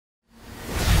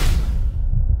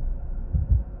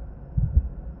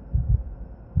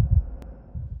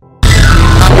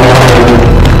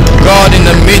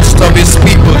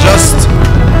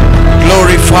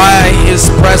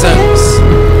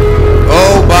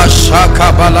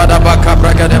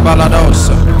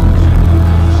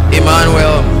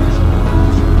Emmanuel.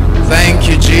 Thank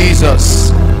you,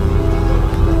 Jesus.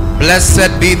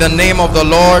 Blessed be the name of the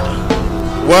Lord.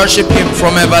 Worship him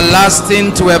from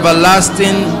everlasting to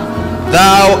everlasting.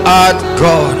 Thou art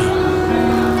God.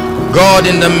 God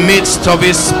in the midst of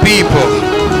his people.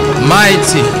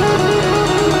 Mighty.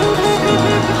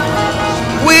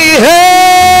 We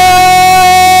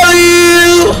hail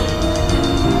you,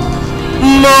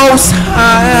 Most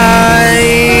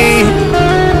High.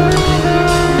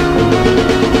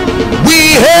 We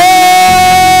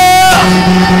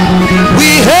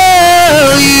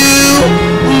hail you,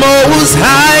 Most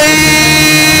High.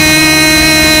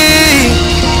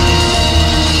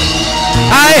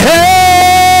 I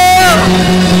hail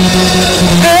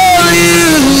you,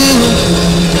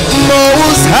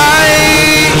 Most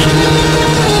High,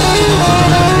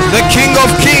 the King of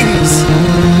Kings.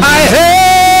 I hail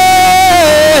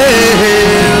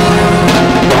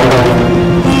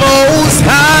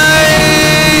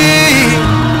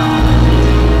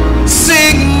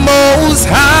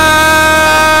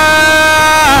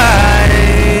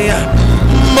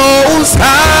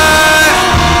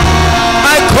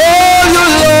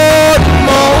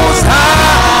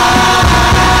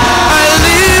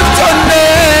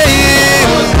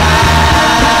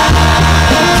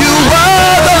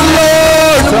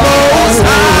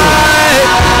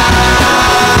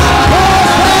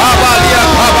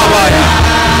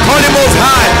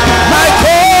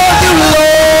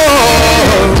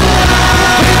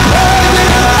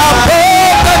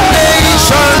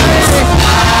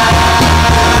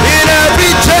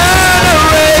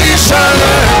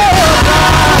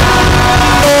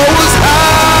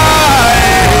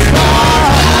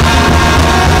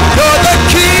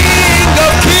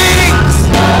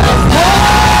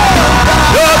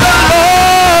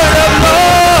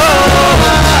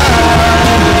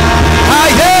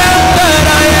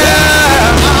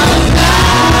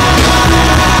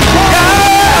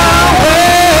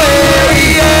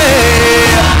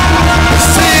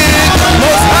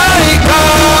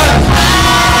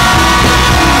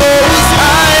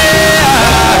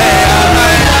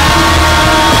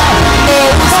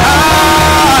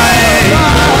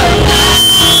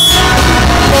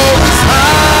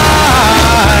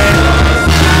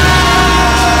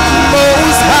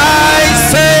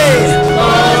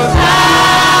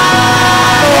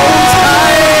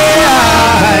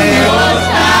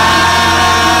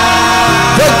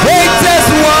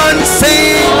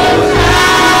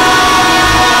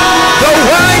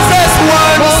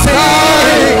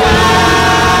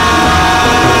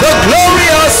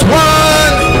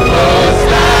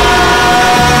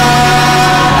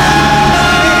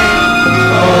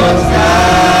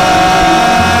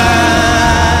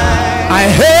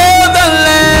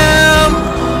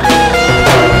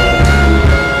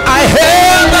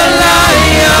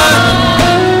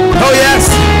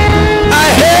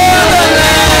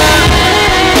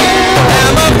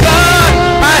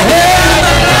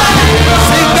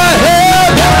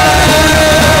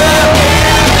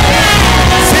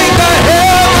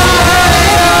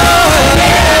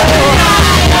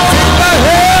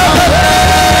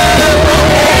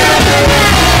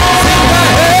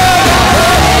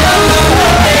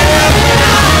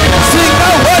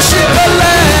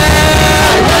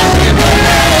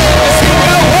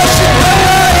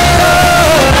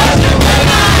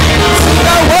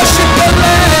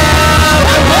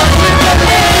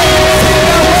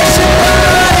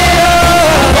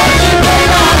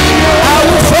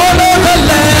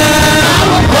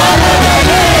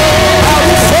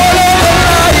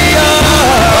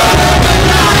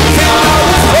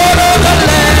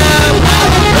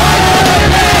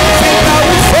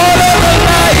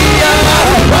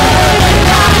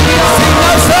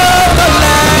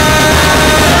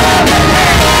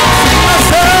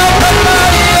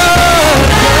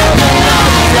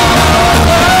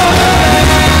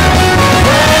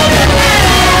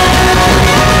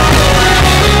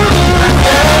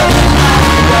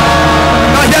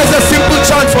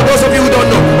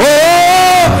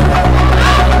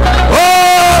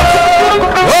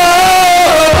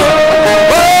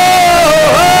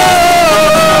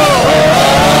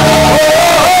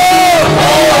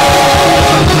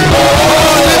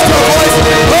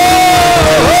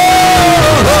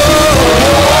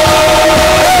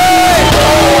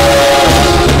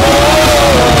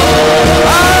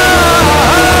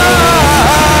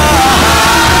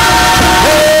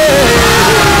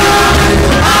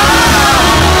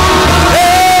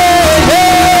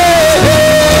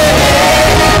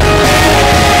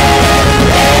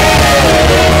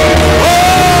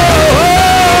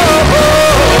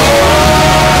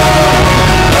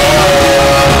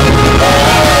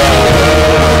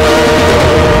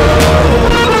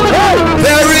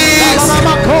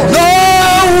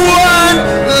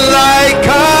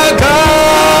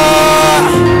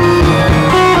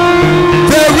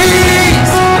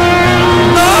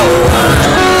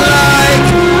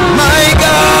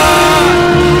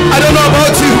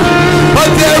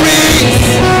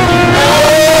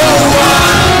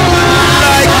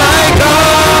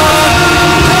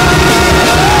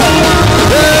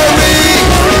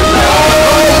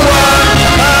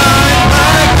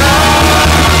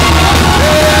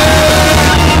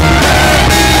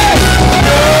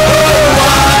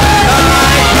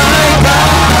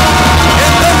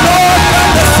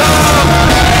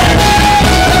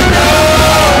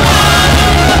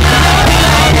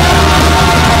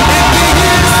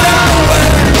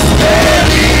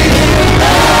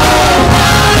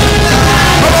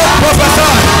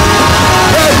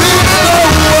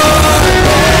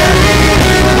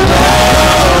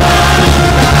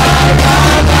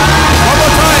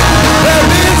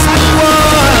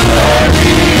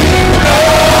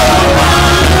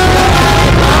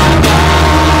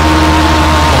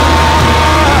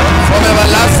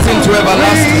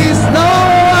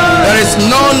is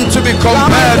none to be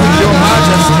compared with your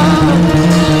majesty.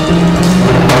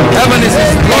 Heaven is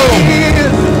his throne,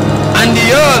 and the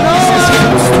earth is his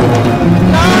footstool.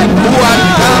 Who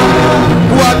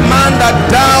art man that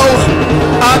thou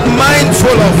art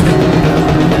mindful of him?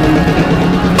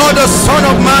 Or the Son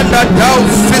of Man that thou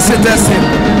visitest him?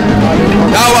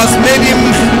 Thou hast made him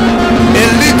a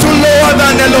little lower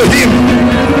than Elohim,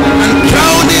 and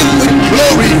crowned him with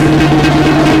glory.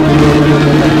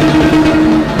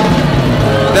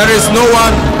 There is no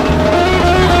one.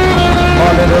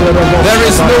 There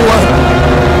is no one.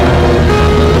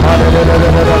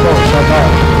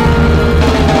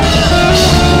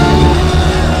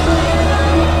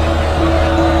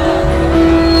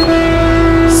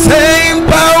 Same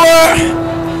power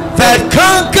that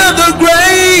conquered the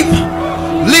grave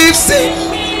lives in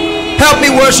me. Help me,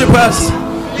 worshipers.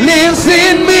 Lives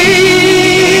in me.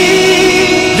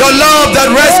 Your love that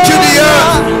rescued the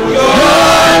earth. Your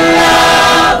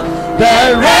love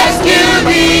that rescued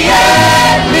the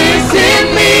earth lives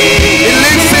in me. It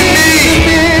lives in me.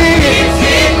 Lives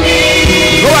in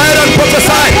me. Go ahead and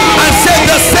prophesy and say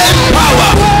the same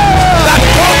power that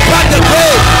conquered the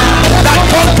grave, that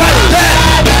conquered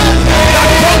death, that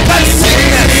conquered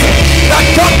sickness, that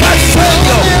conquered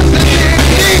failure,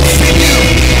 lives in you.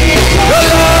 Your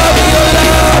love, your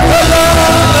love, your love,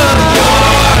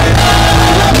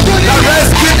 that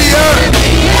rescued the earth.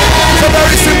 It's a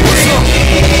very simple song.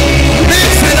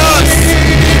 Lives in us.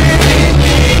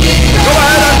 Go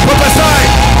ahead and prophesy.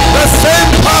 The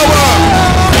same power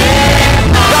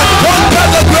that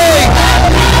conquered the grave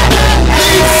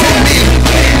lives in me.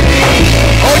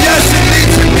 Oh yes, it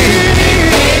lives in me.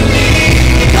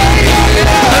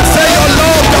 And say your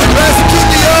love that rescued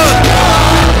the earth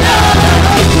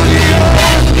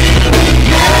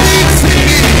lives in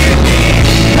me.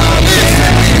 Lives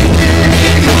in me.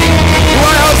 Do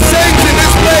I have saints in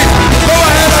this place? Go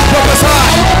ahead and prophesy.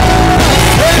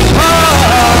 Same power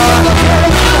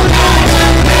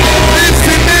lives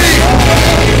in me.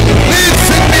 Lives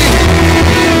in me.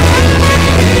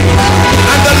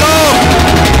 And the love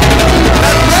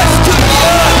that rescued the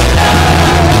earth.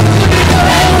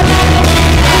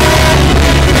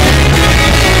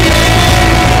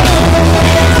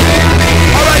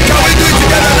 All right, can we do it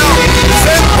together now?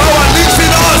 Same power lives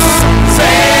in us.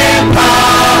 Same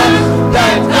power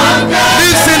that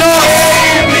lives in us.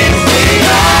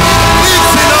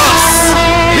 Lives in us.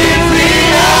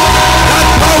 That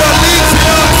power lives in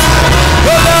us.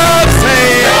 The love, say,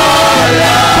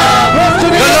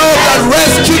 the love that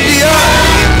rescued the earth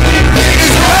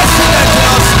is resident in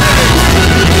our spirit.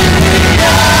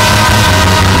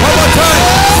 One more time.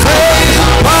 Same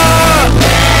power.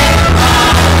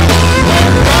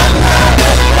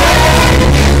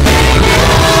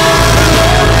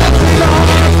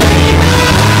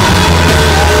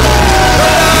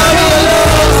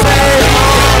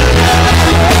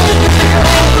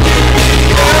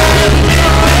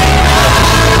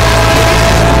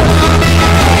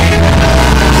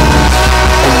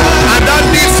 And that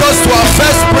leads us to our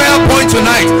first prayer point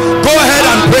tonight. Go ahead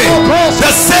and pray.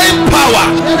 The same power,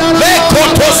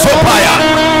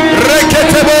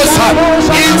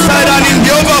 inside and in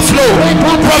the overflow,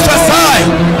 prophesy,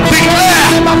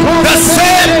 declare the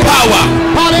same power.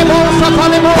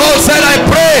 Paul said, I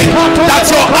pray that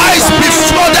your eyes be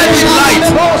flooded with light,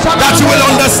 that you will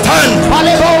understand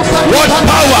what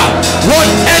power, what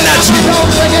energy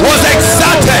was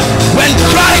exerted when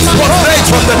Christ was raised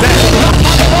from the dead.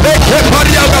 Go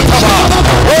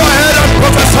ahead and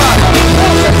prophesy.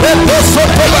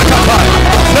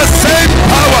 The same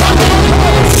power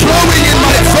flowing in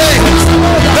my veins,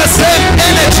 the same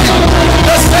energy,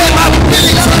 the same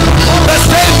ability, the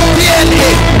same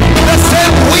DNA, the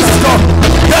same wisdom,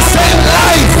 the same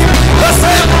life, the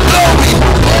same glory,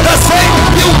 the same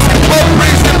beauty of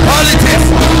principalities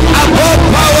above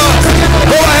powers.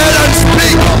 Go ahead and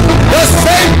speak the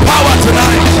same power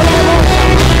tonight.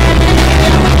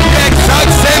 The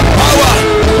exact same power,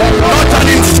 not an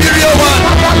inferior one.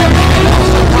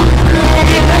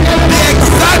 The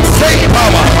exact same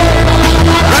power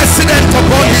resident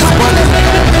upon his body.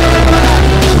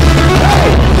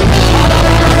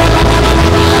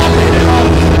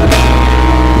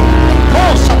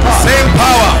 Same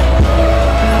power.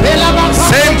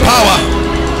 Same power.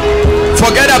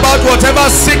 Forget about whatever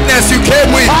sickness you came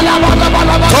with.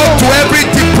 Talk to every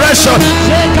depression.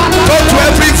 Talk to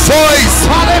every voice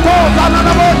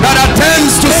that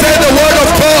attempts to say the word of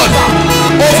God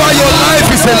over your life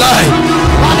is a lie.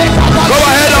 Go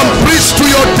ahead and preach to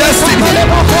your destiny.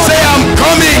 Say, I'm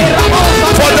coming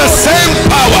for the same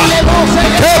power.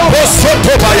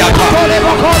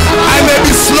 I may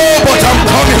be slow, but I'm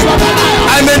coming.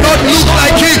 I may not look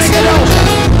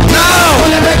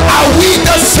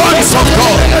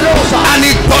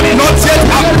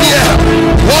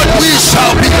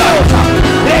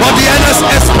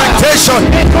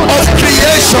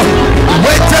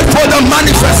the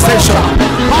manifestation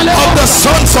of the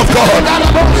sons of God.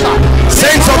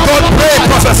 Saints of God, pray,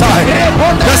 prophesy.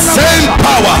 The same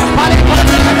power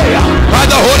by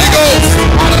the Holy Ghost,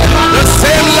 the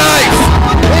same life,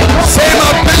 same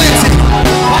ability,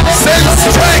 same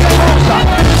strength,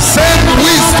 same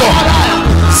wisdom,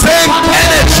 same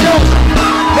energy.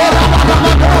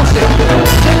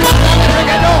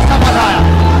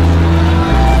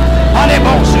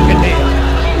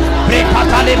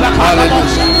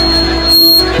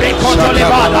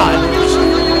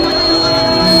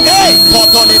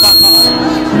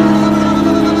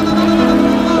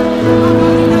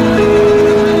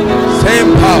 Same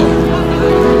power,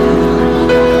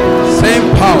 same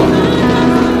power.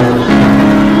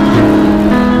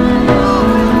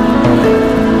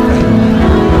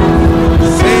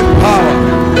 Same power.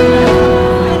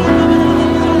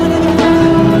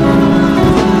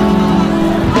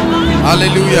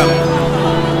 Hallelujah.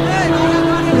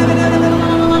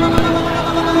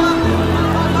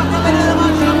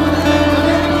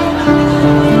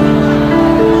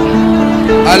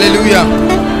 Hallelujah.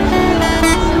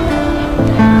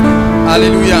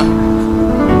 Hallelujah.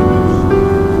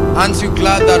 Aren't you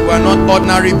glad that we're not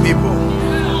ordinary people?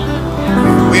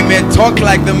 We may talk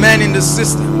like the men in the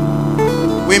system.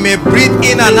 We may breathe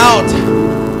in and out,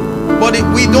 but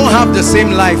we don't have the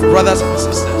same life, brothers and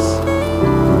sisters.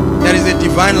 There is a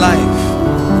divine life.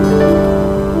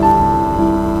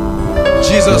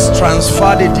 Jesus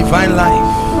transferred a divine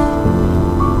life.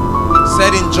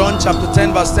 Said in John chapter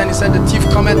 10 verse 10, he said, the thief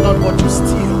cometh not but to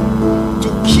steal, to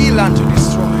kill and to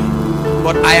destroy.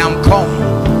 But I am come,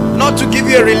 not to give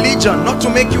you a religion, not to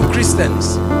make you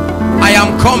Christians. I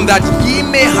am come that ye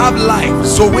may have life.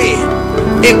 So a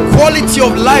quality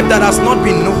of life that has not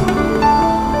been known.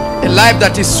 A life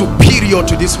that is superior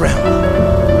to this realm.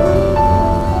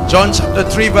 John chapter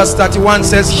 3 verse 31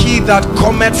 says, he that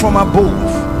cometh from above,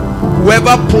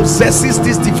 whoever possesses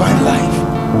this divine life,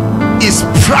 is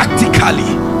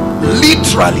practically,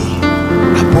 literally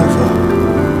above all.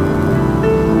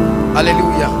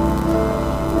 Hallelujah.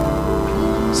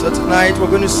 So tonight we're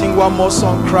going to sing one more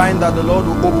song, crying that the Lord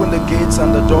will open the gates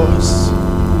and the doors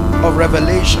of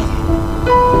revelation.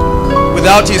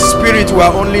 Without his spirit, we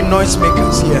are only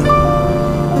noisemakers here.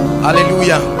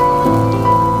 Hallelujah.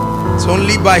 It's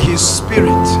only by his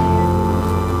spirit.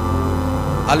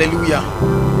 Hallelujah.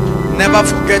 Never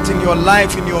forget, in your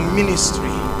life, in your ministry,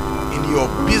 your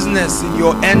business, in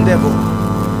your endeavor,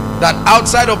 that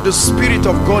outside of the Spirit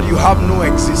of God you have no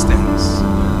existence.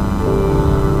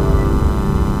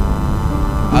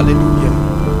 Hallelujah.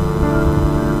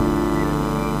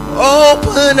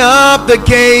 Open up the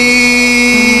gates,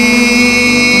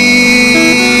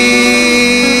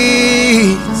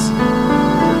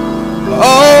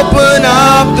 open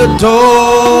up the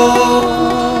door.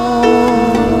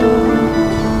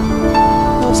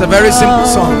 It's a very simple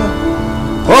song.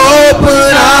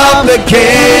 Open up the gate.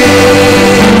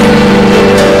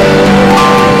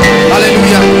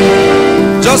 Hallelujah.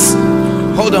 Just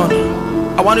hold on.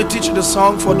 I want to teach you the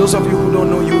song. For those of you who don't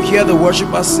know, you hear the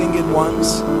worshipers sing it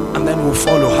once and then we'll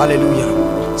follow. Hallelujah.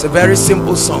 It's a very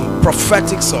simple song,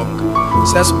 prophetic song. It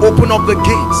says, open up the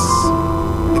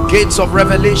gates of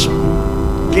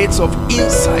revelation, gates of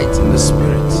insight in the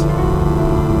Spirit.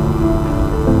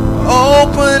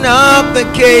 Open up the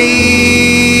gates,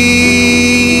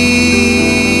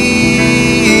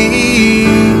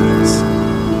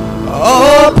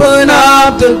 open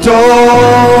up the door.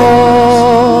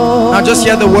 Now just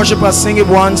hear the worshipers sing it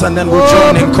once and then we'll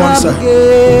join in concert. Open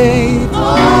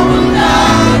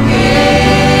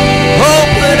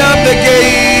up the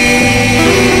gate,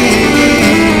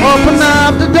 open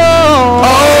up the door,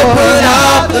 open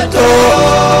up the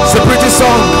door. It's a pretty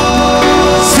song,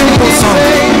 simple song,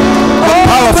 a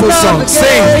powerful song.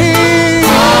 Sing.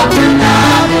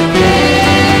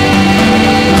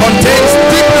 Contains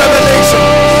deep revelation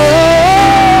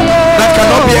that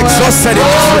cannot be exhausted in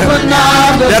this realm.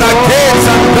 There are gates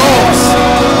and doors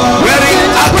wherein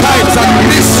archives and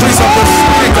mysteries of the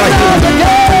Spirit are hidden.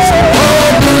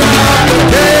 Open up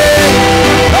the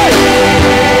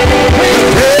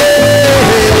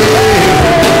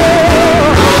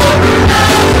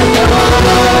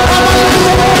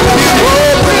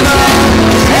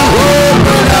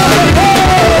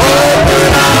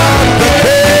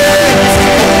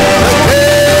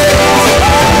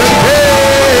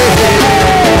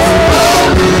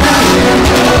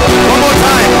one more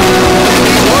time.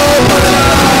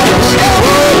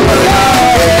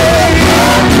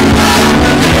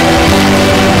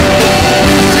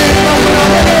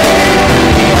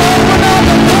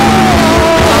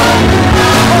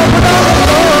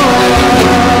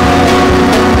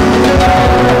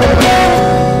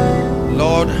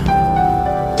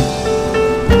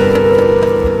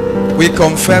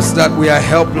 confess that we are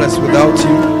helpless without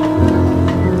you.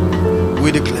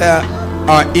 We declare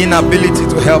our inability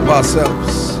to help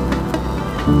ourselves.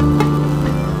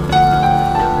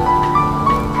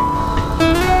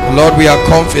 Lord, we are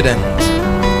confident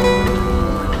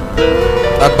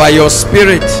that by your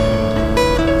Spirit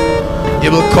you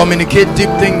will communicate deep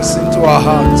things into our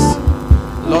hearts.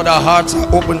 Lord, our hearts are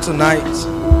open tonight.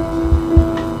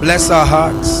 Bless our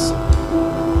hearts.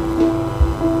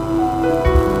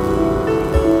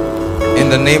 In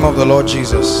the name of the Lord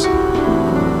Jesus.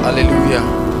 Hallelujah.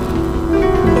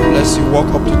 Unless you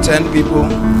walk up to 10 people,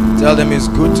 tell them it's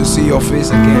good to see your face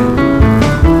again.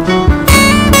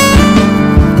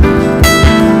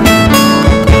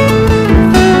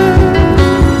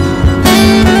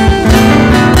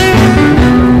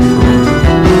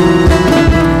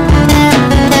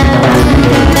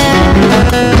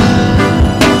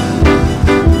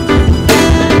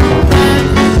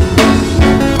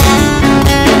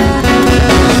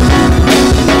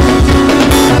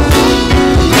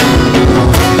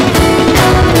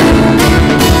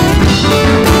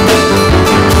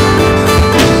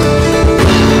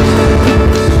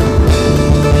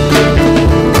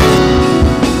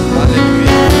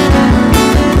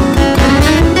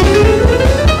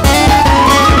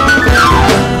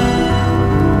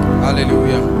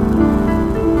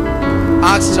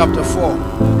 Chapter 4.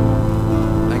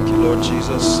 Thank you, Lord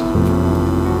Jesus.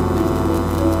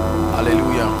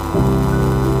 Hallelujah.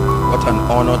 What an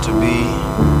honor to be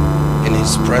in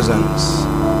his presence.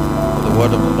 The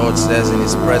word of the Lord says, in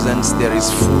his presence there is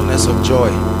fullness of joy,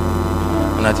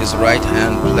 and at his right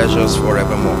hand pleasures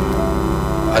forevermore.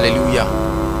 Hallelujah.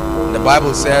 The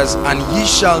Bible says, and ye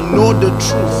shall know the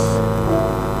truth.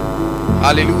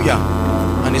 Hallelujah.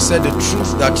 And he said, the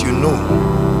truth that you know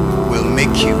will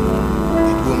make you,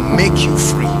 make you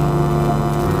free.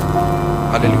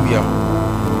 Hallelujah.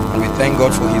 And we thank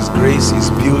God for his grace. He's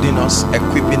building us,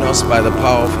 equipping us by the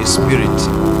power of his Spirit.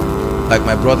 Like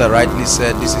my brother rightly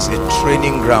said, this is a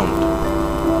training ground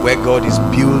where God is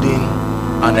building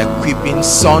and equipping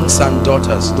sons and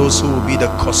daughters, those who will be the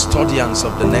custodians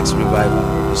of the next revival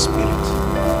of the Spirit.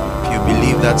 If you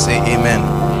believe that, say amen.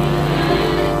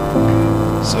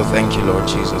 So thank you, Lord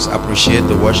Jesus. Appreciate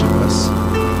the worshipers.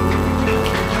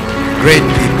 Great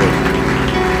people.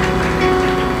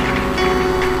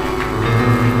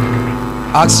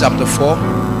 Acts chapter 4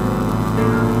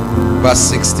 verse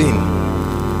 16.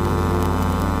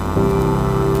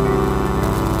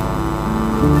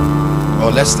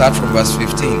 Or let's start from verse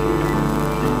 15.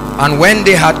 And when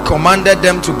they had commanded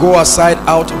them to go aside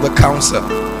out of the council,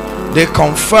 they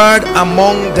conferred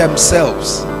among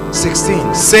themselves,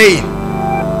 16, saying,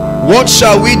 what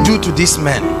shall we do to this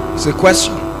man? It's a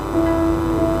question.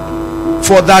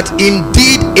 For that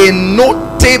indeed a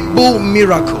notable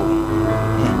miracle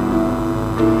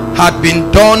had been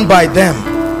done by them,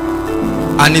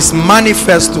 and is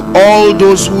manifest to all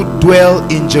those who dwell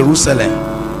in Jerusalem.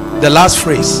 The last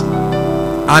phrase,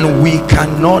 and we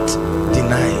cannot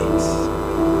deny it.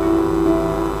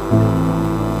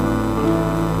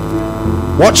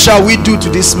 What shall we do to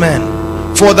this man?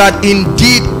 For that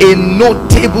indeed a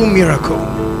notable miracle,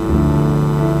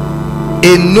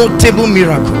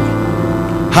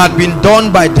 had been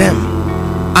done by them,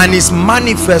 and is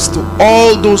manifest to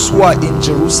all those who are in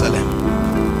Jerusalem,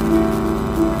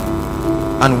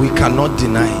 and we cannot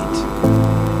deny it.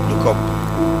 Look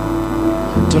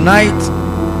up. Tonight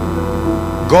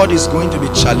God is going to be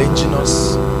challenging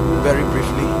us very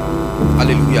briefly,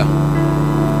 hallelujah,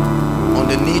 on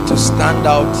the need to stand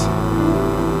out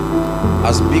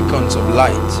as beacons of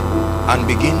light and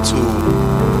begin to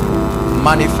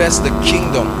manifest the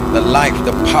kingdom, the life,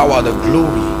 the power, the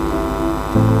glory,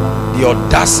 the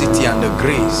audacity and the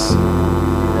grace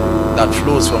that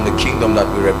flows from the kingdom that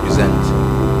we represent.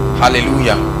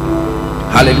 Hallelujah.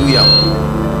 Hallelujah.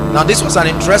 Now this was an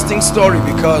interesting story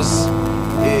because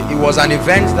it was an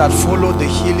event that followed the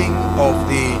healing of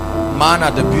the man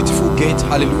at the beautiful gate.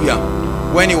 Hallelujah.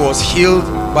 When he was healed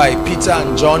by Peter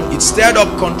and John, it stirred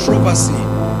up controversy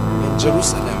in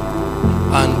Jerusalem.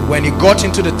 And when he got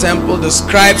into the temple, the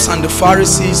scribes and the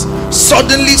Pharisees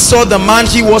suddenly saw the man.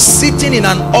 He was sitting in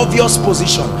an obvious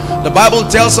position. The Bible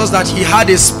tells us that he had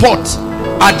a spot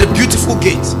at the beautiful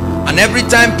gate, and every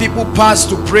time people passed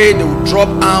to pray, they would drop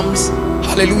alms.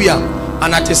 Hallelujah.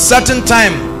 And at a certain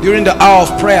time during the hour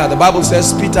of prayer, the Bible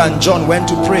says Peter and John went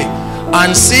to pray,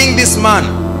 and seeing this man,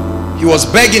 he was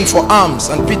begging for alms,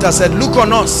 and Peter said, look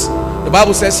on us. The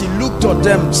Bible says he looked at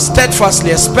them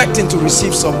steadfastly, expecting to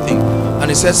receive something, and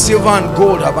he said, silver and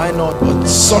gold have I not, but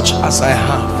such as I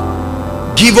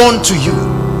have give unto you.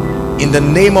 In the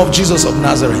name of Jesus of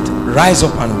Nazareth, rise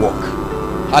up and walk.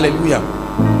 Hallelujah.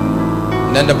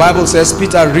 And then the Bible says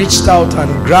Peter reached out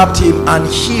and grabbed him, and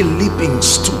he leaping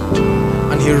stood.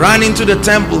 And he ran into the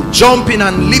temple, jumping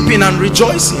and leaping and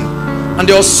rejoicing. And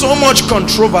there was so much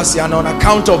controversy, and on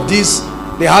account of this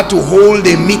they had to hold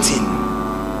a meeting.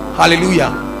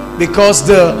 Hallelujah. Because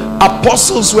the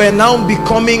apostles were now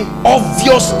becoming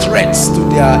obvious threats to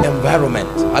their environment.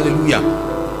 Hallelujah.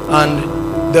 And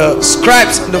the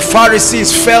scribes and the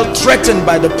Pharisees felt threatened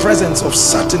by the presence of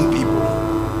certain people.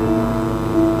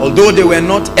 Although they were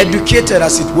not educated,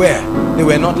 as it were, they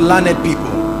were not learned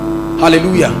people.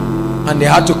 Hallelujah. And they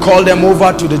had to call them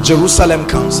over to the Jerusalem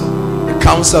council, the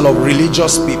council of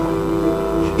religious people.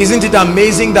 Isn't it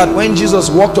amazing that when Jesus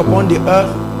walked upon the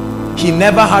earth, he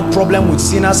never had problem with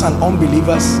sinners and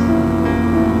unbelievers?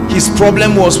 His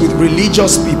problem was with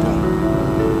religious people.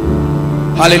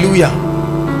 Hallelujah.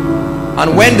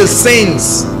 And when the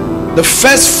saints, the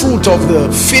first fruit of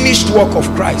the finished work of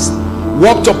Christ,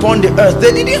 walked upon the earth,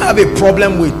 they didn't have a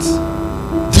problem with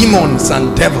demons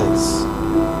and devils.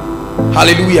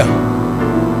 Hallelujah.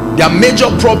 Their major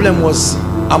problem was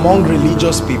among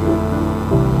religious people.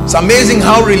 It's amazing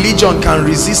how religion can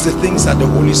resist the things that the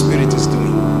Holy Spirit is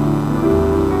doing.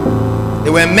 They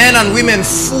were men and women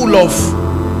full of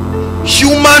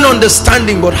human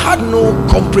understanding, but had no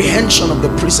comprehension of the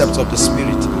precepts of the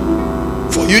Spirit.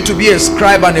 For you to be a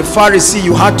scribe and a Pharisee,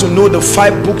 you had to know the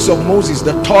 5 books of Moses,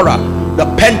 the Torah, the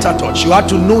Pentateuch. You had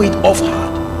to know it off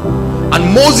heart.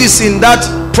 And Moses in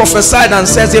that prophesied and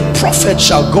says, a prophet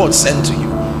shall God send to you.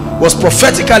 Was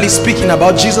prophetically speaking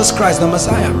about Jesus Christ the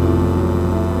Messiah.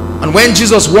 And when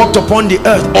Jesus walked upon the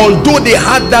earth, although they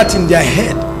had that in their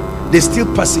head, they still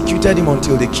persecuted him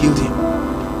until they killed him.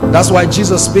 That's why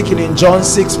Jesus, speaking in John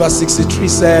 6 verse 63,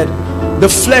 said, the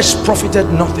flesh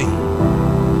profited nothing.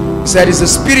 He said, it's the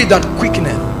spirit that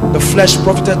quickeneth, the flesh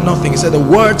profited nothing. He said, the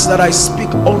words that I speak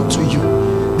unto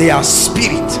you, they are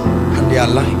spirit and they are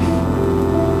life.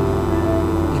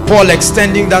 And Paul,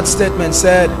 extending that statement,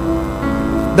 said,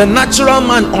 the natural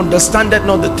man understandeth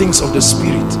not the things of the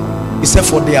spirit. He said,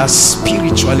 for they are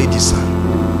spiritually discerned.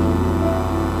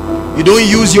 You don't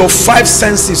use your 5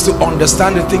 senses to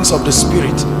understand the things of the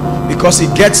spirit, because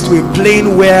it gets to a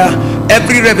plane where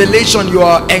every revelation you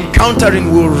are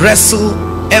encountering will wrestle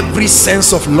every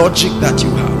sense of logic that you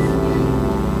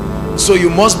have. So you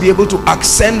must be able to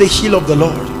ascend the hill of the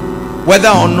Lord, whether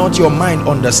or not your mind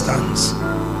understands.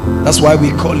 That's why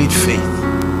we call it faith.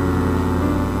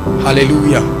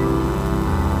 Hallelujah.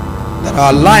 That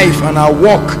our life and our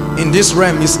walk in this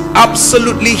realm is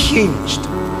absolutely hinged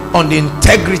on the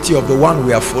integrity of the one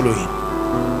we are following,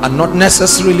 and not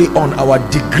necessarily on our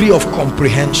degree of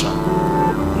comprehension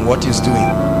on what he's doing.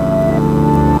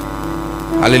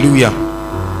 Hallelujah.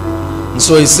 And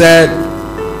so he said,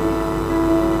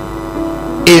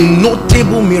 a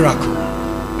notable miracle.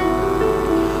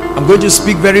 I'm going to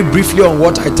speak very briefly on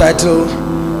what I title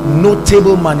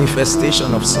notable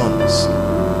manifestation of sons.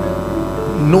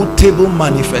 Notable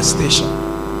manifestation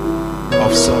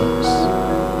of sons.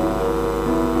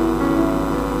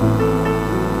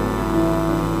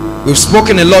 We've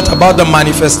spoken a lot about the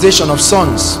manifestation of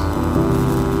sons.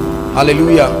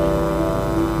 Hallelujah.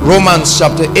 Romans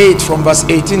chapter 8 from verse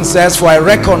 18 says, for I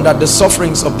reckon that the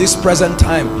sufferings of this present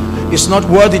time is not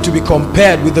worthy to be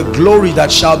compared with the glory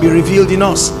that shall be revealed in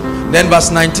us. Then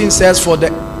verse 19 says, for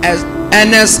the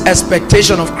earnest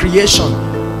expectation of creation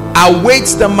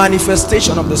awaits the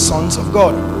manifestation of the sons of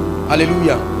God.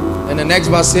 Hallelujah. And the next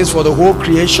verse says, for the whole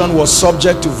creation was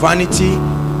subject to vanity,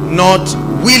 not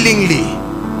willingly,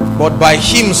 but by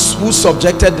him who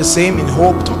subjected the same, in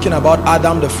hope, talking about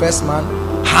Adam the first man,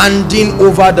 handing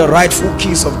over the rightful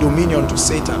keys of dominion to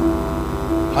Satan.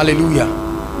 Hallelujah.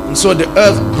 And so the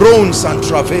earth groans and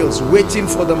travails, waiting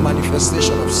for the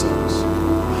manifestation of sons.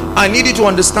 I need you to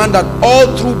understand that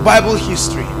all through Bible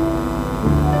history,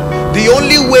 the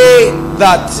only way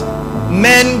that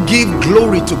men give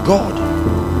glory to God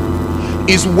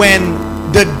is when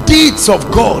the deeds of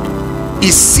God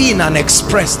is seen and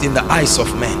expressed in the eyes of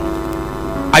men.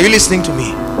 Are you listening to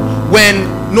me? When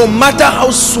no matter how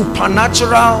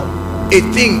supernatural a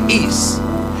thing is,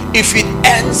 if it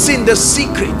ends in the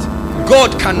secret,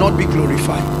 God cannot be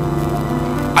glorified.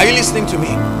 Are you listening to me?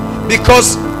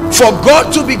 Because for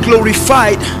God to be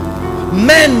glorified,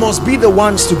 men must be the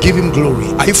ones to give him glory.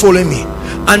 Are you following me?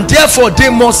 And therefore they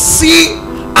must see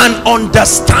and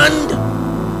understand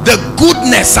the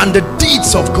goodness and the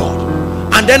deeds of God.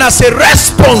 And then as a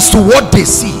response to what they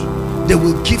see, they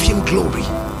will give him glory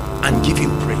and give him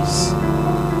praise.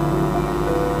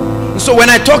 So when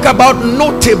I talk about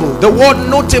notable, the word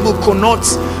notable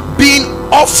connotes being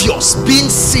obvious, being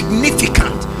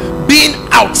significant, being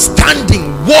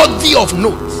outstanding, worthy of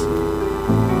note.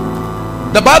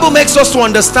 The Bible makes us to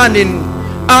understand in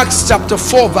Acts chapter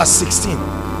 4 verse 16,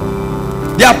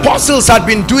 the apostles had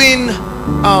been doing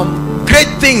great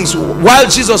things while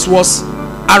Jesus was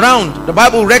around. The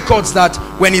Bible records that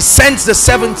when he sent the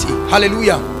 70,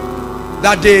 hallelujah,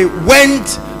 that they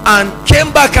went and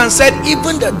came back and said,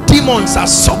 even the demons are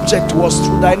subject to us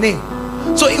through thy name.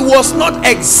 So it was not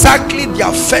exactly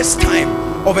their first time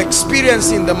of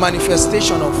experiencing the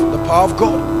manifestation of the power of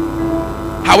God.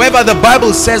 However, the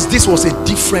Bible says this was a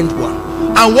different one.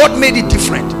 And what made it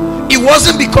different? It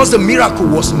wasn't because the miracle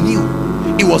was new.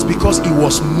 It was because it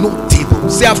was notable.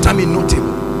 Say after me,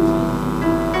 notable.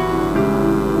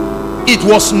 It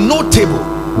was notable,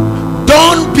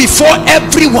 done before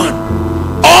everyone,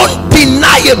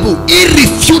 undeniable,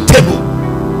 irrefutable,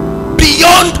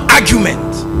 beyond argument.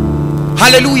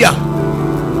 Hallelujah.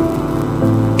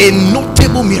 A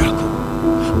notable miracle.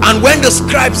 And when the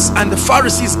scribes and the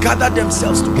Pharisees gathered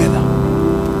themselves together,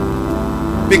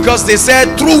 because they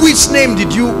said, through which name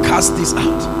did you cast this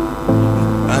out?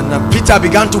 And Peter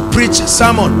began to preach a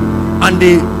sermon, and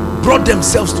they brought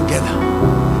themselves together.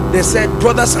 They said,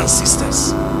 brothers and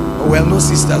sisters. Well, no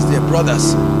sisters, they're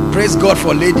brothers. Praise God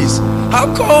for ladies.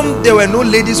 How come there were no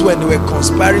ladies when they were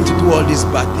conspiring to do all these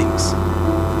bad things?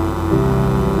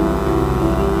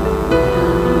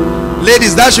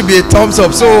 Ladies, that should be a thumbs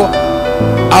up. So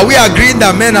are we agreeing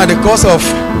that men are the cause of?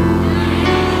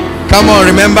 Come on,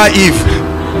 remember Eve.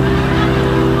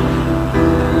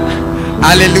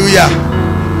 Hallelujah.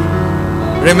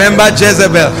 Remember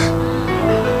Jezebel.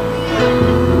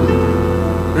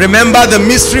 Remember, the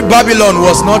mystery Babylon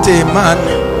was not a man,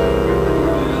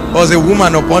 was a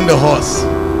woman upon the horse.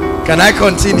 Can I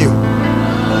continue?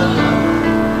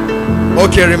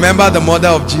 Okay, remember the mother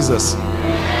of Jesus.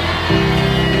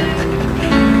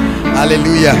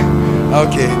 Hallelujah.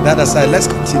 Okay, that aside, let's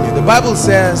continue. The Bible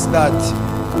says that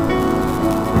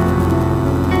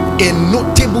a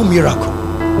notable miracle.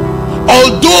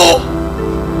 Although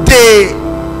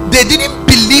they didn't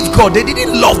believe God, they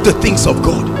didn't love the things of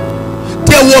God,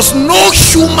 there was no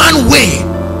human way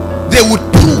they would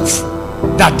prove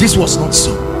that this was not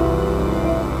so.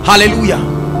 Hallelujah.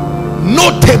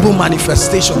 Notable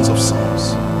manifestations of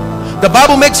songs. The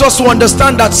Bible makes us to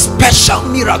understand that special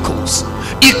miracles,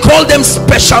 he called them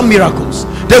special miracles.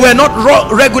 They were not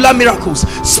regular miracles.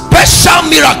 Special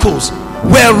miracles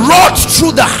were wrought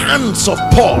through the hands of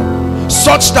Paul,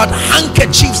 such that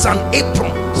handkerchiefs and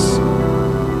aprons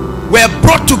were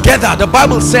brought together. The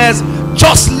Bible says,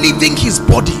 just leaving his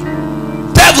body,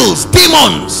 devils,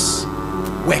 demons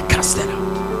were casted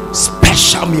out.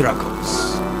 Special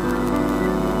miracles.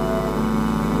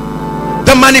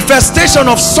 The manifestation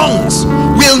of songs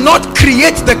will not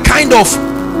create the kind of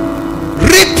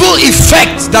ripple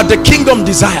effect that the kingdom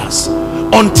desires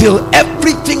until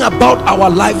everything about our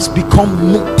lives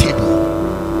become notable.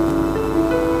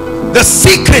 The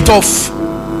secret of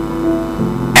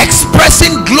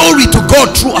expressing glory to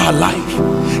God through our life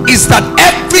is that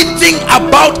everything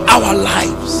about our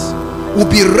lives will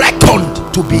be reckoned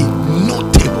to be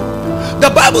notable.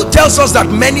 The Bible tells us that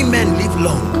many men live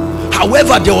long.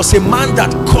 However, there was a man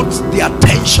that caught the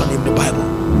attention in the Bible.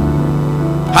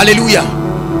 Hallelujah.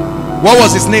 What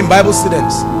was his name, Bible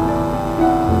students?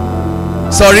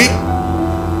 Sorry?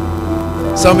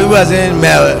 Some people are saying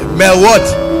Mel what?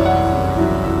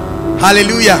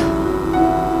 Hallelujah.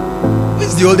 Who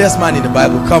is the oldest man in the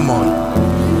Bible? Come on.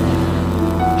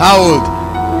 How old?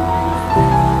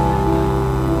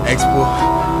 Expo.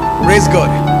 Praise God.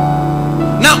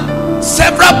 Now,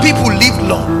 several people live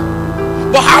long.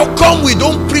 But how come we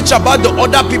don't preach about the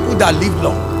other people that live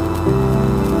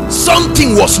long?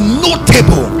 Something was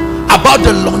notable about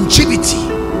the longevity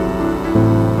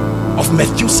of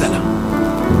Methuselah.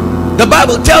 The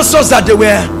Bible tells us that there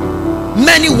were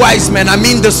many wise men. I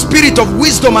mean, the spirit of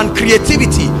wisdom and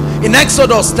creativity in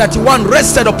Exodus 31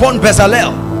 rested upon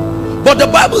Bezalel. But the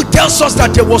Bible tells us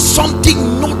that there was something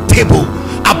notable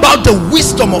about the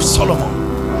wisdom of Solomon.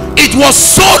 It was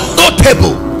so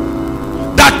notable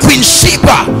that Queen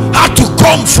Sheba had to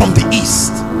come from the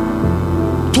east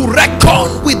to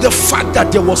reckon with the fact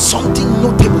that there was something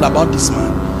notable about this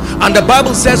man. And the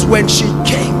Bible says when she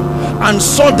came and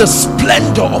saw the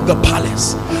splendor of the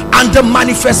palace and the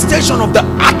manifestation of the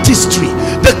artistry,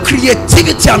 the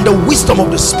creativity and the wisdom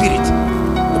of the spirit,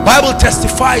 the Bible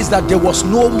testifies that there was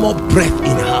no more breath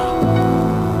in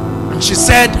her. And she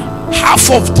said, half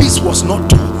of this was not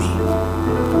told me.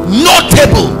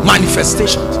 Notable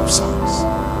manifestations of songs.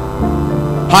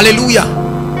 Hallelujah.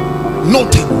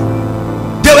 Notable.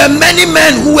 There were many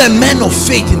men who were men of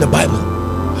faith in the Bible.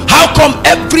 How come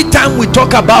every time we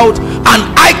talk about an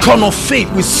icon of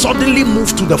faith, we suddenly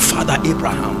move to the father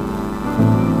Abraham?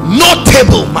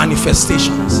 Notable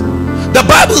manifestations. The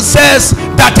Bible says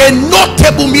that a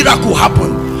notable miracle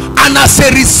happened, and as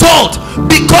a result,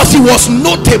 because it was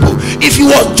notable, if it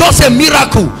was just a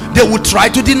miracle, they would try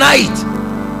to deny it.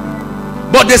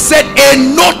 But they said a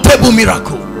notable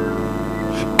miracle.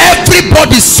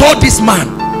 Everybody saw this man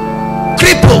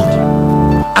crippled,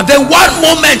 and then one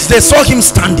moment they saw him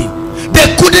standing.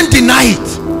 They couldn't deny it.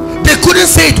 They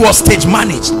couldn't say it was stage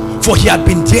managed, for he had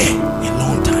been there a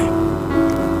long time.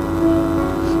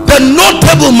 The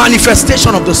notable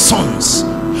manifestation of the sons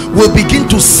will begin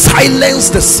to silence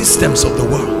the systems of the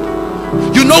world.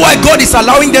 You know why God is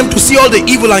allowing them to see all the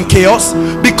evil and chaos?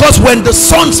 Because when the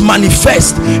sons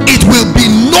manifest, it will be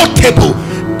notable,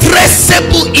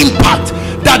 traceable impact,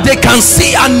 that they can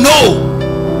see and know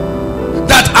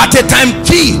that at a time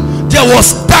T there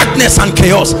was darkness and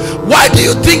chaos. Why do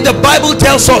you think the Bible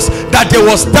tells us that there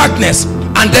was darkness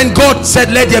and then God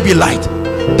said let there be light?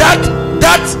 That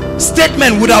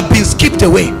statement would have been skipped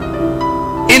away.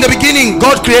 In the beginning,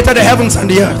 God created the heavens and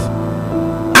the earth,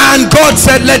 and God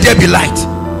said let there be light.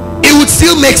 It would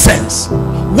still make sense.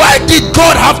 Why did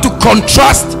God have to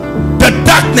contrast the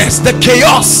darkness, the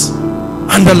chaos,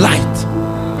 and the light?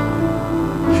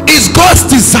 It's God's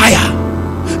desire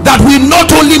that we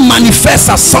not only manifest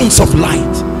as sons of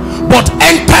light, but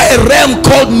enter a realm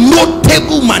called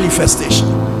notable manifestation,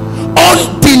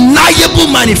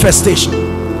 undeniable manifestation,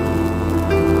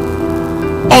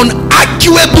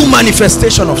 unarguable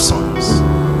manifestation of sons.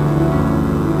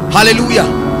 Hallelujah.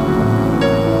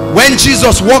 When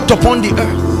Jesus walked upon the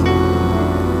earth,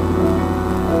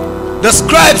 the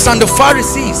scribes and the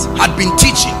Pharisees had been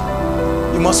teaching.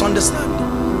 You must understand,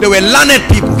 they were learned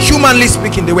people. Humanly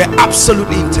speaking, they were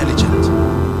absolutely intelligent.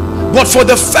 But for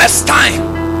the first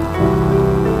time,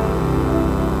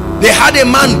 they had a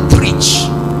man preach,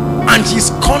 and his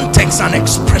context and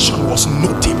expression was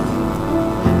notable.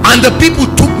 And the people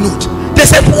took note. They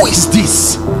said, who is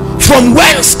this? From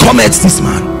whence cometh this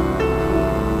man?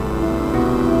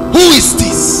 Who is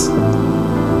this?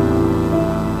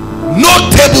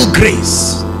 Notable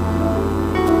grace.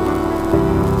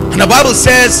 And the Bible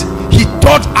says he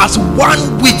taught as one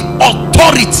with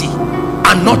authority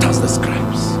and not as the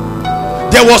scribes.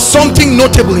 There was something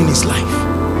notable in his life.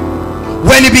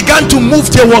 When he began to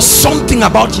move, there was something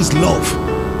about his love.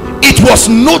 It was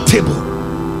notable.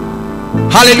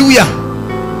 Hallelujah.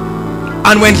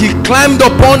 And when he climbed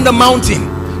upon the mountain,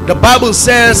 the Bible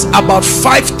says about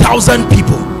 5,000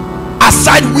 people,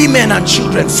 aside women and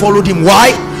children, followed him.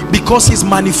 Why? Because his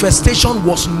manifestation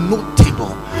was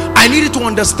notable. I needed to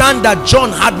understand that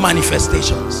John had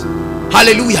manifestations.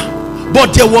 Hallelujah.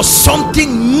 But there was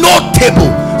something notable.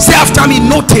 Say after me,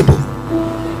 notable.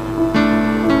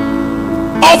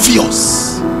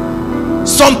 Obvious.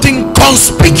 Something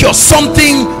conspicuous.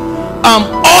 Something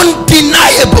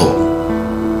undeniable.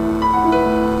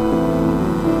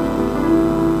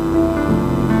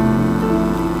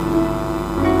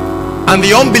 And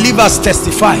the unbelievers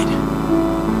testified.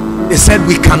 They said,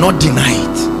 we cannot deny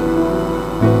it.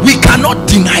 We cannot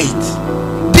deny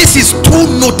it. This is too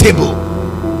notable.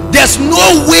 There's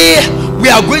no way we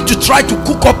are going to try to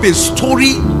cook up a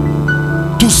story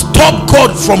to stop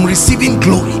God from receiving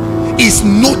glory. It's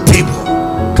notable.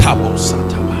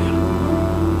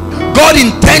 God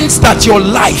intends that your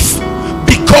life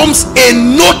becomes a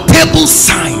notable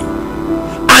sign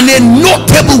and a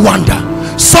notable wonder,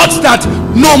 such that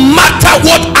no matter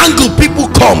what angle people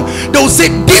come, they will say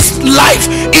this life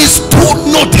is too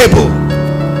notable.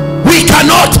 We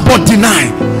cannot but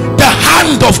deny the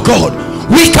hand of God.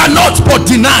 We cannot but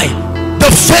deny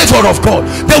the favor of God.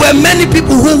 There were many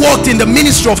people who worked in the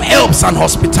ministry of helps and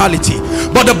hospitality,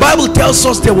 but the Bible tells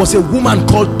us there was a woman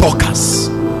called Dorcas.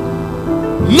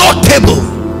 Notable.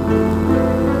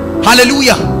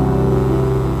 Hallelujah.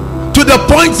 To the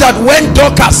point that when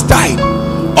Dorcas died,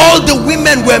 all the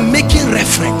women were making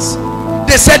reference.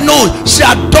 They said, no, she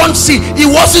had done sin. It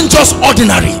wasn't just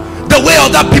ordinary the way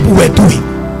other people were doing.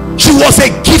 She was a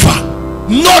giver.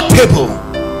 Notable.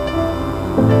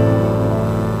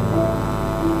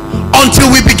 Until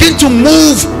we begin to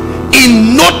move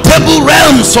in notable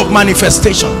realms of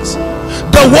manifestations,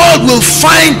 the world will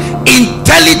find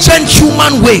intelligent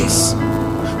human ways.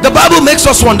 The Bible makes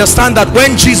us to understand that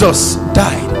when Jesus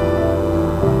died,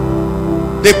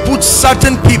 they put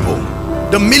certain people,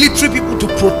 the military people, to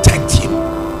protect him.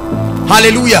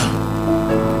 Hallelujah.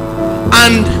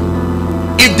 And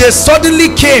if they suddenly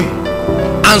came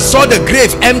and saw the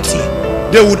grave empty,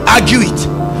 they would argue it.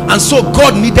 And so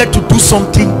God needed to do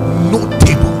something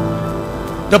notable.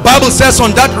 The Bible says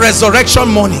on that resurrection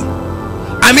morning,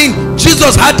 I mean,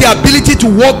 Jesus had the ability to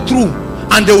walk through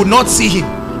and they would not see him.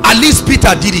 At least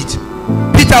Peter did it.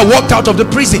 Peter walked out of the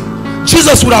prison.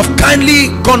 Jesus would have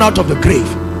kindly gone out of the grave.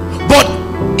 But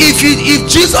if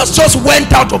Jesus just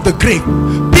went out of the grave,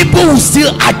 people will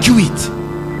still argue it.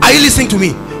 Are you listening to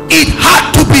me? It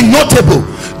had to be notable.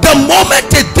 The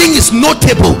moment a thing is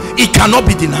notable, it cannot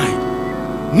be denied.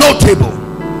 Notable.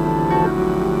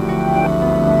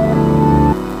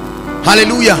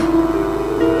 Hallelujah.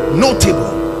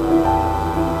 Notable.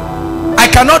 I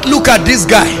cannot look at this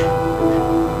guy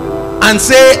and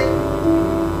say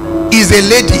he's a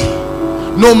lady.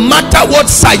 No matter what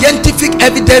scientific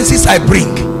evidences I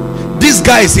bring, this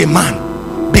guy is a man,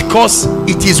 because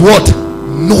it is what?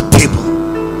 Notable.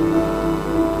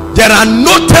 There are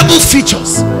notable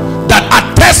features that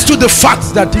attest to the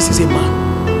fact that this is a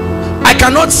man. I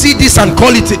cannot see this and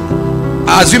call it,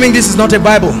 assuming this is not a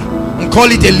Bible, and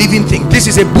call it a living thing. This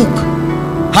is a book.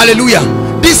 Hallelujah.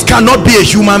 This cannot be a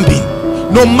human being.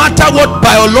 No matter what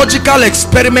biological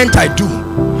experiment I do,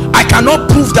 I cannot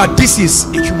prove that this is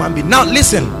a human being. Now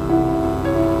listen,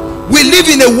 we live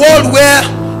in a world where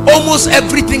almost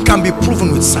everything can be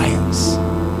proven with science.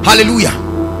 Hallelujah.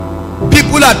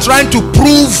 People are trying to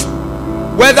prove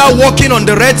whether walking on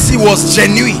the Red Sea was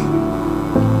genuine,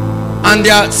 and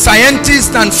their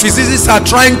scientists and physicists are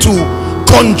trying to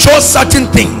conjure certain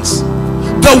things.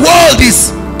 The world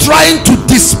is trying to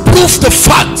disprove the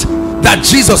fact that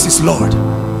Jesus is Lord.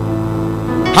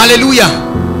 Hallelujah.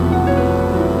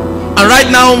 And right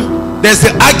now there's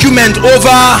the argument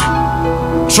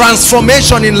over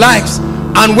transformation in lives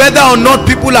and whether or not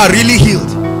people are really healed.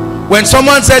 When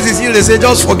someone says he's healed, they say,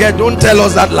 just forget, don't tell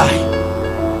us that lie.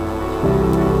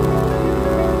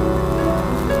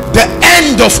 The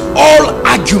end of all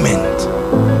argument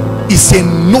is a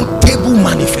notable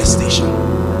manifestation.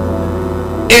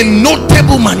 A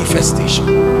notable manifestation.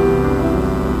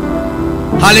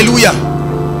 Hallelujah.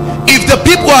 If the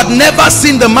people had never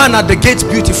seen the man at the gate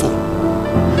beautiful,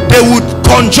 they would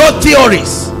conjure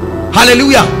theories.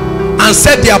 Hallelujah. And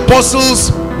said the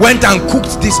apostles went and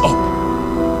cooked this up.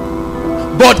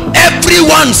 But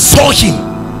everyone saw him.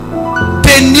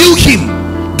 They knew him.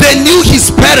 They knew his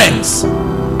parents.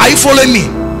 Are you following me?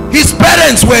 His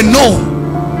parents were known.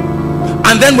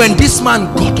 And then when this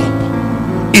man got up,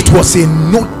 it was a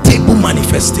notable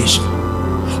manifestation.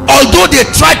 Although they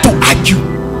tried to argue,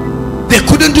 they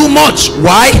couldn't do much.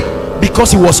 Why?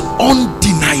 Because it was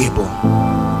undeniable.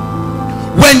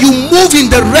 When you move in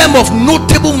the realm of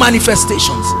notable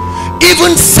manifestations,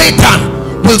 even Satan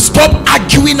will stop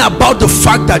arguing about the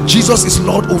fact that Jesus is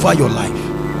Lord over your life.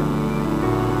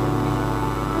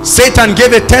 Satan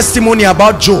gave a testimony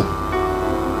about Job.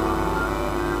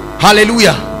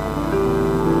 Hallelujah.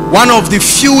 One of the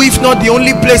few, if not the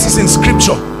only places in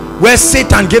scripture where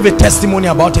Satan gave a testimony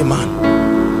about a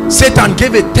man. Satan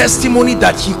gave a testimony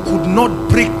that he could not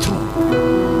break through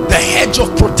the hedge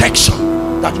of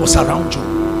protection that was around Job.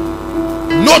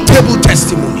 Notable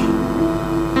testimony.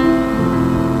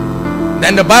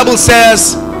 Then the Bible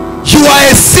says, you are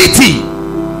a city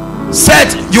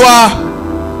set, you are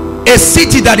a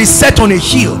city that is set on a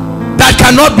hill that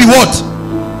cannot be what?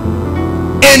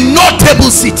 A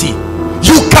notable city.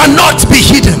 You cannot be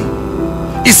hidden.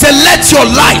 He said, let your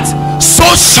light so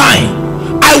shine.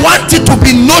 I want it to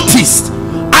be noticed.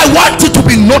 I want it to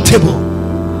be notable,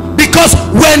 because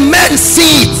when men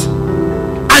see it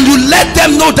and you let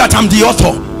them know that I'm the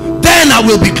author, then I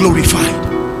will be glorified.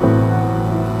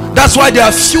 That's why there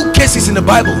are few cases in the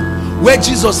Bible where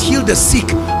Jesus healed the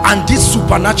sick and did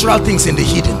supernatural things in the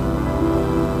hidden.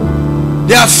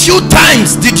 There are few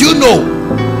times, did you know,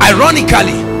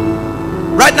 ironically,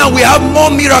 right now we have more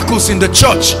miracles in the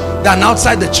church than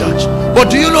outside the church.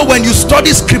 But do you know, when you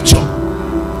study scripture,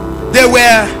 there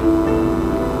were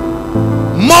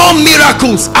more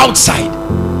miracles outside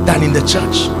than in the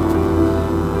church.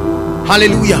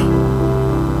 Hallelujah.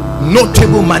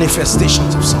 Notable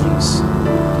manifestations of sons.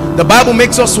 The Bible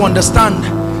makes us to understand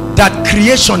that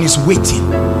creation is waiting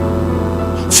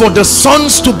for the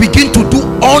sons to begin to do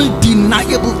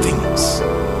undeniable things.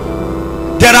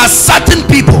 There are certain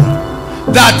people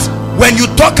that when you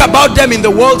talk about them in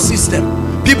the world system,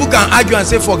 people can argue and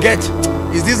say, forget,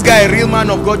 is this guy a real man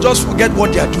of God? Just forget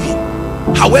what they are doing.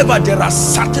 However, there are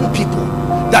certain people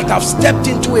that have stepped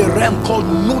into a realm called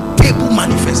notable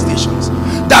manifestations,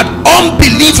 that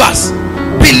unbelievers,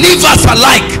 believers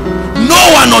alike, know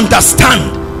and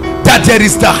understand that there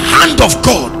is the hand of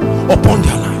God upon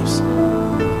their lives.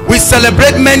 We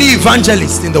celebrate many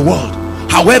evangelists in the world.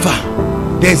 However,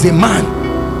 there is a man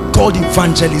called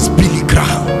Evangelist Billy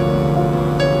Graham.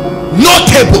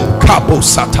 Notable. Kabo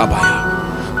Satabaya.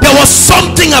 was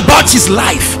something about his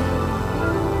life.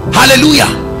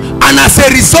 Hallelujah. And as a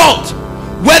result,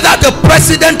 whether the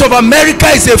president of America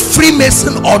is a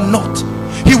Freemason or not,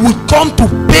 he would come to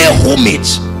pay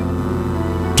homage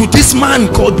to this man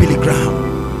called Billy Graham.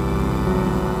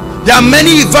 There are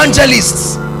many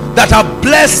evangelists that have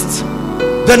blessed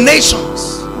the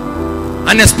nations,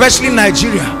 and especially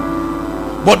Nigeria,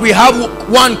 but we have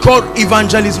one called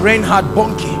Evangelist Reinhard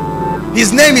Bonnke.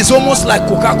 His name is almost like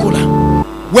Coca-Cola.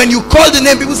 When you call the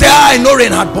name, people say, I know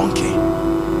Reinhard Bonnke.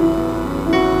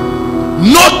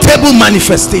 Notable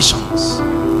manifestations.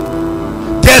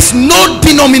 There's no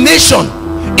denomination,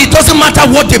 it doesn't matter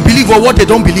what they believe or what they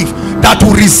don't believe, that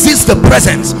will resist the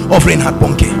presence of Reinhard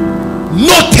Bonnke.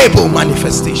 Notable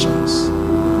manifestations.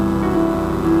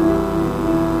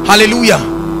 Hallelujah.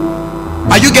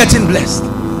 Are you getting blessed?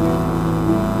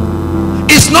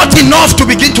 It's not enough to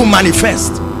begin to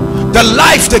manifest the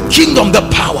life, the kingdom, the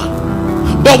power,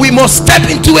 but we must step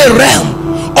into a realm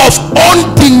of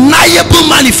undeniable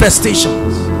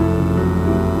manifestations,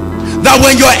 that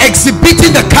when you're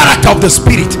exhibiting the character of the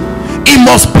Spirit, it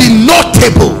must be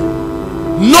notable.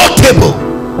 Notable.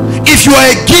 If you are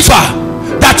a giver,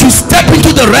 that you step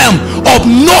into the realm of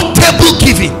notable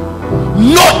giving.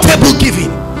 Notable giving,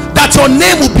 that your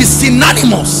name will be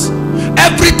synonymous.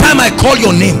 Every time I call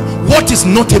your name, what is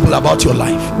notable about your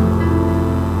life?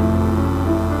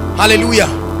 Hallelujah.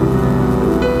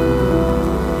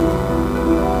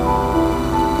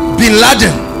 Bin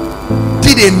Laden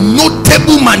did a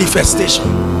notable manifestation.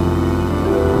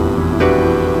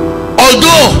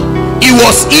 Although he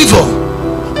was evil,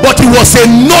 but it was a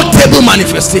notable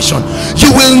manifestation.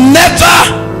 You will never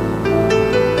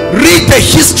read the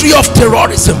history of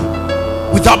terrorism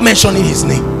without mentioning his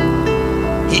name.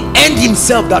 He earned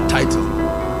himself that title.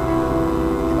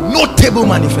 Notable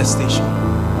manifestation.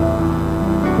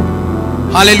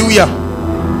 Hallelujah.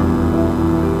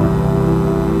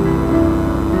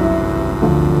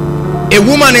 A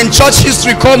woman in church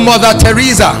history called Mother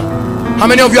Teresa. How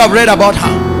many of you have read about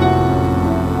her?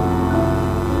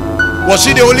 Was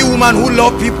she the only woman who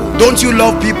loved people? Don't you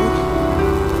love people?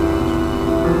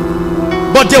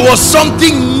 But there was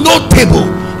something notable.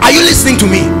 Are you listening to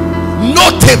me?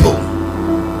 Notable.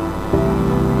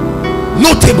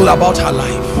 Notable about her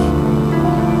life.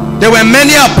 There were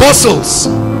many apostles.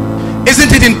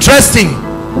 Isn't it interesting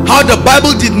how the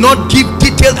Bible did not give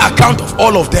detailed account of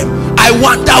all of them? I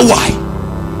wonder why.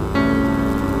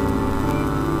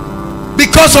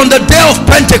 Because on the day of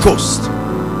Pentecost,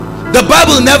 the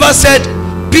Bible never said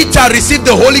Peter received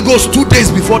the Holy Ghost 2 days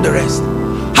before the rest.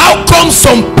 How come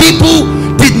some people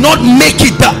did not make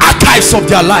it the archives of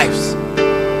their lives?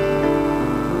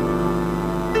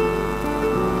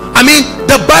 I mean,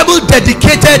 the Bible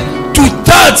dedicated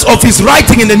 2/3 of his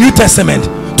writing in the New Testament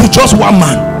to just one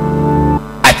man.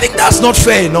 I think that's not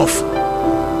fair enough.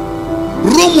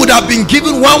 Room would have been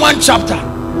given one chapter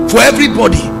for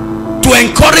everybody to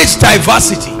encourage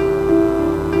diversity.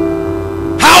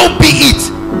 How be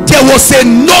it, there was a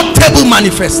notable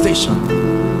manifestation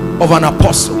of an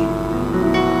apostle.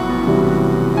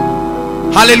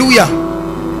 Hallelujah.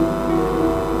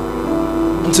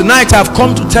 And tonight I have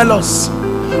come to tell us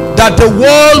that the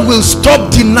world will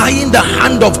stop denying the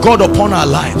hand of God upon our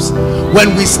lives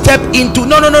when we step into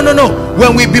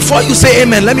when we, before you say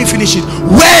amen, let me finish it.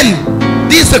 When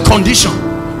this is the condition,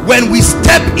 when we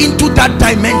step into that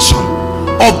dimension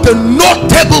of the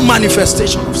notable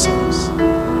manifestation of sons.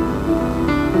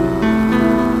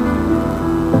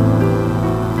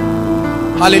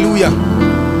 Hallelujah.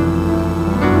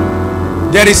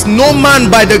 There is no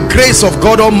man by the grace of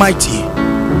God Almighty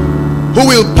who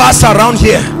will pass around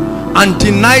here and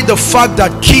deny the fact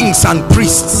that kings and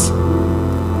priests,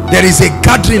 there is a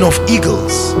gathering of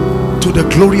eagles to the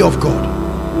glory of God.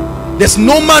 There's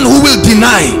no man who will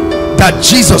deny that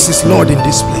Jesus is Lord in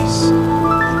this place.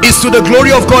 It's to the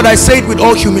glory of God. I say it with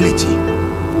all humility,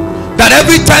 that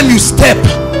every time you step,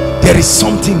 there is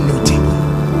something notable.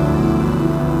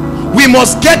 We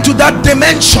must get to that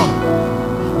dimension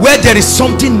where there is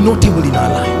something notable in our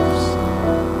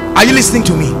lives. Are you listening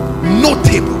to me?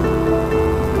 Notable.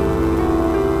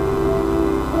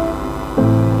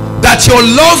 That your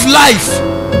love life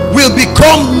will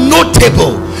become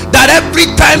notable, that every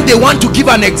time they want to give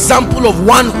an example of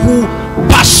one who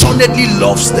passionately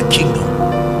loves the kingdom,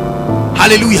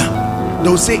 hallelujah,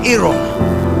 they'll say Aaron.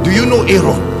 Do you know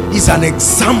Aaron? He's an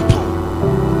example.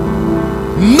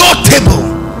 Notable.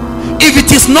 If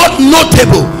it is not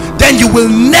notable, then you will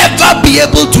never be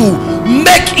able to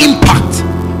make impact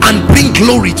and bring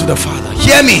glory to the Father.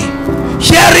 Hear me.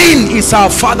 Herein is our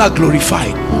Father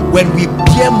glorified, when we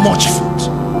bear much fruit.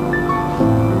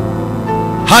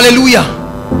 Hallelujah.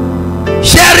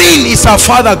 is our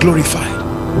Father glorified?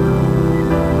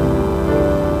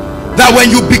 That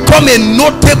when you become a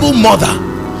notable mother,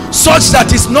 such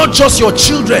that it's not just your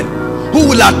children who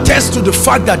will attest to the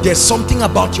fact that there's something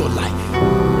about your life.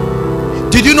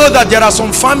 Did you know that there are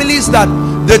some families that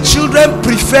the children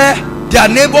prefer their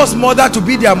neighbor's mother to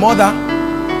be their mother,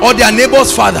 or their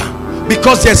neighbor's father,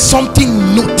 because there's something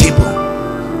notable?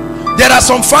 There are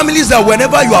some families that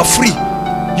whenever you are free,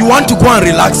 you want to go and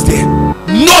relax there.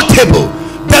 Notable.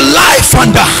 The life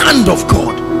and the hand of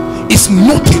God is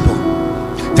notable.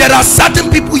 There are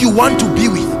certain people you want to be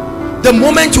with. The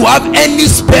moment you have any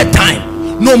spare time,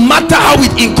 no matter how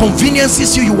it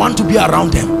inconveniences you, you want to be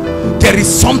around them. There is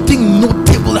something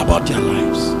notable about their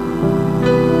lives.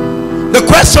 The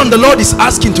question the Lord is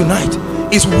asking tonight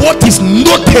is, what is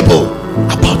notable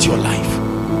about your life?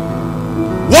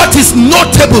 What is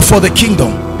notable for the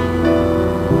kingdom?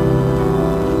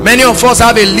 Many of us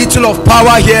have a little of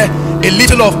power here, a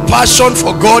little of passion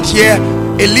for God here,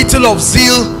 a little of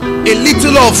zeal, a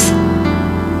little of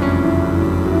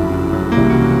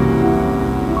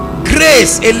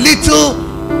grace, a little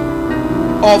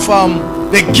of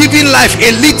the giving life,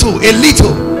 a little.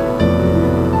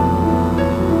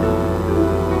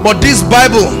 But this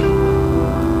Bible,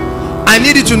 I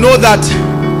need you to know that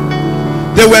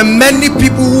there were many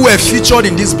people who were featured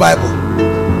in this Bible,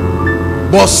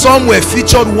 but some were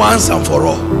featured once and for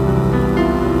all.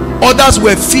 Others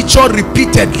were featured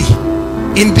repeatedly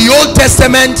in the Old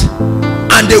Testament,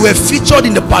 and they were featured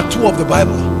in the part 2 of the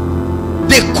Bible.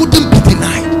 They couldn't be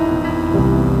denied.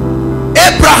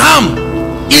 Abraham,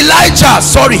 Elijah,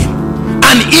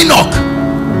 and Enoch.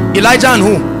 Elijah and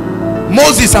who?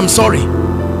 Moses,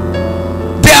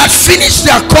 they had finished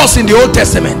their course in the Old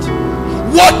Testament.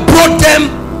 What brought them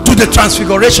to the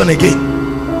transfiguration again?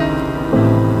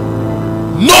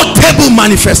 Notable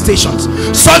manifestations,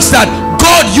 such that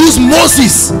God used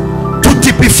Moses to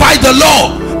typify the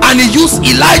law, and he used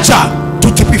Elijah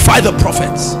to typify the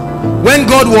prophets. When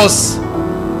God was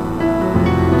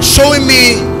showing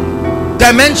me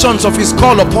dimensions of his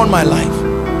call upon my life,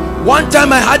 one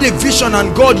time I had a vision,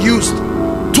 and God used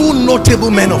 2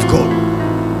 notable men of God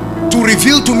to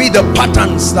reveal to me the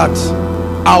patterns that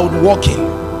I would walk in.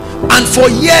 And for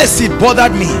years it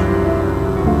bothered me.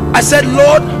 I said,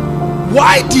 Lord,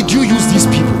 why did you use these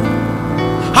people?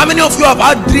 How many of you have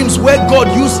had dreams where God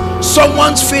used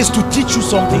someone's face to teach you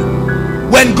something?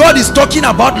 When God is talking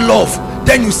about love,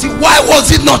 then you see, why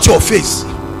was it not your face?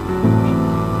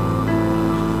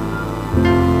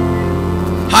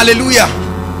 Hallelujah.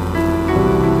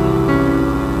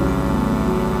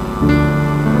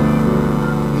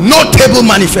 Notable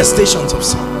manifestations of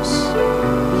sons.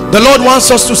 The Lord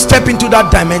wants us to step into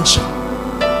that dimension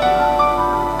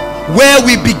where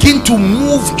we begin to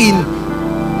move in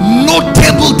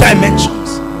notable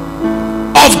dimensions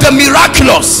of the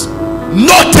miraculous.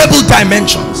 Notable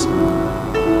dimensions.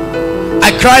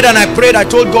 I cried and I prayed. I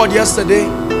told God yesterday,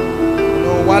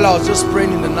 while I was just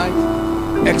praying in the night,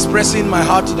 expressing my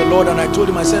heart to the Lord, and I told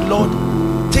him, I said, Lord,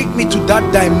 take me to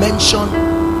that dimension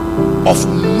of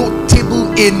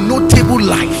a notable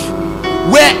life,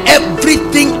 where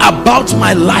everything about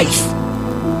my life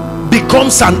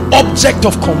becomes an object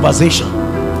of conversation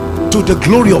to the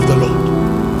glory of the Lord.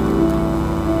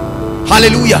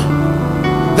 Hallelujah.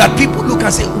 That people look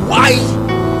and say,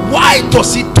 why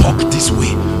does he talk this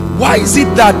way? Why is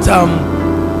it that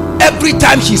every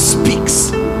time he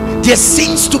speaks there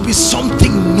seems to be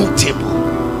something notable?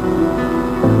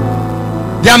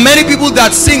 There are many people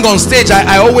that sing on stage.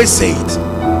 I always say it,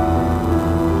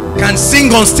 can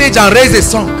sing on stage and raise a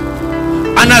song,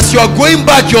 and as you are going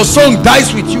back, your song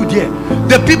dies with you there.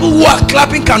 The people who are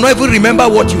clapping cannot even remember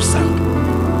what you sang.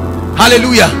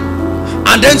 Hallelujah.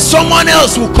 And then someone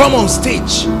else will come on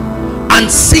stage and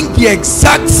sing the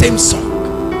exact same song,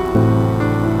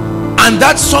 and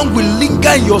that song will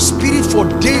linger in your spirit for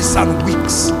days and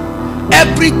weeks.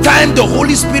 Every time the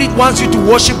Holy Spirit wants you to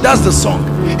worship, that's the song.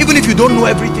 Even if you don't know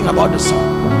everything about the song,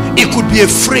 it could be a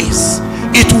phrase.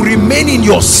 It will remain in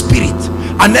your spirit,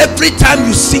 and every time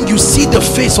you sing, you see the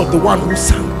face of the one who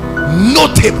sang.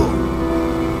 Notable.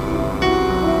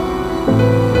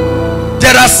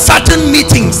 There are certain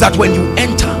meetings that when you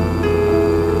enter,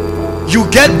 you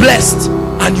get blessed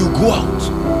and you go out.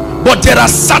 But there are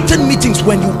certain meetings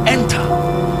when you enter,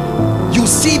 you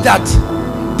see that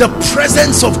the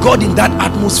presence of God in that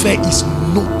atmosphere is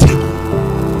notable.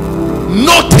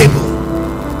 Notable.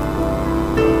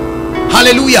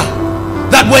 Hallelujah.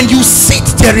 That when you sit,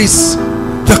 there is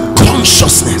the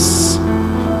consciousness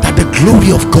that the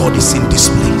glory of God is in this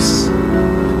place.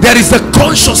 There is the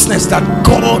consciousness that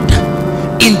God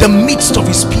in the midst of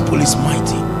his people is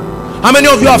mighty. How many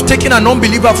of you have taken an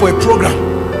unbeliever for a program,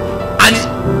 and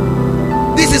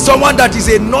this is someone that is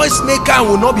a noisemaker and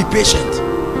will not be patient,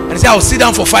 and he says, I'll sit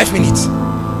down for 5 minutes,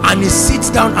 and he sits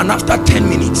down, and after 10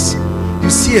 minutes you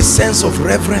see a sense of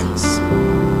reverence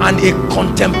and a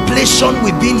contemplation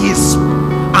within his,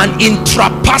 an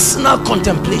intrapersonal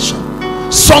contemplation.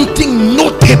 Something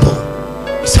notable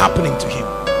is happening to him.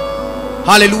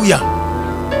 Hallelujah.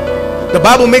 The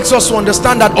Bible makes us to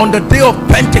understand that on the day of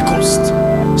Pentecost,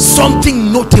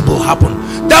 something notable happened.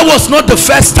 That was not the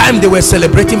first time they were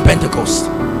celebrating Pentecost.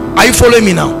 Are you following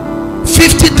me now?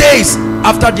 50 days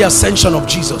after the ascension of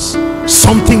Jesus,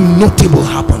 something notable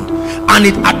happened, and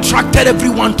it attracted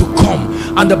everyone to come.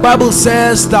 And the Bible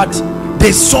says that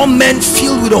they saw men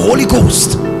filled with the Holy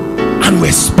Ghost and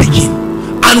were speaking.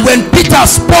 And when Peter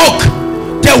spoke,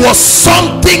 there was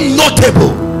something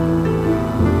notable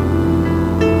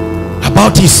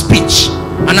about his speech,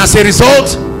 and as a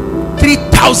result,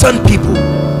 3,000 people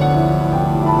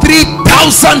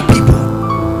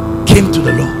came to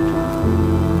the Lord.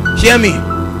 Hear me.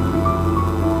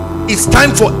 It's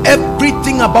time for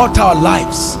everything about our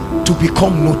lives to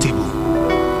become notable.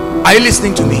 Are you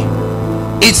listening to me?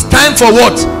 It's time for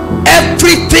what?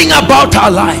 Everything about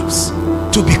our lives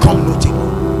to become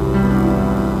notable.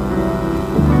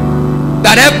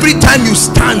 That every time you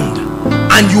stand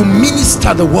and you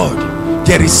minister the word,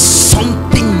 there is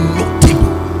something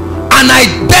notable, an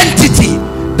identity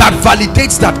that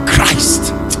validates that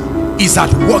Christ is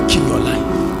at work in your life.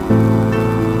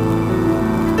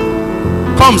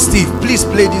 Come, Steve, please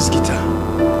play this guitar.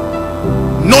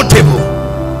 Notable.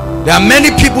 There are many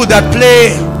people that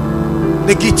play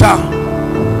the guitar.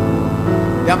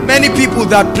 There are many people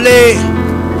that play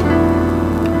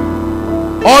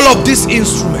all of these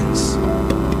instruments.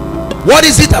 What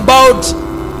is it about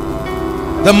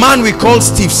the man we call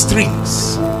Steve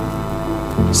Strings?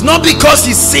 It's not because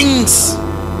he sings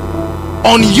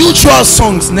unusual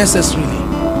songs necessarily.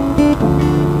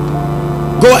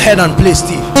 Go ahead and play,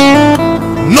 Steve.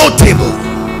 Notable.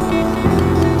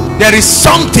 There is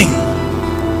something.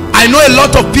 I know a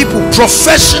lot of people,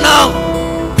 professional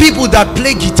people that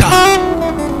play guitar,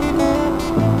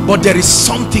 but there is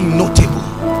something notable.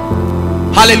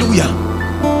 Hallelujah.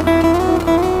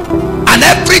 And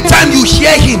every time you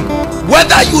hear him,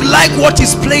 whether you like what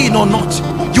he's playing or not,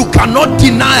 you cannot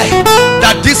deny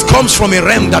that this comes from a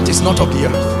realm that is not of the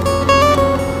earth.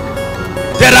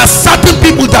 There are certain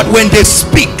people that when they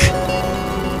speak,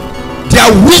 their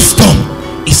wisdom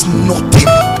is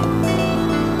notable.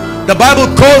 The Bible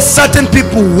calls certain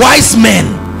people wise men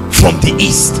from the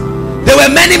east. There were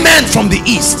many men from the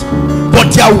east,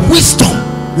 but their wisdom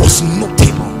was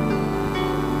notable.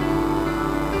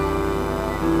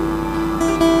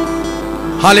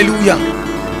 Hallelujah.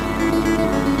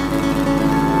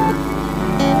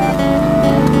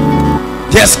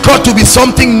 There's got to be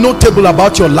something notable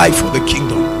about your life for the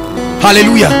kingdom.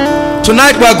 Hallelujah.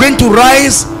 Tonight we are going to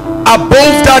rise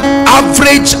above that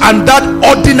average and that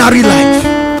ordinary life.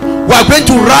 We are going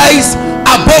to rise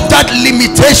above that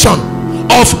limitation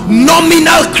of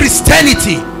nominal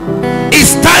Christianity.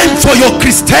 It's time for your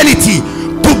Christianity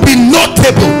to be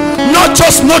notable, not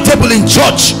just notable in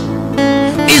church.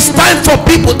 It's time for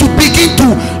people to begin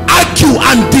to argue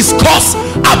and discuss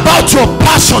about your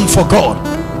passion for God.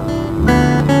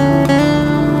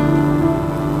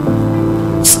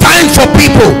 It's time for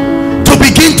people to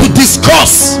begin to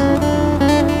discuss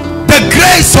the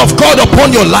grace of God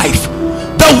upon your life,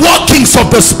 the workings of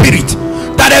the Spirit,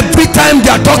 that every time they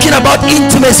are talking about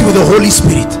intimacy with the Holy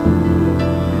Spirit,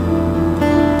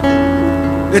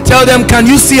 they tell them, can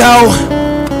you see how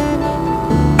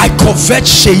I covet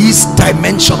Shei's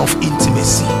dimension of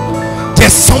intimacy?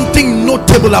 There's something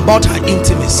notable about her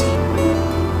intimacy.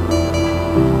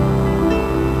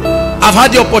 I've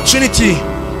had the opportunity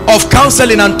of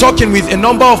counseling and talking with a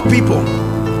number of people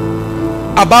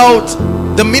about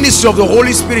the ministry of the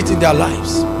Holy Spirit in their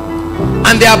lives,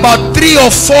 and there are about 3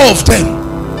 or 4 of them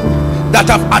that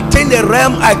have attained a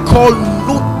realm I call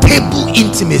notable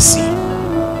intimacy.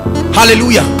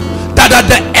 Hallelujah. That at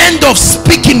the end of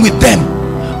speaking with them,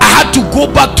 I had to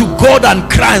go back to God and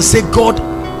cry and say, God,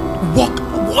 what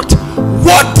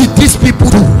did these people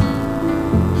do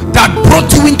that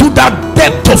brought you into that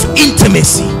depth of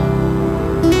intimacy?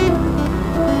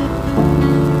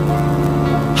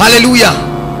 Hallelujah.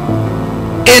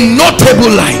 A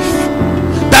notable life,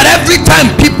 that every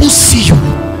time people see you,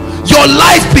 your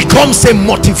life becomes a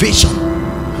motivation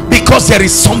because there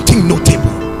is something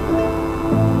notable.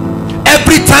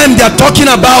 Every time they are talking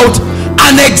about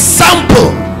an example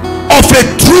of a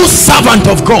true servant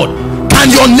of God,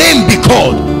 can your name be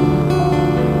called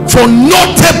for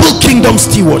notable kingdom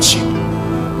stewardship?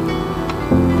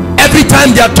 every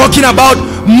time they are talking about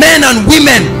men and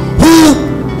women who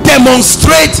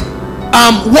demonstrate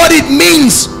what it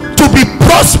means to be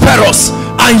prosperous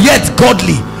and yet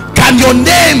godly, can your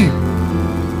name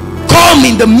come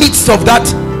in the midst of that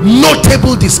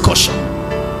notable discussion?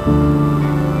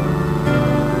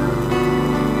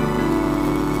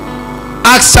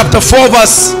 Acts chapter 4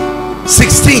 verse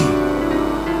 16,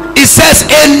 it says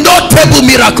a notable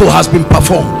miracle has been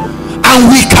performed and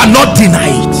we cannot deny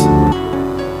it.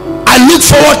 I look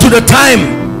forward to the time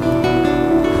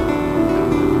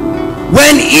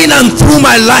when in and through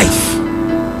my life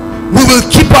we will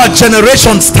keep our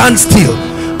generation stand still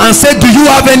and say, do you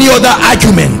have any other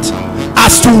argument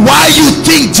as to why you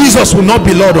think Jesus will not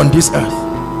be Lord on this earth?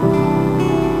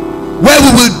 Where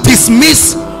we will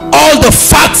dismiss all the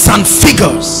facts and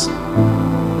figures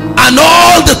and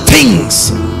all the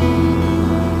things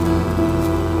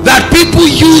that people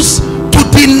use to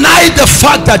deny the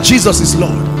fact that Jesus is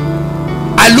Lord.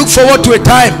 I look forward to a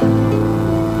time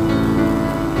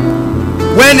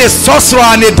when a sorcerer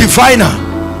and a diviner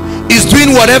is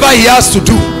doing whatever he has to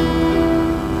do,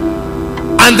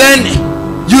 and then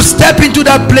you step into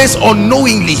that place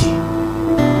unknowingly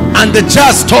and the jar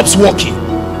stops working.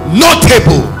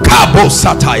 Notable Kabo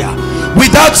Satire,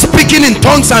 without speaking in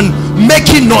tongues and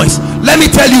making noise. Let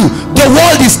me tell you, the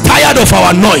world is tired of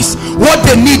our noise. What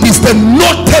they need is the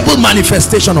notable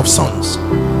manifestation of sons.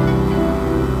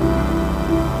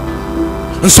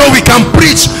 And so we can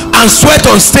preach and sweat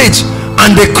on stage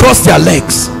and they cross their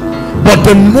legs, but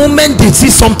the moment they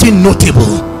see something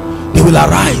notable, they will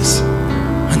arise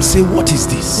and say, what is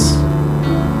this?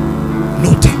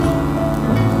 Notable.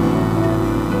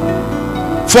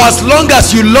 For as long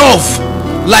as you love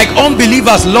like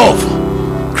unbelievers love,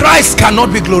 Christ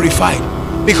cannot be glorified,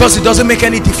 because it doesn't make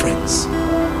any difference.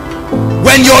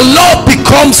 When your love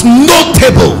becomes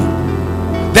notable,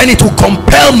 then it will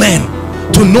compel men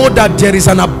to know that there is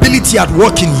an ability at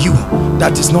work in you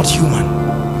that is not human.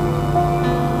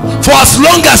 For as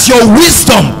long as your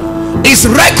wisdom is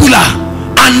regular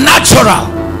and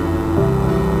natural,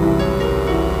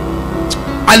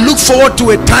 I look forward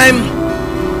to a time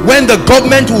when the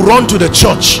government will run to the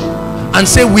church and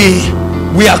say,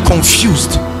 we are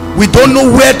confused, we don't know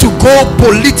where to go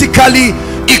politically,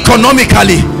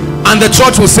 economically, and the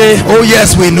church will say, oh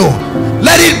yes, we know.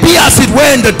 Let it be as it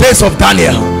were in the days of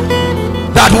Daniel,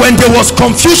 that when there was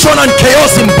confusion and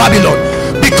chaos in Babylon,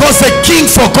 because the king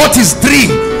forgot his dream,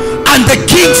 and the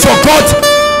king forgot,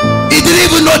 he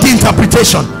didn't even know the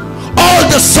interpretation. All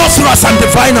the sorcerers and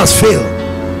diviners failed,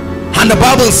 and the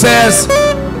Bible says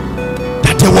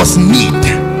that there was need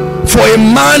for a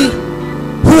man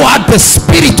who had the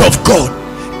Spirit of God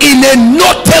in a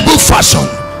notable fashion.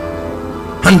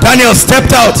 And Daniel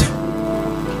stepped out.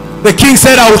 The king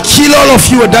said, I will kill all of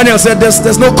you. And Daniel said,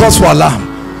 there's no cause for alarm.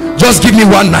 Just give me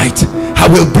one night, I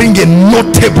will bring a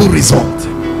notable result.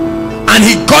 And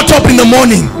he got up in the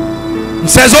morning and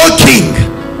says, oh king,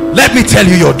 let me tell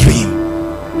you your dream.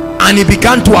 And he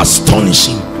began to astonish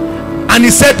him, and he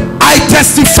said, I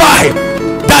testify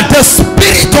that the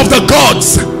Spirit of the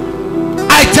gods,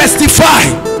 I testify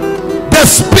the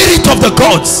Spirit of the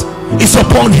gods is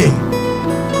upon him.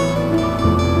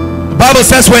 The Bible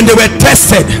says when they were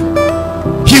tested,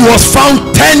 he was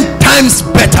found 10 times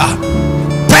better.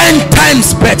 10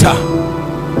 times better.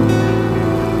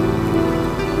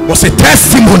 Was a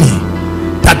testimony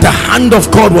that the hand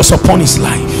of God was upon his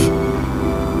life.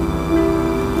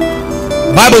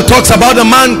 The Bible talks about a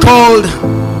man called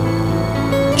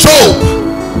Job.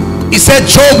 He said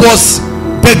Job was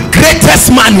the greatest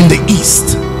man in the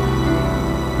East.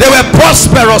 They were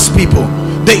prosperous people.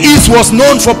 The East was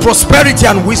known for prosperity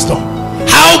and wisdom.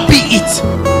 Howbeit,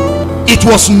 it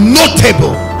was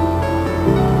notable.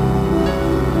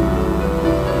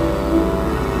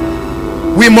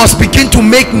 We must begin to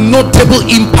make notable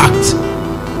impact.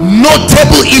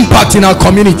 Notable impact in our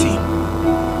community.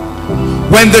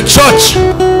 When the church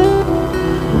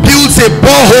builds a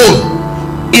borehole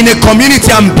in a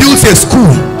community and builds a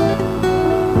school,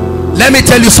 let me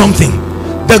tell you something,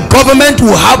 the government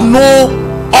will have no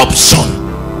option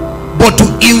but to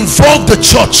involve the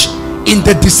church in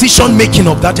the decision making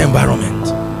of that environment.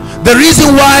 The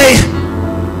reason why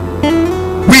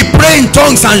we pray in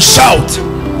tongues and shout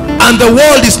and the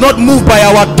world is not moved by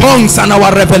our tongues and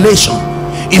our revelation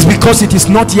is because it is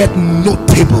not yet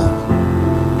notable.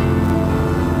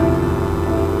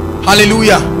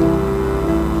 Hallelujah.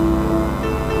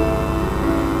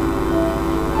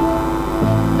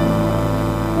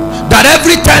 That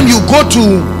every time you go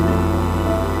to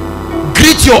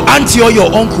greet your auntie or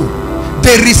your uncle,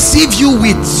 they receive you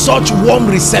with such warm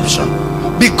reception,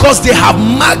 because they have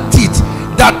marked it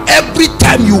that every time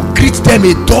time you greet them,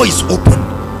 a door is open.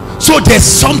 So there's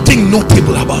something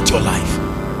notable about your life.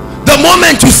 The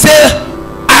moment you say,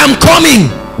 I am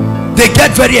coming, they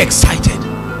get very excited.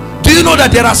 Do you know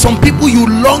that there are some people you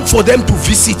long for them to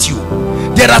visit you?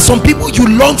 There are some people you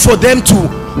long for them to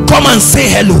come and say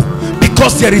hello,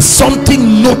 because there is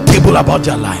something notable about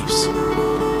their lives.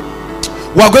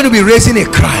 We are going to be raising a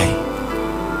cry.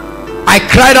 I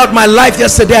cried out my life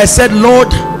yesterday. I said, Lord,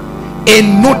 a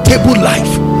notable life.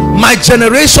 My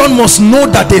generation must know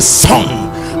that a son,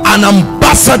 an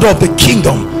ambassador of the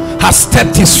kingdom, has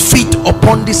stepped his feet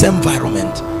upon this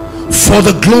environment for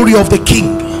the glory of the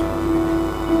king.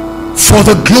 For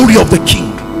the glory of the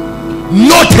king.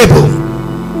 Notable.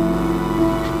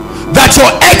 That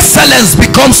your excellence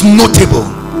becomes notable.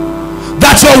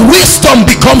 That your wisdom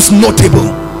becomes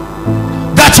notable.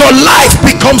 That your life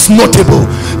becomes notable.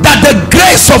 That the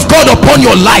grace of God upon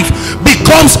your life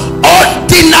becomes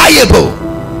undeniable,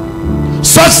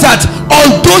 such that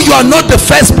although you are not the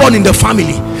firstborn in the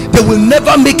family, they will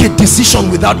never make a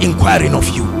decision without inquiring of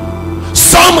you.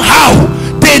 Somehow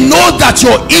they know that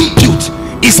your input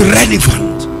is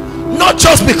relevant, not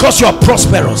just because you are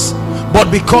prosperous, but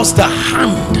because the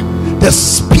hand, the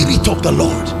Spirit of the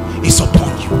Lord is upon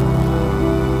you.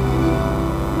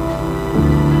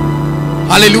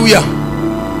 Hallelujah.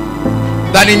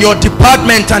 That in your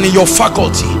department and in your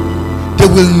faculty, they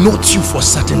will note you for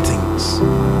certain things.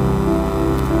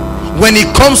 When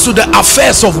it comes to the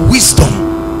affairs of wisdom,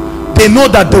 they know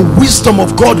that the wisdom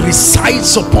of God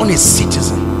resides upon a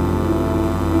citizen.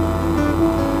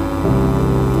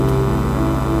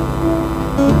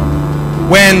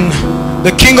 When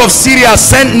the king of Syria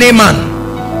sent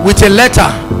Naaman with a letter,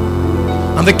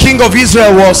 and the king of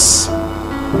Israel was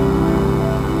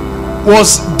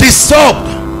disturbed.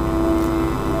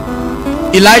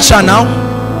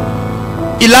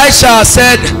 Elisha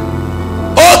said,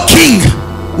 "Oh king,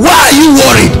 why are you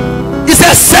worried?" He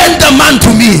said, "Send the man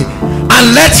to me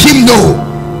and let him know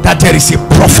that there is a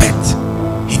prophet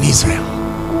in Israel."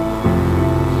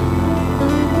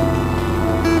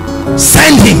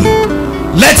 Send him.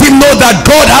 Let him know that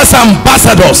God has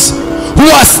ambassadors who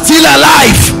are still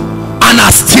alive and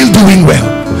are still doing well.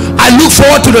 I look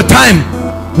forward to the time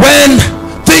when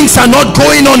things are not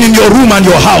going on in your room and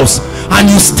your house, and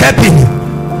you step in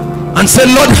and say,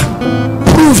 "Lord,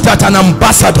 prove that an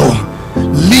ambassador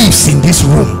lives in this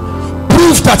room.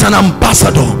 Prove that an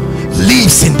ambassador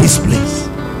lives in this place."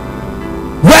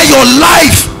 Where your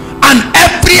life and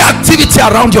every activity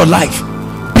around your life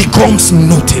becomes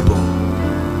notable.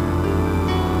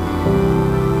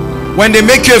 When they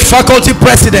make you a faculty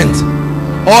president,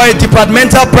 or a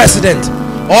departmental president,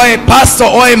 or a pastor,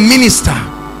 or a minister,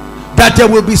 that there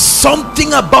will be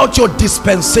something about your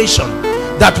dispensation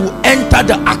that will enter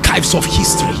the archives of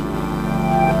history.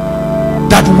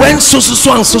 That when so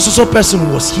and so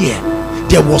person was here,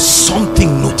 there was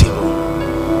something notable.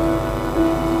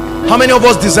 How many of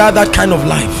us desire that kind of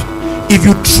life? If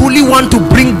you truly want to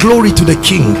bring glory to the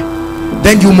king,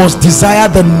 then you must desire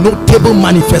the notable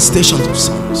manifestations of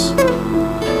sons.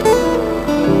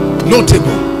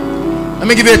 Notable. Let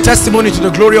me give you a testimony to the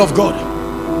glory of God.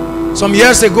 Some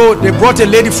years ago, they brought a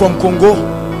lady from Congo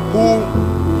who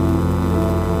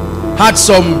had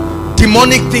some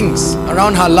demonic things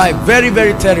around her life. Very,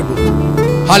 very terrible.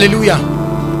 Hallelujah.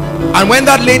 And when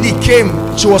that lady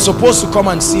came, she was supposed to come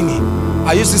and see me.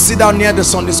 I used to sit down near the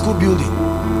Sunday school building,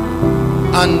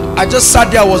 and I just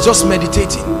sat there. I was just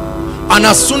meditating, and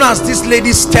as soon as this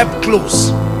lady stepped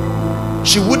close,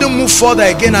 she wouldn't move further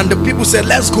again, and the people said,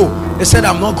 "Let's go." They said,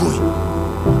 "I'm not going."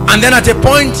 And then at a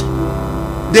point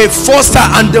they forced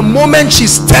her, and the moment she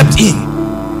stepped in,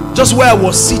 just where I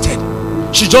was seated,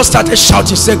 she just started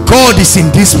shouting. She said, "God is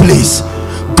in this place.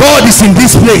 God is in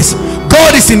this place.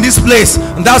 God is in this place."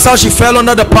 And that's how she fell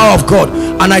under the power of God.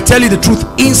 And I tell you the truth,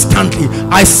 instantly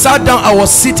I sat down. I was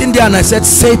sitting there and I said,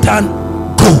 "Satan,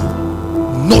 go."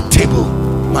 Notable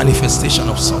manifestation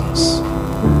of sons.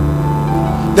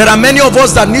 There are many of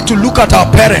us that need to look at our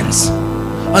parents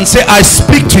and say, "I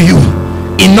speak to you,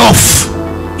 enough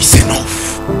is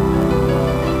enough."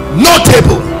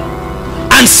 Notable.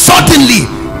 And suddenly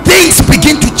things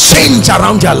begin to change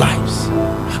around their lives,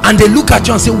 and they look at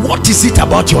you and say, "What is it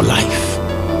about your life?"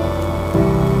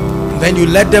 And then you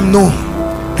let them know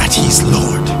that he is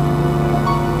Lord,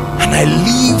 and I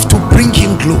live to bring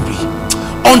him glory.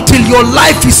 Until your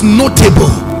life is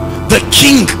notable, the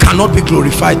king cannot be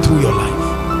glorified through your life.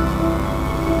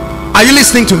 Are you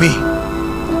listening to me?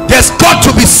 There's got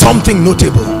to be something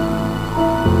notable.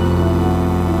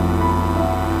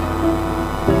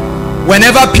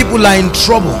 Whenever people are in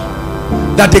trouble,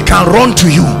 that they can run to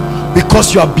you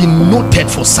because you have been noted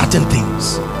for certain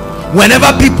things.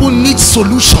 Whenever people need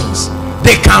solutions,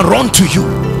 they can run to you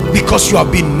because you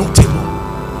have been notable.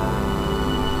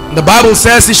 The Bible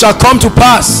says it shall come to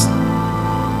pass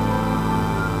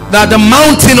that the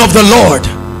mountain of the Lord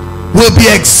will be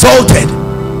exalted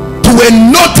to a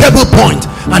notable point,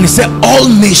 and he said all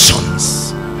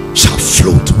nations shall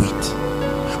flow to it,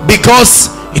 because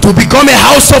it will become a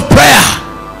house of prayer,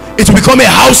 it will become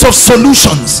a house of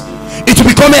solutions, it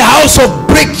will become a house of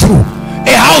breakthrough,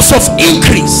 a house of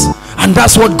increase. And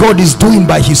that's what God is doing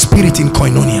by his Spirit in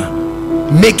Koinonia,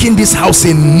 making this house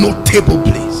a notable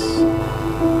place,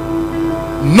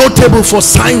 notable for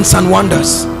signs and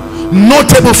wonders,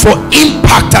 notable for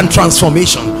impact and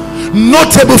transformation,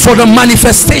 notable for the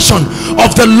manifestation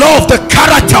of the law of the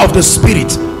character of the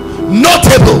Spirit,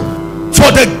 notable for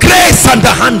the grace and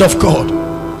the hand of God,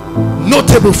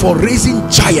 notable for raising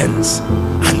giants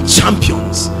and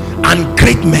champions and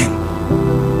great men,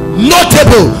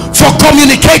 notable for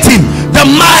communicating the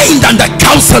mind and the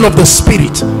counsel of the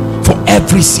Spirit for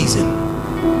every season.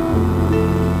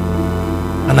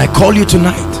 And I call you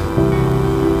tonight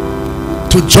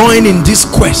to join in this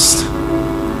quest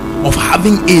of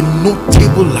having a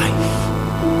notable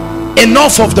life.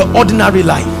 Enough of the ordinary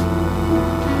life,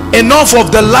 enough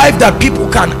of the life that people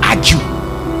can argue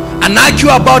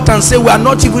about and say we are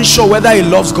not even sure whether he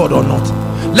loves God or not.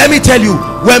 Let me tell you,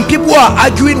 when people are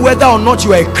arguing whether or not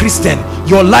you are a Christian,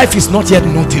 your life is not yet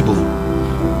notable.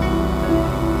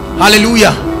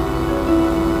 Hallelujah.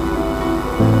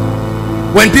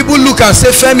 When people look and say,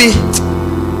 Femi,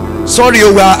 sorry,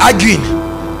 we are arguing,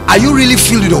 are you really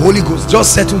filled with the Holy Ghost?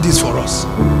 Just settle this for us.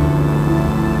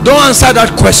 Don't answer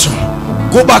that question.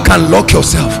 Go back and lock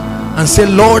yourself and say,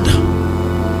 Lord,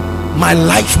 my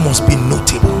life must be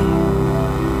notable.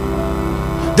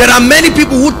 There are many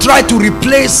people who try to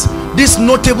replace this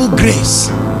notable grace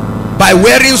by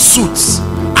wearing suits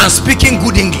and speaking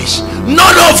good English.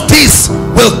 None of this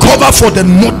will cover for the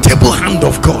notable hand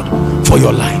of God for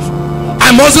your life.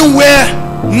 I mustn't wear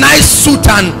nice suit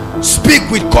and speak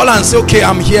with color and say, okay,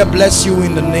 I'm here, bless you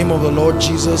in the name of the Lord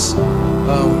Jesus.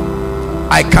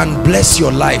 I can bless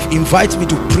your life. Invite me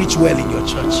to preach well in your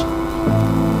church.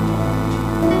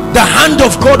 The hand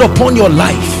of God upon your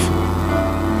life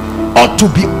ought to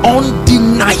be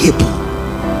undeniable.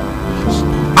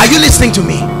 Are you listening to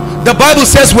me? The Bible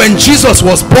says when Jesus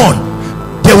was born,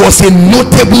 there was a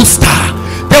notable star.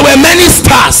 There were many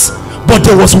stars, but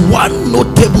there was one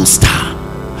notable star.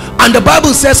 And the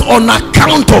Bible says on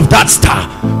account of that star,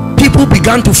 people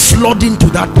began to flood into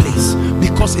that place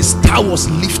because a star was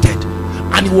lifted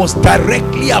and it was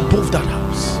directly above that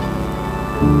house.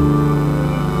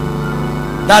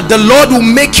 That the Lord will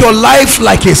make your life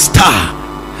like a star,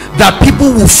 that people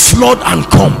will flood and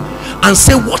come and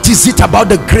say, what is it about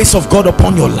the grace of God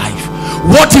upon your life?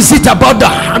 What is it about the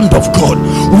hand of God?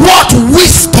 What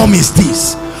wisdom is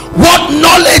this? What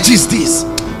knowledge is this?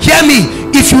 Hear me,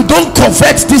 if you don't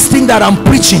covet this thing that I'm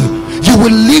preaching, you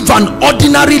will live an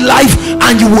ordinary life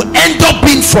and you will end up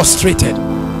being frustrated.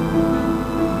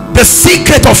 The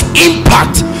secret of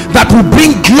impact that will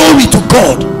bring glory to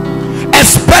God,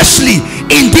 especially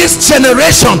in this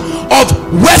generation of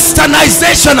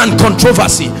westernization and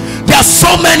controversy, there are so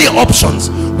many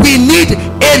options. We need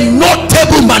a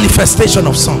notable manifestation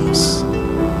of sons.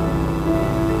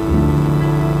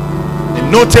 A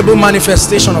notable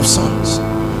manifestation of sons,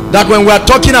 that when we are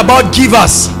talking about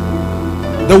givers,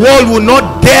 the world will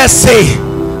not dare say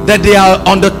that they are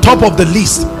on the top of the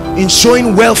list in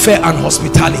showing welfare and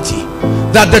hospitality.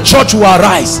 That the church will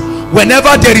arise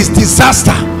whenever there is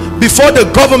disaster. Before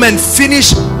the government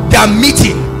finish their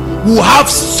meeting, we'll have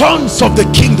sons of the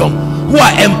kingdom who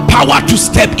are empowered to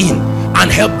step in and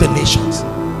help the nations.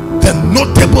 The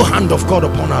notable hand of God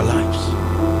upon our lives.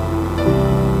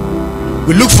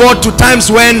 We look forward to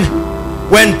times when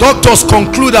doctors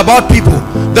conclude about people,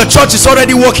 the church is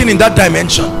already working in that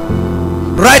dimension.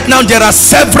 Right now there are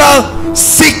several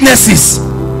sicknesses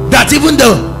that even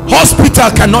the hospital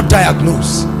cannot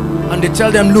diagnose, and they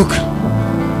tell them, look,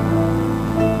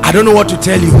 I don't know what to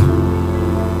tell you,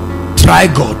 try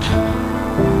God.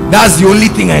 That's the only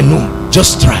thing I know.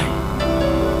 Just try.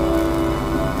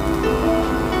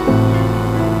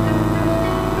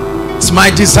 It's my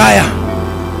desire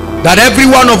that every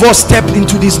one of us step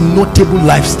into this notable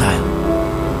lifestyle.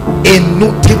 A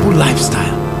notable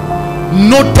lifestyle,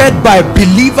 noted by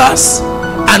believers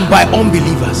and by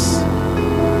unbelievers.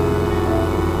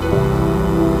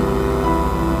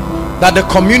 That the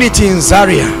community in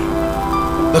Zaria,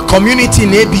 the community in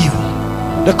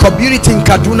ABU, the community in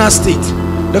Kaduna State,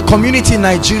 the community in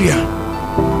Nigeria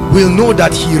will know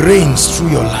that he reigns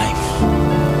through your life.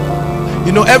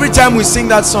 You know, every time we sing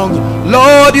that song,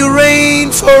 Lord, you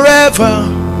reign forever,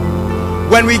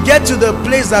 when we get to the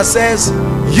place that says,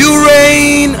 you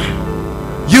reign,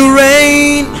 you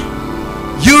reign,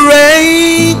 you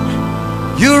reign,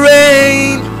 you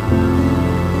reign.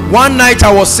 One night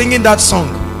I was singing that song,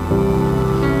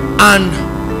 and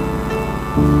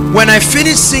when I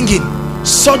finished singing,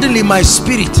 suddenly my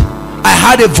spirit, I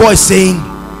heard a voice saying,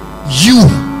 you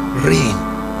reign.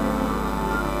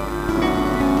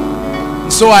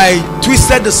 So I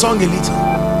twisted the song a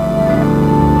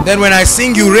little. Then when I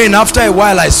sing you reign, after a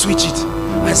while I switch it.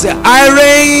 I say, I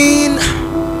reign,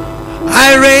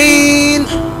 I reign,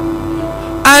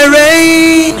 I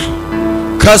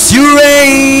reign, 'cause you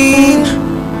reign.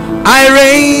 I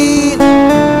reign,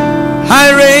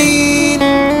 I reign,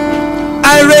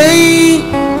 I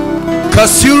reign,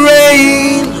 'cause you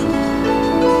reign.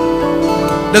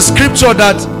 The scripture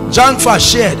that Janfa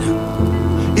shared,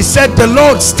 he said, the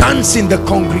Lord stands in the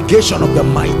congregation of the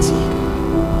mighty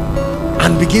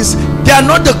and begins. They are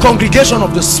not the congregation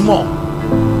of the small.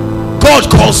 God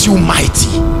calls you mighty.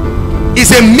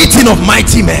 It's a meeting of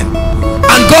mighty men,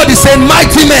 and God is saying,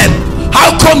 mighty men,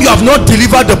 how come you have not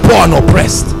delivered the poor and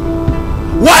oppressed?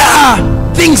 Why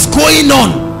are things going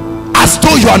on as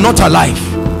though you are not alive?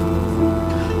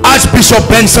 Archbishop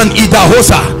Benson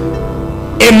Idahosa,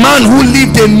 a man who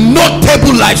lived a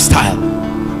notable lifestyle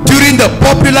during the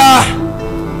popular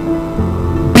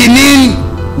Benin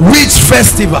Witch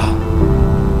Festival.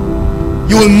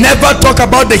 You will never talk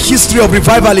about the history of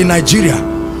revival in Nigeria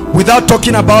without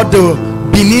talking about the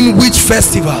Benin Witch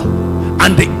Festival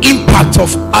and the impact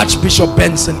of Archbishop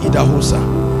Benson Idahosa.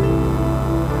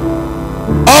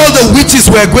 All the witches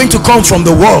were going to come from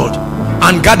the world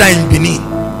and gather in Benin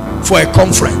for a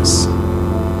conference,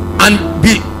 and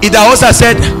Idahosa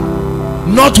said,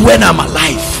 not when I'm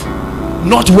alive,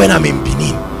 not when I'm in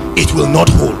Benin, it will not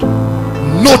hold.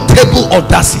 Notable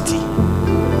audacity.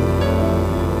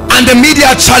 And the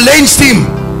media challenged him.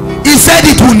 He said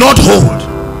it will not hold.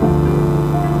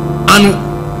 And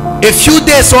a few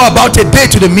days or about a day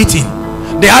to the meeting,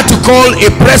 they had to call a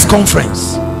press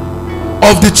conference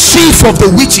of the chief of the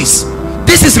witches.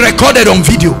 This is recorded on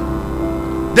video.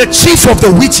 The chief of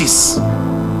the witches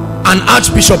and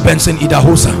Archbishop Benson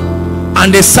Idahosa,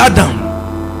 and they sat down,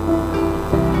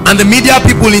 and the media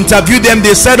people interviewed them.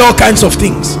 They said all kinds of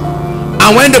things,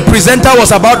 and when the presenter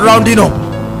was about rounding up,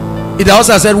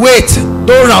 Idahosa said, wait,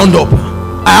 don't round up,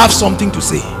 I have something to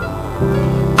say.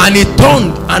 And he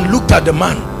turned and looked at the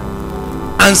man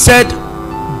and said,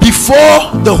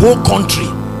 before the whole country,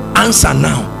 answer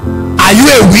now. Are you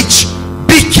a witch?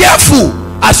 Be careful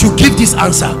as you give this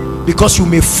answer, because you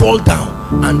may fall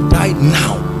down and die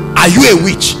now. Are you a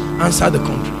witch? Answer the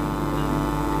country.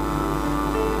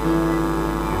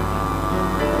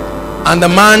 And the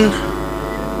man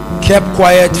kept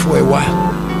quiet for a while.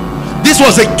 This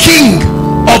was a king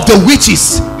of the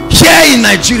witches here in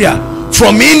Nigeria,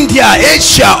 from India,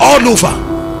 Asia, all over.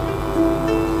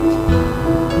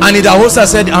 And Idahosa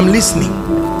said, I'm listening.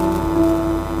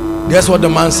 Guess what the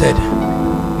man said?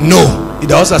 No.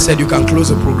 Idahosa said, you can close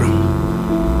the program.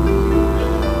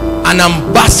 An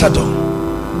ambassador,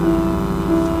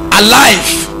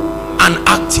 alive and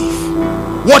active.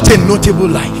 What a notable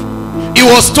life. He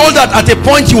was told that at a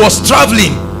point he was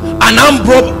traveling and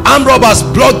armed robbers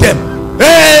blocked them.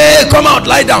 Hey, come out,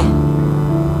 lie down.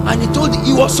 And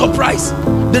he was surprised.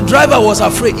 The driver was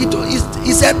afraid.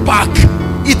 He said park.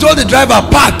 He told the driver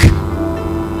park,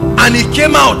 and he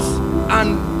came out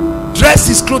and dressed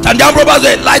his clothes, and the armed robbers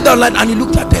said lie down, and he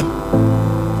looked at them.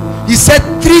 He said,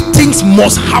 three things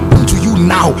must happen to you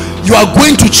now. You are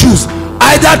going to choose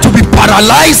either to be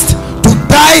paralyzed, to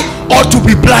die, or to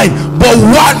be blind, but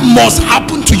what must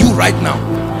happen to you right now?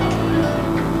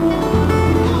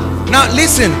 Now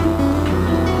listen,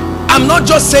 I'm not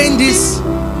just saying this.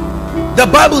 The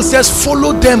Bible says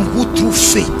follow them who through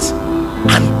faith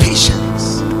and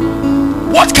patience.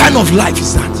 What kind of life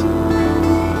is that?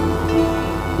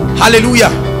 Hallelujah.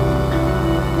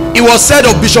 It was said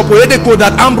of Bishop Oyedepo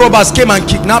that armed robbers came and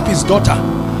kidnapped his daughter,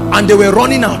 and they were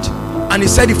running out, and he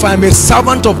said, if I am a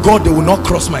servant of God, they will not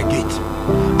cross my gate.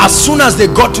 As soon as they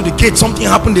got to the gate, something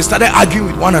happened. They started arguing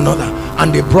with one another,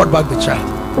 and they brought back the child.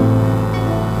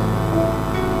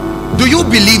 Do you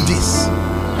believe this?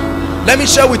 Let me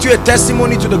share with you a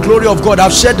testimony to the glory of God.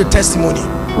 I've shared the testimony.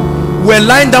 We're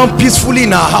lying down peacefully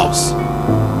in our house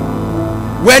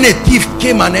when a thief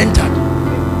came and entered.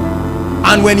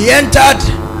 And when he entered,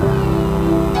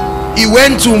 he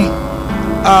went to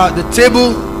the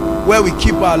table where we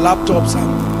keep our laptops,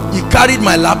 and he carried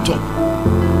my laptop.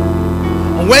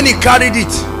 And when he carried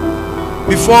it,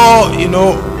 before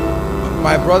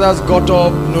My brothers got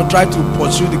up, you know, tried to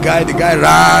pursue the guy. The guy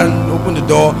ran, opened the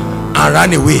door and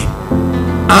ran away.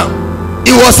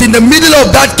 It was in the middle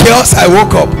of that chaos I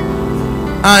woke up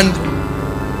and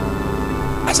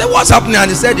I said, what's happening? And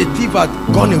he said the thief had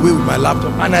gone away with my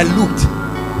laptop. And I looked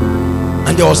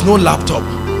and there was no laptop.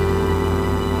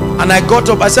 And I got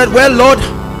up. I said, well, Lord,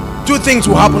 two things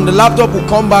will happen. The laptop will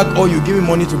come back or you give me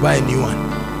money to buy a new one.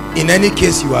 In any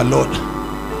case, you are Lord.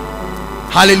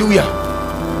 Hallelujah.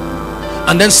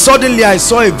 And then suddenly I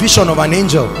saw a vision of an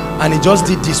angel and he just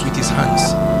did this with his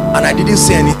hands. And I didn't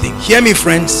say anything. Hear me,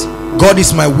 friends. God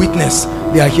is my witness.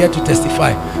 They are here to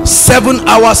testify. 7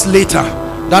 hours later,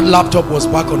 that laptop was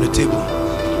back on the table.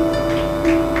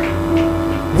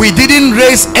 We didn't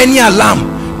raise any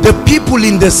alarm. The people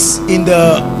in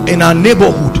our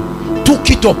neighborhood took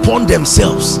it upon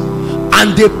themselves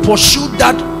and they pursued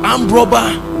that armed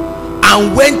robber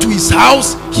and went to his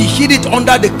house. He hid it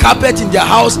under the carpet in their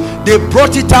house. They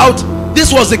brought it out.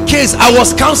 This was the case. I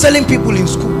was counseling people in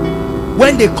school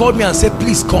when they called me and said,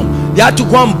 please come. They had to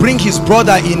go and bring his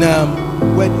brother in the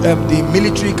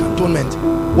military cantonment.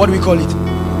 What do we call it?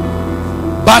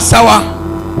 Basawa.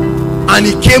 And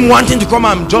he came wanting to come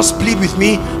and just plead with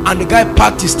me, and the guy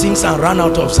packed his things and ran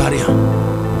out of Zaria.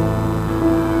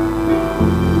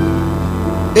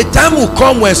 A time will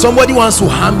come when somebody wants to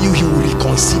harm you, he will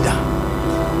reconsider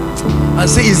and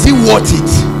say, is it worth it?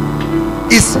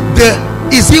 Is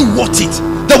it worth it?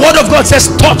 The word of God says,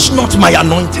 touch not my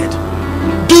anointed,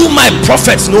 do my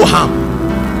prophets no harm.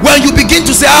 When you begin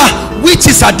to say,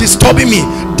 witches are disturbing me,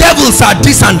 devils are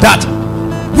this and that,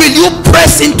 will you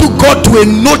press into God to a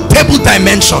notable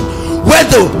dimension where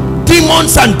the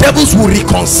demons and devils will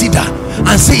reconsider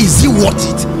and say, is it worth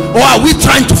it? Or are we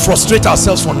trying to frustrate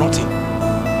ourselves for nothing?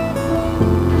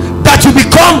 That you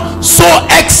become so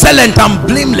excellent and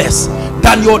blameless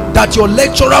that your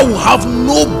lecturer will have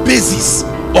no basis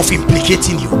of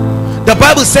implicating you. The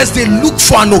Bible says they looked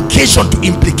for an occasion to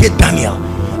implicate Daniel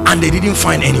and they didn't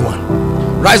find anyone.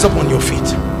 Rise up on your feet.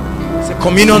 It's a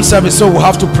communion service, so we'll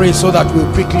have to pray so that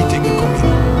we'll quickly take the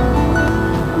communion.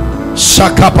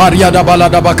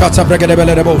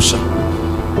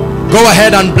 Go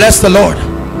ahead and bless the Lord.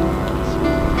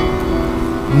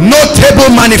 Notable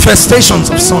manifestations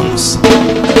of sons.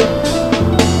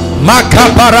 Go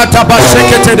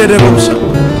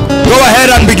ahead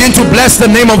and begin to bless the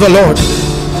name of the Lord.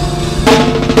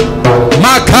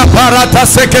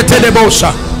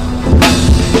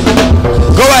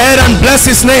 Go ahead and bless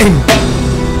his name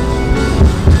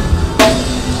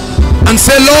and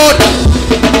say, Lord,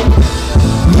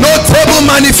 notable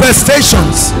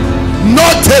manifestations,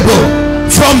 notable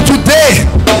from today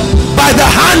by the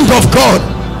hand of God.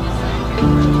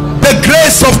 The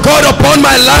grace of God upon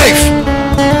my life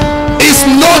is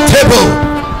notable,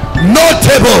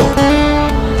 notable,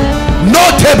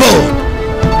 notable,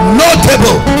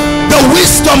 notable. The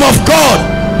wisdom of God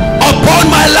upon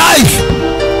my life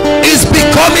is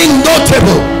becoming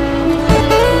notable.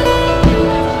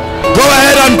 Go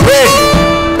ahead and pray.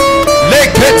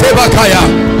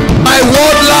 My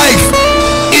word life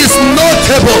is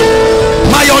notable.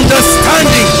 My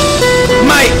understanding,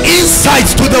 my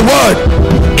insights to the word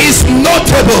is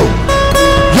notable.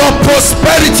 Your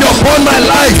prosperity upon my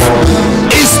life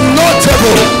is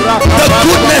notable. The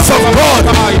goodness of God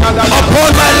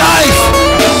upon my life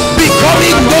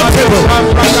becoming notable.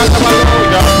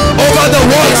 Over the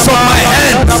works of my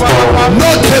hands,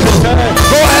 notable.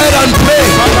 Go ahead and pray.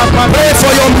 Pray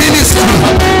for your ministry.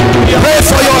 Pray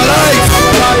for your life.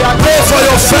 Pray for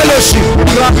your fellowship.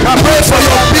 Pray for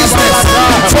your business.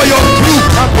 For your group.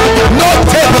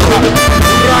 Notable.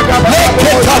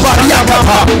 Notable.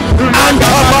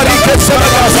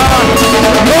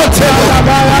 Notable.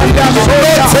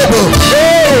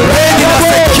 Reigning as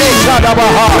a king.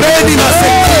 Reigning as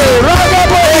a king.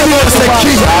 Reigning as a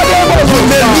king. You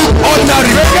may look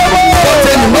ordinary, but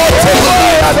a notable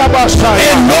life.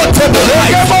 A notable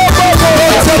life.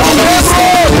 Notable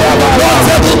wisdom.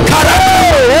 Notable character.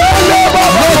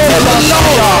 Notable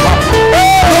love.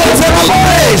 Notable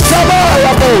grace.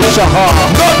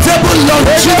 Notable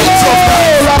longevity of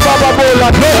life.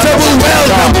 Notable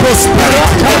wealth and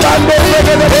prosperity.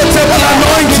 Notable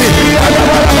anointing.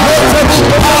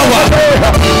 Notable power.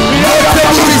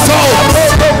 Notable results.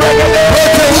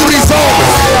 Notable results.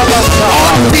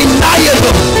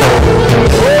 Undeniable.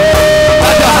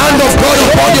 At the hand of God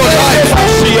upon your life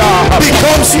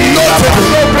becomes notable.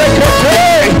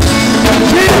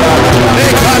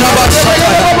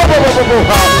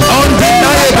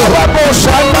 Undeniable.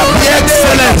 The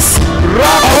excellence of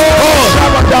God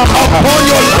upon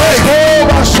your life,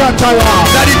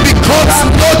 that it becomes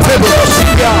notable.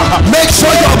 Make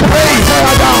sure you're praying.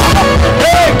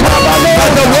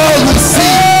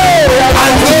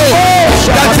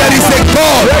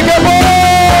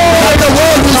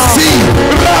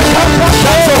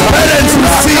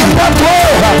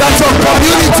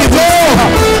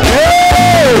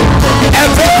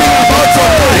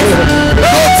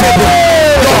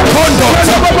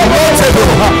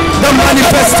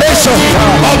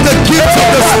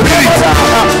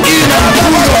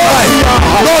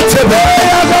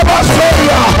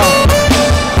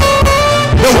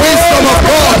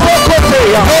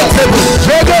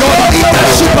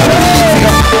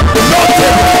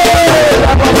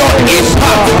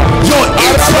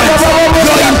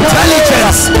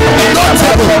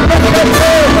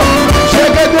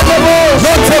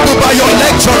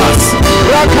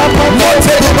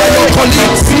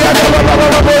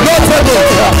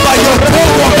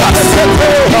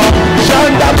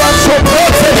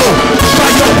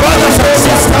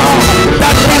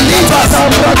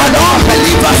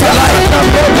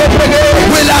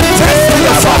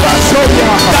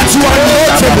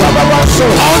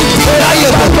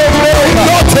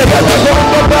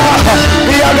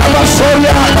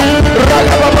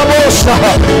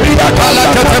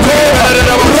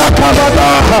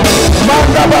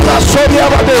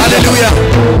 Hallelujah.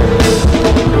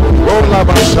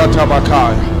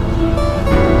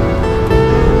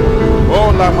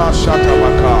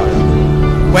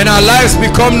 When our lives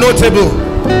become notable,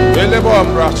 then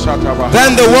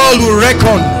the world will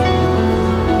reckon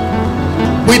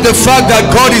with the fact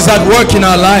that God is at work in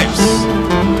our lives.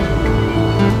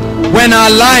 When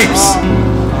our lives,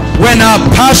 when our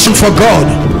passion for God,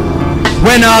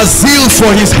 when our zeal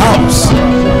for his house,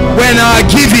 when our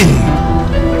giving,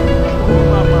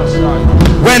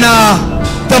 when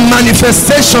the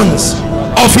manifestations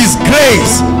of his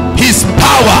grace, his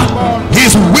power,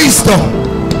 his wisdom,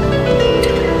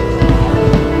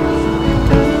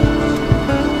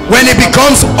 when it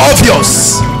becomes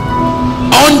obvious,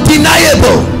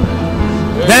 undeniable,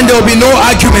 then there will be no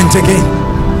argument again.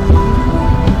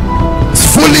 It's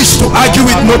foolish to argue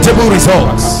with notable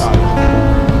results.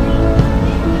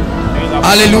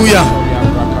 Hallelujah.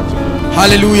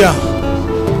 Hallelujah.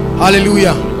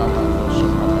 Hallelujah.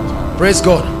 Praise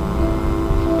God.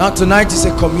 Now tonight is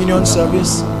a communion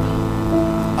service,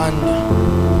 and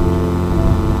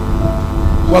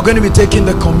we're going to be taking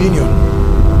the communion.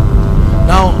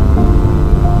 Now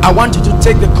I want you to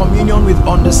take the communion with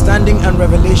understanding and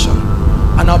revelation,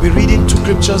 and I'll be reading two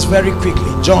scriptures very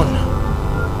quickly.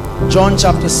 John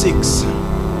chapter 6.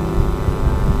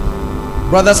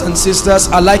 Brothers and sisters,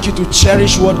 I'd like you to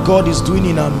cherish what God is doing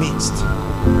in our midst.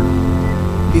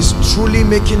 He's truly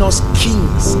making us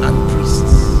kings and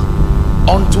priests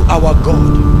unto our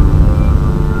God.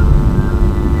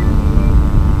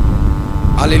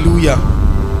 Hallelujah.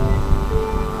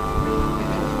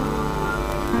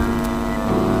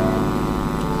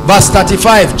 Verse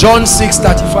 35, John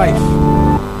 6:35.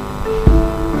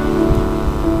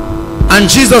 And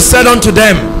Jesus said unto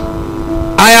them,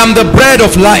 I am the bread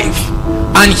of life,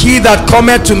 and he that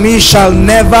cometh to me shall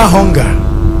never hunger,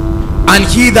 and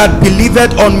he that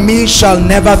believeth on me shall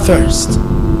never thirst.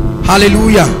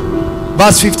 Hallelujah.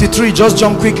 Verse 53, just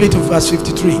jump quickly to verse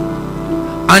 53.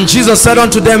 And Jesus said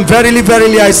unto them, verily,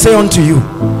 verily, I say unto you,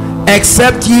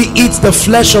 except ye eat the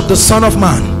flesh of the Son of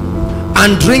Man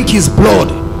and drink his blood,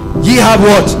 ye have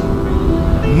what?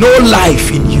 No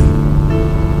life in you.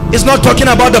 It's not talking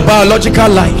about the biological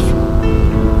life,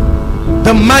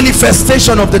 the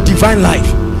manifestation of the divine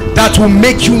life that will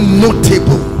make you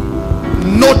notable.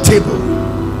 Notable.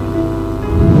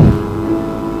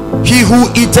 He who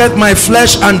eateth my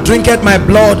flesh and drinketh my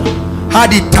blood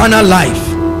had eternal life,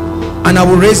 and I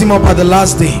will raise him up at the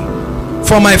last day.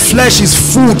 For my flesh is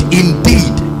food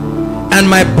indeed, and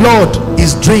my blood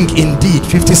is drink indeed.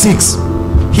 56.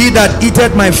 He that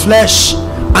eateth my flesh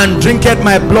and drinketh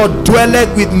my blood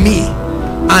dwelleth with me,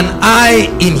 and I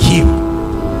in him.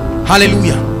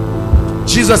 Hallelujah.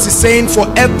 Jesus is saying, for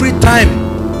every time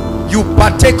you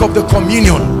partake of the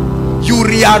communion, you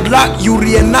reenact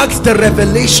the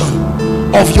revelation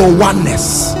of your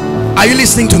oneness. Are you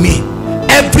listening to me?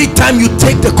 Every time you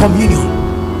take the communion,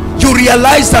 you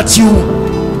realize that you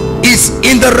is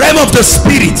in the realm of the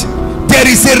spirit. There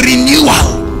is a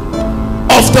renewal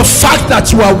of the fact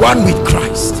that you are one with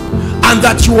Christ, and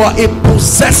that you are a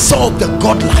possessor of the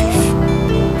God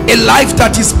life, a life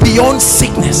that is beyond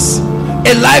sickness,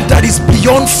 a life that is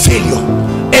beyond failure,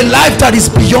 a life that is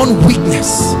beyond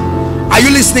weakness. Are you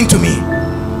listening to me?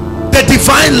 The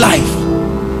divine life,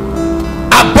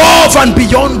 above and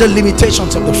beyond the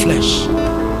limitations of the flesh.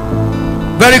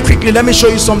 Very quickly, let me show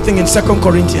you something in 2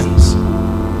 Corinthians.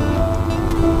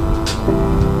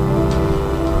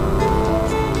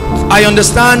 I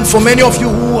understand for many of you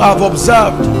who have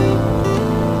observed,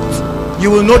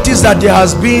 you will notice that there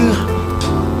has been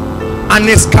an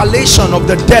escalation of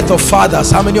the death of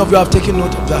fathers. How many of you have taken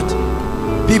note of that?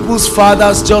 People's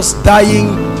fathers just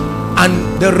dying,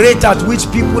 and the rate at which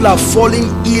people are falling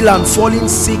ill and falling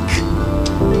sick.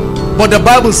 But the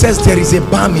Bible says there is a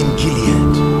balm in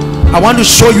Gilead. I want to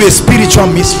show you a spiritual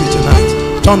mystery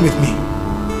tonight. Turn with me.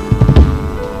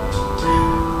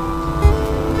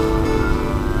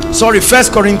 Sorry,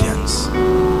 1 Corinthians.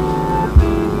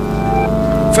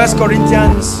 1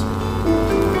 Corinthians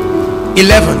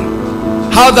 11.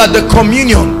 How that the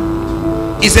communion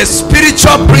is a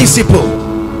spiritual principle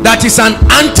that is an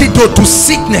antidote to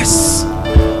sickness,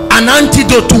 an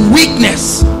antidote to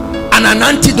weakness, and an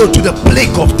antidote to the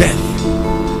plague of death.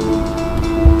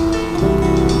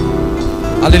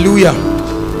 Hallelujah.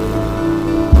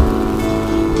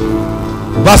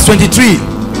 Verse 23.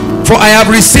 For I have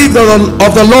received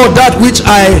of the Lord that which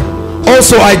I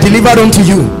delivered unto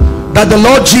you, that the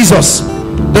Lord Jesus,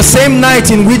 the same night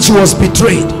in which he was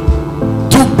betrayed,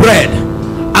 took bread,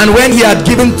 and when he had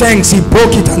given thanks, he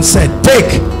broke it and said,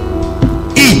 take,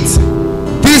 eat.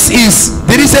 This is,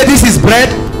 did he say this is bread?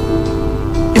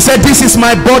 He said, this is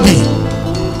my body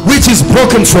which is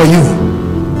broken for you,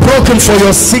 broken for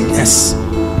your sickness,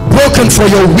 broken for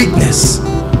your weakness,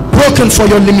 broken for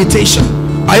your limitation.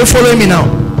 Are you following me now?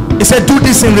 He said, do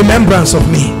this in remembrance of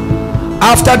me.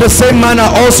 After the same manner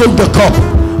also the cup,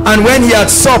 and when he had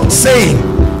supped, saying,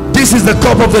 this is the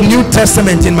cup of the New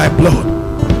Testament in my blood.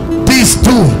 This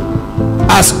do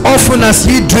as often as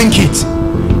ye drink it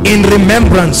in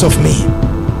remembrance of me.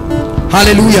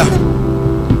 Hallelujah.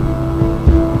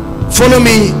 Follow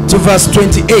me to verse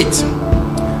 28.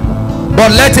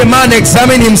 But let a man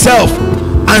examine himself,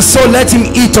 and so let him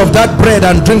eat of that bread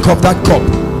and drink of that cup.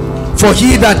 For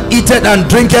he that eateth and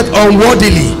drinketh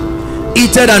unworthily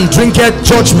eateth and drinketh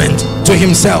judgment to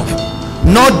himself,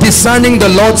 not discerning the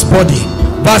Lord's body.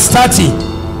 Verse 30.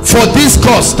 For this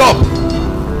cause, stop,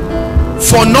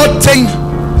 for not taking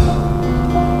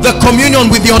the communion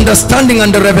with the understanding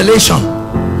and the revelation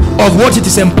of what it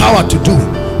is empowered to do,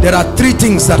 there are three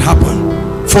things that happen.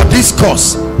 For this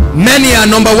cause, many are,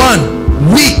 number one,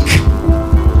 weak.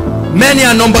 Many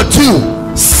are, number two,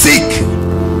 sick.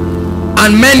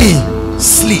 And many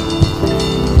sleep.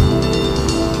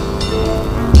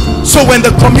 So when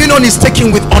the communion is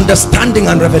taken with understanding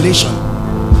and revelation,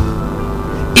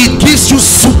 it gives you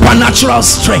supernatural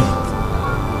strength.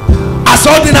 As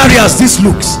ordinary as this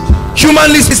looks,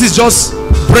 humanly this is just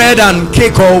bread and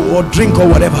cake or drink or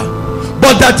whatever,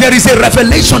 but that there is a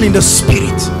revelation in the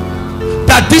spirit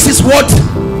that this is what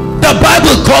the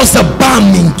Bible calls the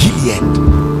balm in Gilead.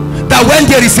 That when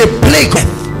there is a plague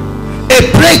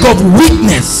of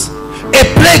weakness, a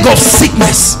plague of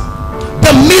sickness,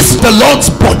 the midst the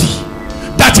Lord's body,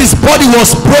 that his body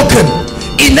was broken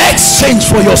in exchange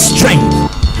for your strength,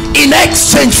 in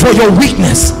exchange for your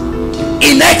weakness,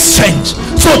 in exchange.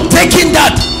 So taking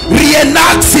that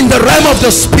reenacts in the realm of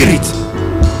the spirit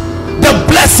the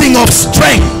blessing of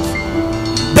strength,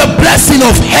 the blessing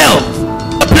of health,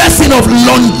 the blessing of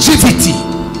longevity.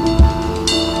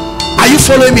 Are you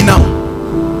following me now?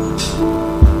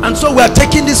 And so we are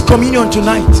taking this communion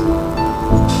tonight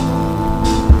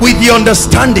with the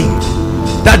understanding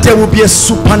that there will be a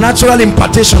supernatural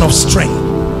impartation of strength,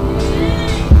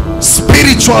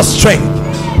 spiritual strength,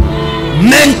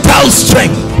 mental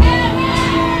strength,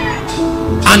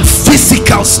 and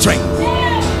physical strength.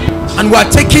 And we are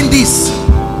taking this,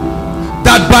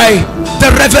 that by the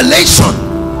revelation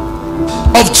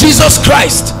of Jesus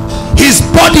Christ, his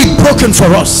body broken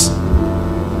for us,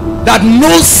 that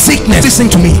no sickness, listen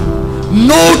to me,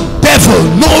 no devil,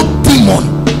 no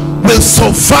demon will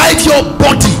survive your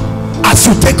body as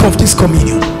you take of this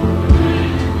communion.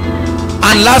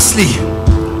 And lastly,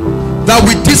 that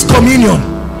with this communion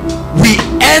we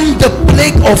end the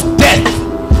plague of death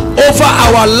over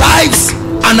our lives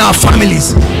and our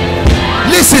families.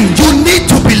 Listen, you need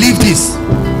to believe this.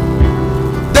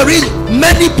 There is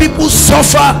many people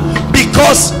suffer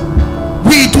because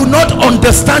we do not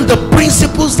understand the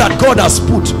principles that God has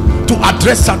put to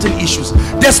address certain issues.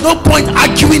 There's no point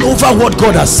arguing over what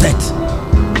God has said.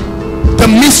 The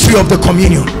mystery of the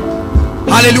communion.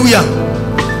 Hallelujah.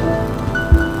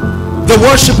 The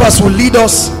worshipers will lead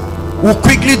us. We'll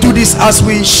quickly do this as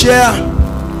we share.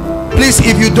 Please,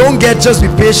 if you don't get, just be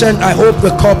patient. I hope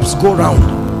the cups go round.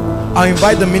 I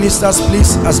invite the ministers,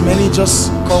 please, as many,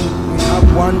 just come. We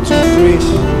have 1, 2,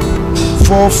 3,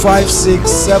 4, 5,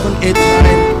 6, 7, 8,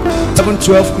 9, 11,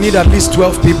 12. We need at least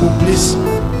 12 people, please.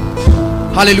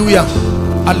 Hallelujah.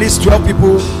 At least 12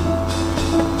 people.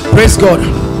 Praise God.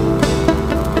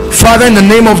 Father, in the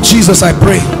name of Jesus, I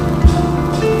pray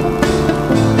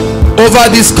over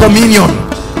this communion.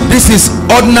 This is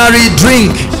ordinary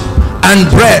drink and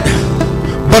bread,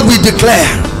 but we declare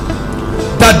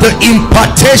that the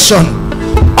impartation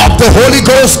of the Holy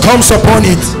Ghost comes upon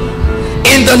it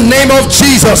in the name of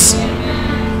Jesus.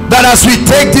 That as we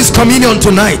take this communion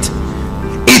tonight,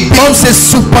 it becomes a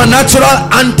supernatural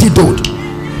antidote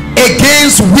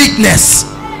against weakness.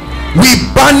 We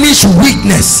banish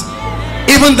weakness,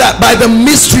 even that by the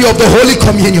mystery of the Holy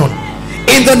Communion.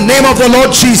 In the name of the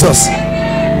Lord Jesus,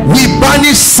 we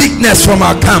banish sickness from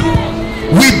our camp.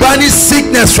 We banish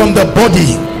sickness from the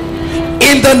body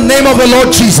in the name of the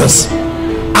Lord Jesus.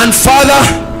 And Father,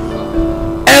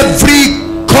 every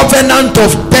covenant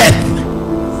of death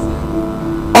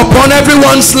upon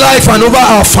everyone's life and over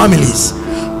our families,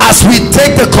 as we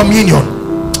take the communion,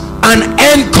 an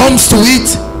end comes to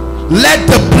it. Let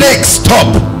the plague stop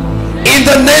in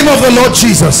the name of the Lord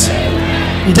Jesus.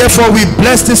 Therefore we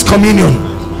bless this communion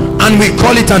and we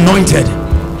call it anointed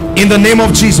in the name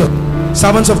of Jesus.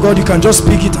 Servants of God, you can just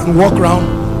pick it and walk around.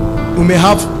 We may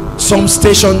have some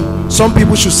station. Some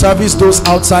people should service those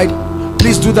outside.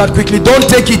 Please do that quickly. Don't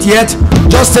take it yet.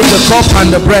 Just take the cup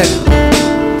and the bread.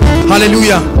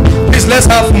 Hallelujah. Please, let's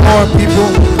have more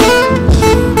people.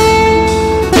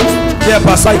 Yeah,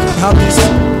 Pastor, you can have this.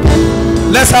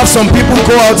 Let's have some people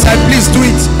go outside. Please do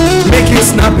it. Make it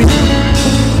snappy.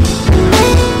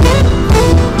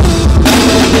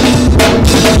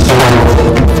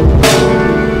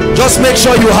 Just make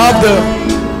sure you have the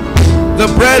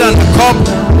bread and the cup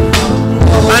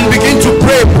and begin to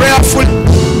pray prayerfully.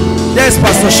 Yes,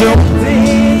 Pastor Sheo.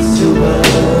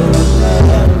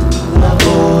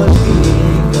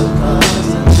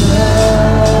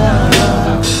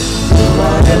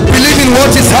 Believe in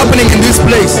what is happening in this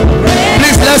place.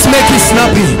 Please, let's make it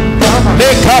snappy.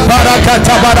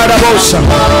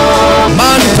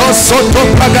 Manto soto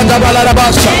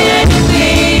pragadabalarabasha.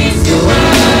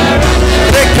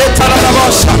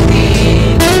 Reketarabasha.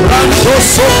 Ranto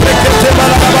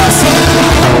sopreketebalarabasa.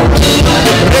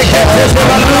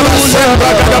 Reketebalarabasa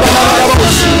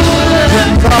pragadabalarabasha.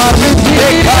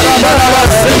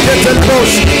 Rekarabarabasa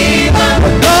ketelbosha.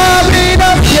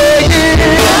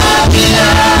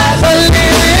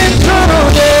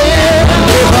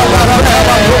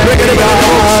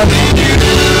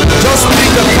 Just pick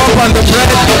the cup and the bread.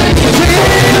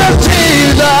 Jesus,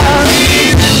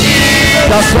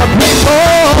 that's what we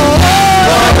call.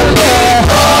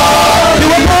 You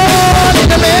were born in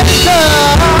the manger,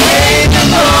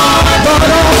 but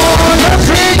on the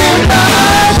tree you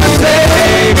died to save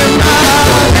him.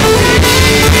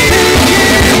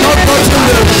 Not touching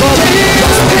the cup,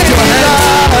 just lift your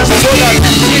hands so that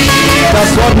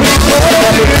that's what we call.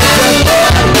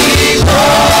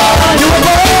 You were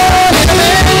born in the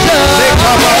manger,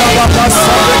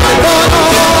 but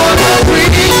on the tree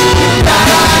you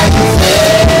died to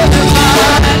save him.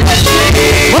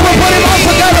 When we put it all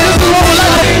together, this is what we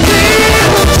like.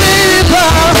 Jesus,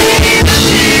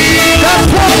 that's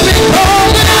what we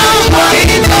call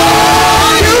it.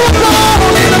 You were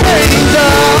born in the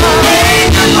manger,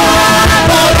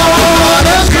 but on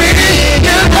the tree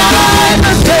you died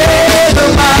to save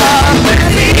him.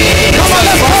 Come on,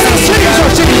 let's call him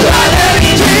Jesus,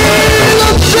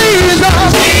 Jesus, Jesus.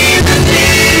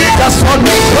 That's what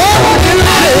we call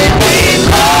it.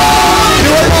 You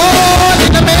were born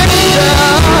in the manger,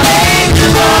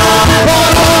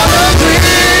 but on the tree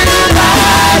you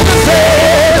died to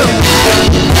save him.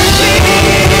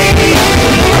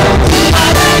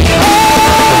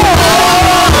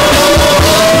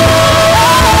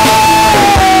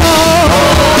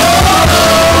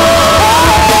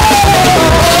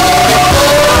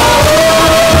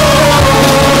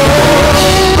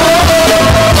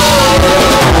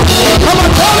 Come on,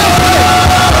 tell him.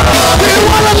 Do you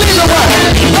want to lead the way?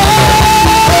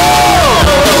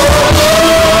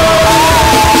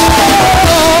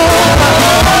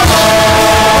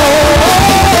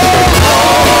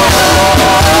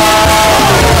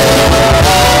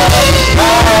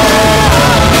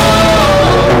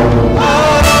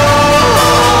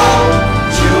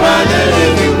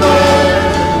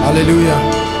 Hallelujah.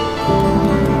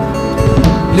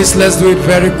 Please, let's do it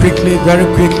very quickly, very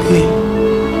quickly.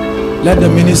 Let the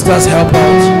ministers help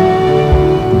out.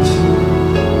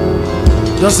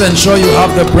 Just ensure you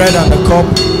have the bread and the cup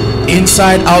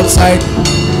inside, outside.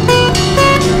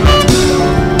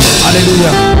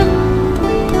 Hallelujah.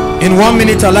 In 1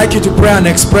 minute, I'd like you to pray and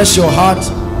express your heart,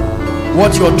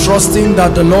 what you're trusting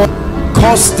that the Lord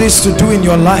caused this to do in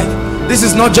your life. This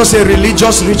is not just a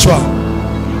religious ritual.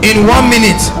 In 1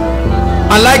 minute,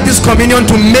 I'd like this communion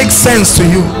to make sense to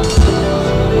you.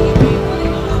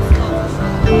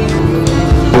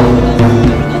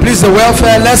 Please, the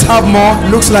welfare, let's have more.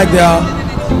 Looks like there are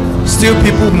still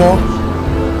people more.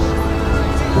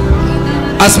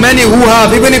 As many who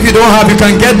have, even if you don't have, you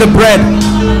can get the bread.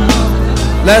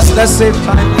 Let's save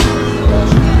time.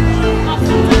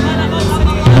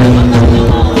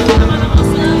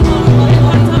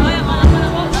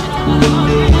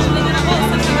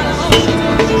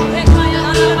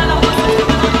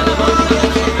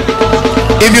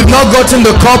 If you've not gotten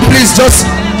the cup, please just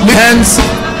lift hands.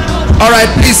 All right,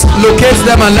 please locate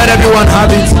them and let everyone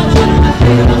have it.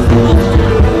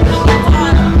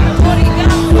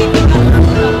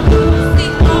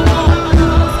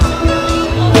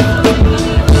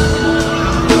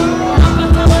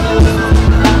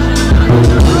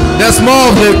 There's more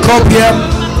of the cup here.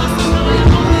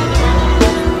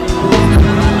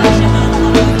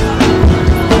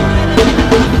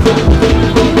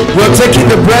 We're taking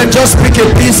the bread. Just pick a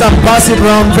piece and pass it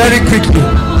around very quickly.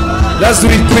 Let's do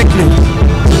it quickly.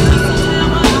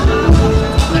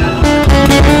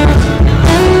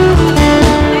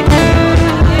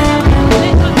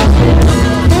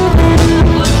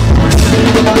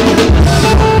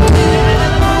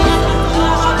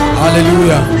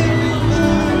 Hallelujah.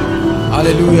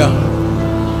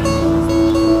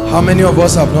 How many of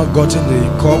us have not gotten the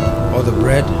cup or the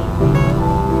bread?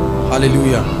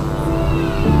 Hallelujah.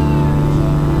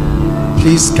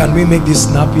 Please, can we make this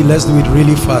snappy? Let's do it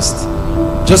really fast.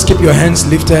 Just keep your hands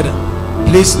lifted.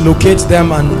 Please locate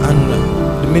them, and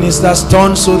the ministers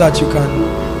turn so that you can.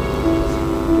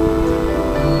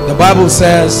 The Bible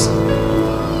says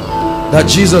that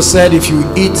Jesus said, if you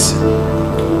eat,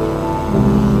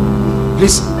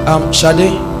 please,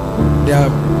 Shade, there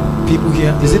are people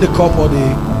here. Is it the cup or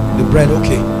the bread?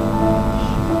 Okay.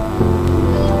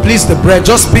 Please, the bread,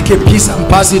 just pick a piece and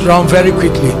pass it around very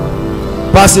quickly.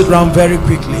 Pass it around very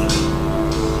quickly.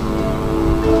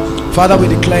 Father, we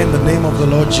declare in the name of the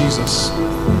Lord Jesus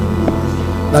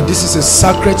that this is a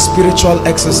sacred spiritual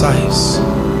exercise.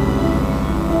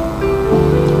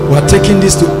 We are taking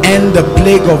this to end the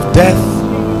plague of death,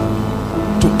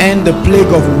 to end the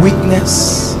plague of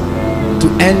weakness, to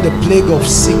end the plague of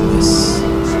sickness.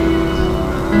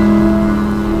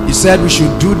 He said we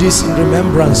should do this in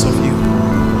remembrance of you.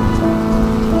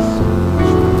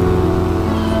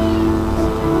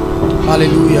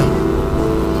 Hallelujah.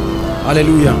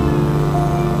 Hallelujah.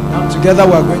 Now together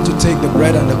we are going to take the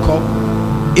bread and the cup.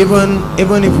 Even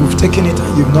if we've taken it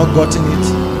and you've not gotten it,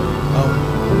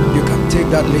 you can take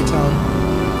that later on.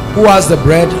 Who has the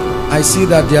bread? I see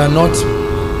that they are not.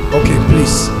 Okay,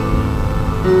 please.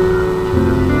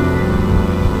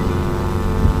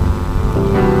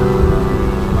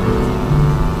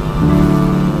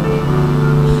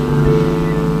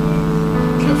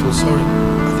 Careful, sorry.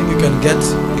 I think you can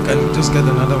just get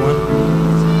another one.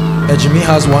 Jimmy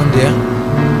has one there.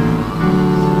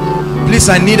 Please,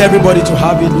 I need everybody to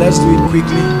have it. Let's do it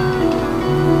quickly.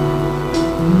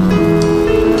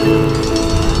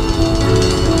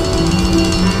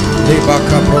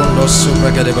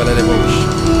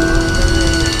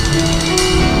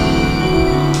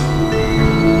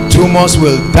 Tumors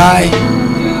will die,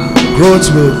 growths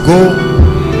will go,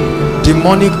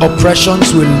 demonic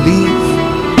oppressions will leave,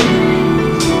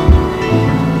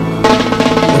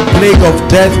 the plague of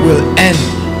death will end.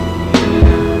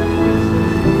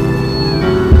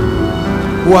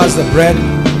 Who has the bread?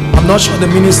 I'm not sure the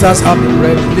ministers have the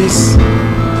bread. Please.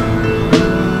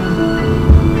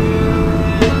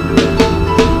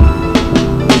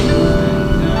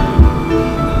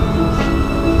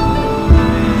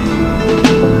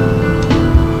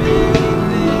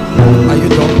 Are you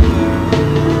done?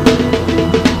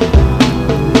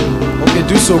 Okay,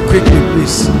 do so quickly,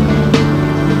 please.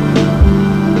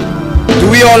 Do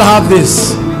we all have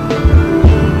this?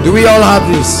 Do we all have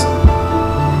this?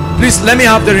 Please, let me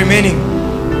have the remaining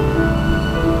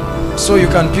so you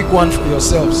can pick one for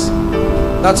yourselves.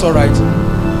 That's all right.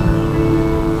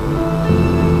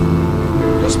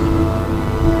 Just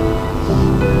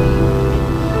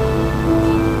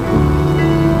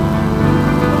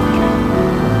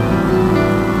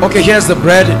okay, here's the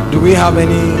bread. Do we have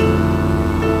any?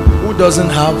 Who doesn't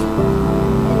have?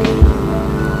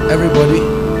 Okay. Everybody.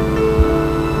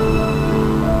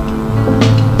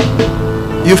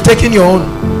 You've taken your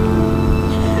own.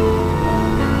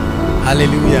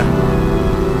 Hallelujah.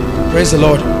 Praise the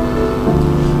Lord.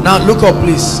 Now look up,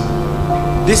 please.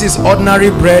 This is ordinary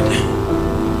bread.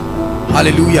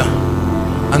 Hallelujah.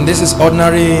 And this is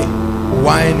ordinary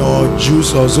wine or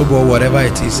juice or zobo or whatever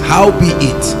it is. How be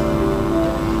it?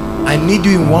 I need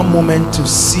you in one moment to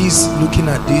cease looking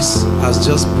at this as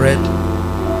just bread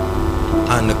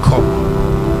and a cup.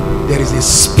 There is a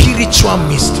spiritual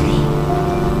mystery.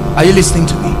 Are you listening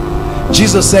to me?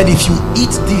 Jesus said, if you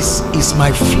eat this, is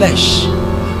my flesh,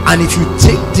 and if you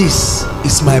take this,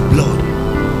 is my blood.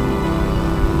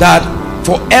 That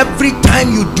for every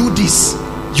time you do this,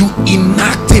 you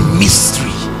enact a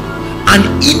mystery, an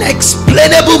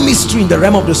inexplainable mystery in the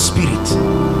realm of the spirit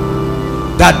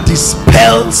that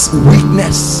dispels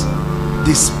weakness,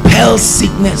 dispels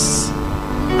sickness,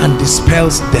 and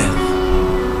dispels death.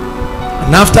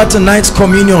 And after tonight's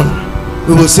communion,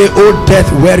 we will say, oh death,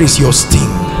 where is your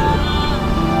sting?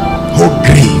 Oh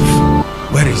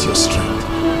grave, where is your strength?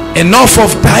 Enough of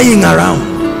dying around.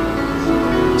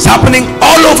 It's happening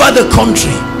all over the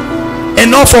country.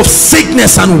 Enough of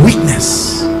sickness and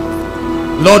weakness.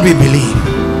 Lord, we believe.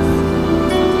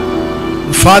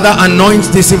 Father, anoint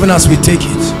this even as we take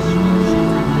it.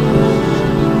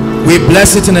 We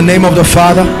bless it in the name of the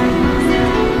Father,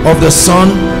 of the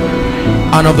Son,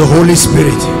 and of the Holy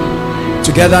Spirit.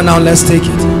 Together now, let's take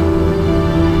it.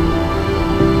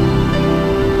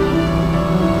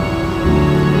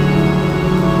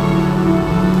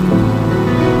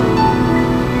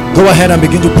 Go ahead and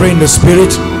begin to pray in the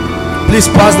spirit. Please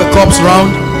pass the cups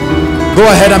round. Go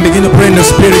ahead and begin to pray in the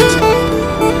spirit.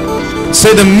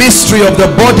 Say the mystery of the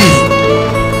body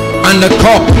and the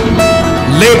cup.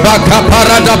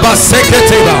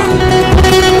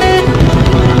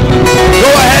 Go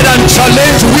ahead and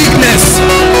challenge weakness,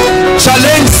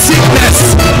 challenge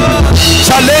sickness,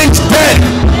 challenge death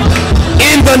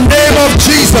in the name of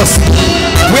Jesus.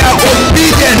 We are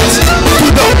obedient to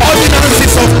the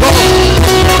ordinances of God.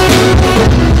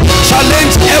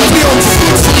 Challenge every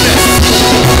unfruitfulness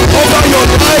over your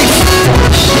life,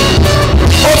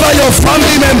 over your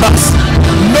family members.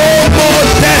 No more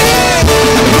death,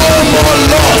 no more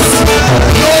loss,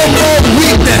 no more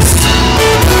weakness.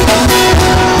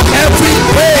 Every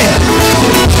pain,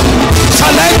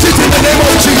 challenge it in the name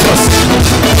of Jesus.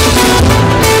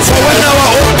 For when our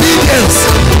obedience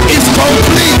is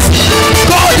complete,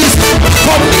 God is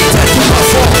committed to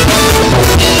perform.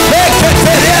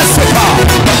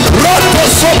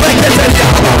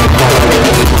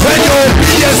 When your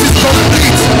obedience is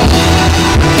complete,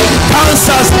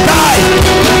 cancers die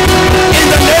in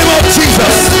the name of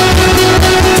Jesus.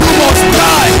 Tumors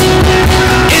die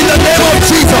in the name of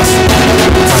Jesus.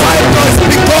 Fibroids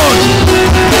be gone.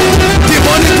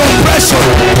 Demonic oppression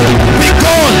be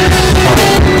gone.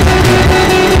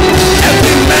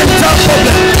 Every mental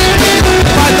problem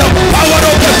by the power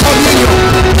of the communion.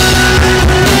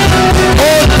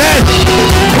 Oh death,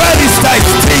 where is thy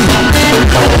sting?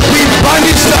 We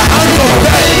banish the hand of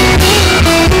death.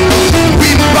 We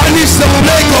banish the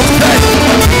plague of death.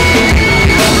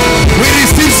 We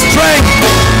receive strength,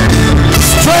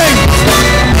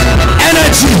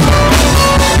 energy,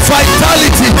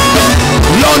 vitality,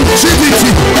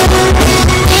 longevity.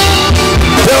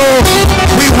 Though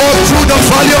we walk through the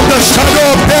valley of the shadow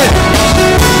of death,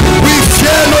 we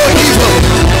fear no evil.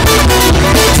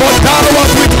 For thou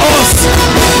art with us,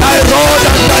 thy rod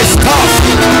and thy staff,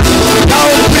 thou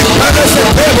preparest a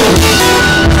table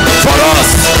for us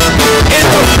in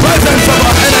the presence of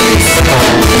our enemies.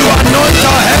 You anoint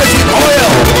our heads with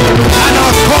oil, and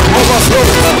our cup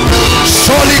overflows.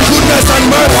 Surely goodness and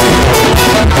mercy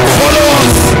follow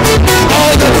us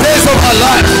all the days of our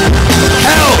life.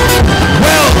 Health,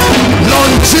 wealth,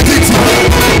 longevity.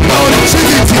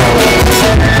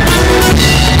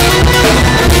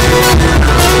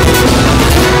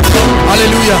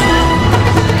 Hallelujah.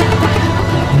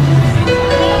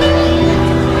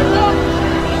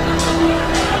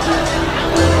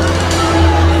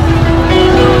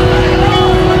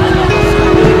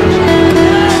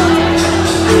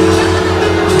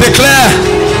 Declare,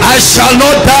 I shall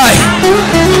not die,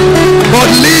 but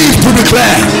live to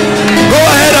declare. Go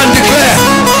ahead and declare,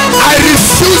 I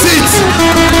refuse it.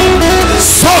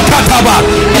 So kataba,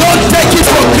 don't take it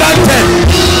for granted.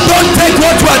 Don't take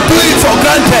what you are doing for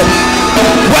granted.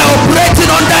 We're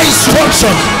operating under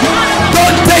instruction.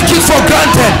 Don't take it for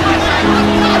granted.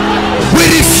 We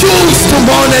refuse to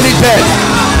mourn any death.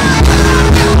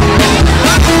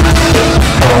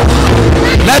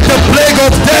 Let the plague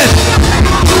of death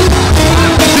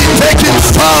be taken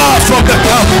far from the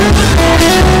camp.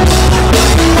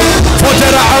 For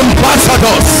there are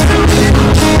ambassadors.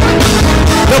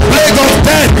 The plague of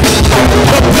death,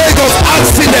 the plague of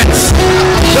accidents,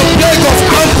 the plague of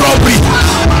armed robbery,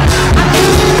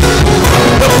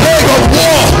 the plague of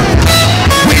war.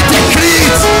 We decree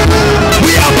it.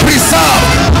 We are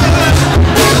preserved.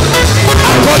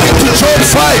 According to Job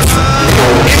 5,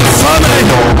 in famine,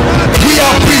 we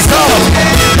are preserved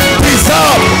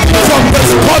from the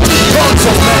spotted tongues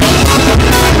of men.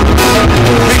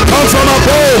 We come from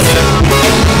above.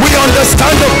 We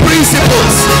understand the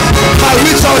principles by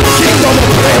which our kingdom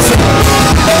operates,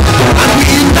 and we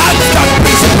enact that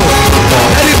principle.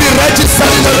 Let it be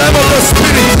registered in the realm of the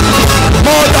spirit.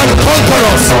 More than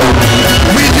conquerors.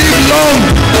 We live long.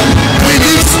 We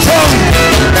live strong.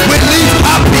 We live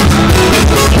happy.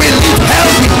 We live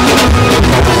healthy,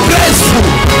 graceful,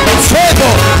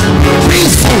 favor,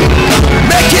 peaceful,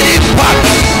 making impact.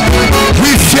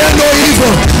 We fear no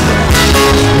evil.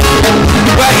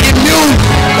 We're immune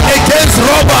against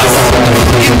robbers,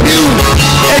 immune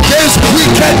against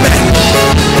wicked men,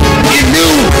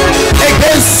 immune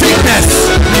against sickness,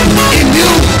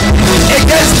 immune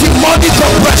against demonic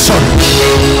oppression.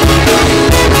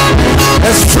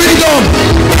 There's freedom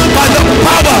by the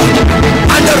power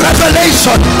and the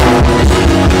revelation.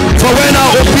 For when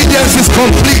our obedience is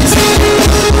complete,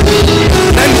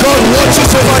 then God watches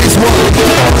over his word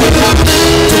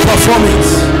to perform it.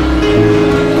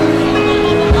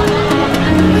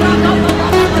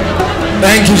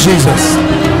 Thank you, Jesus.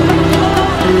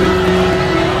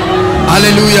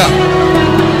 Hallelujah.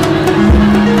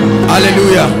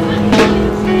 Hallelujah.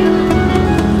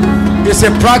 It's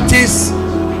a practice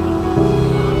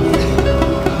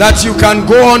that you can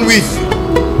go on with.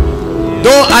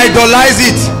 Don't idolize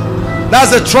it.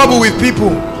 That's the trouble with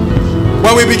people.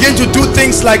 When we begin to do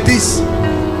things like this,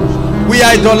 we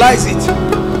idolize it.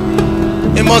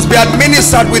 It must be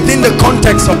administered within the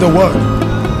context of the word.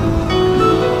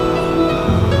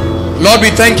 Lord,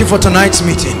 we thank you for tonight's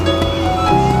meeting.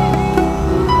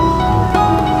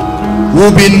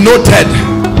 Will be noted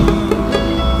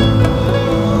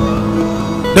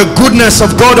the goodness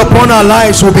of God upon our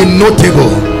lives will be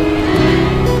notable.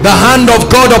 The hand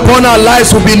of God upon our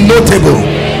lives will be notable.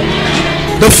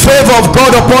 The favor of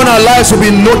God upon our lives will be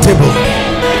notable.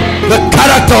 The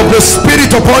character of the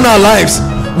Spirit upon our lives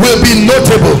will be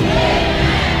notable.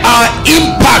 Our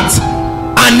impact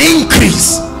and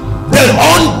increase, the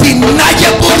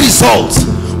undeniable results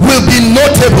will be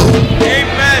notable.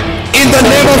 Amen. In the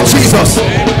name of Jesus.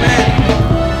 Amen.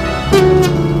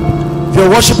 If you're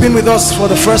worshiping with us for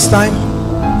the first time,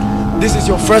 this is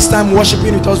your first time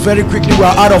worshiping with us, very quickly, we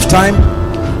are out of time.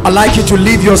 I'd like you to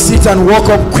leave your seat and walk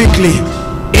up quickly.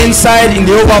 Inside, in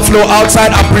the overflow,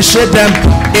 outside, appreciate them.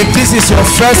 If this is your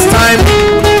first time,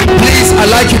 please, I'd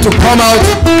like you to come out.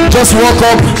 Just walk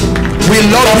up. We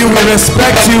love you, we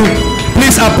respect you.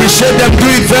 Please appreciate them. Do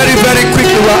it very, very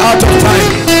quickly. We're out of time.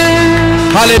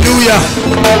 Hallelujah.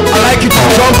 I'd like you to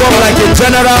jump up like a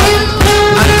general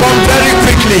and come very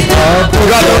quickly.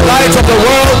 You are the light of the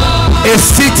world, a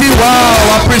city.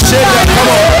 Wow, appreciate them.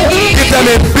 Come on, give them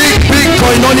a big, big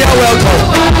koinonia welcome.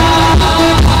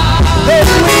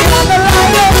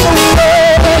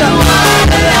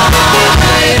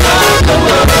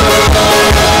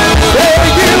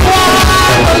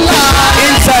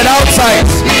 Inside, outside.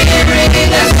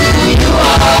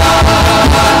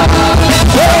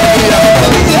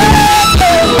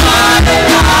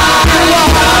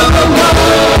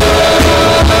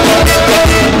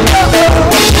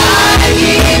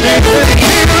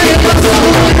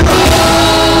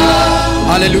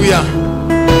 Hallelujah.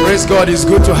 Praise God. It's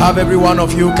good to have every one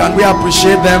of you. Can we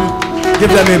appreciate them? Give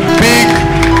them a big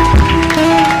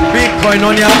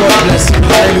koinonia. God bless you.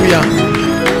 Hallelujah.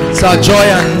 It's our joy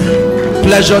and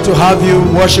pleasure to have you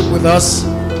worship with us.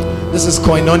 This is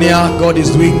koinonia. God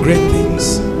is doing great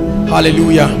things.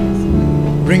 Hallelujah.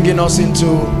 Bringing us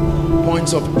into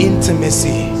points of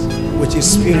intimacy with His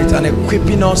Spirit and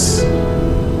equipping us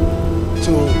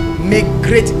to make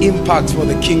great impact for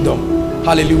the kingdom.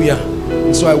 Hallelujah.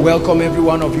 And so I welcome every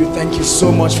one of you. Thank you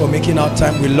so much for making our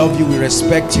time. We love you. We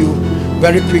respect you.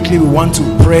 Very quickly, we want to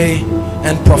pray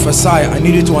and prophesy. I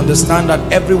need you to understand that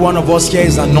every one of us here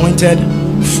is anointed,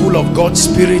 full of God's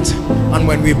Spirit, and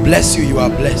when we bless you, you are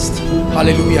blessed.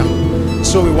 Hallelujah.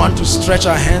 So we want to stretch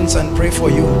our hands and pray for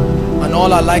you, and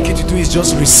all I'd like you to do is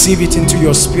just receive it into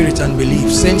your spirit and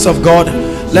believe. Saints of God,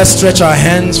 let's stretch our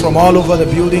hands from all over the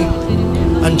building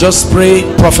and just pray,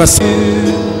 prophesy.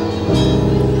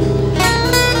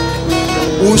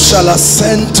 Who shall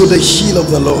ascend to the hill of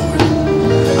the Lord,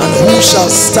 and who shall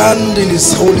stand in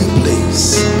His holy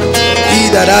place? He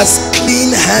that has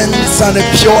clean hands and a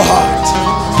pure heart,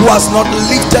 who has not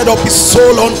lifted up his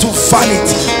soul unto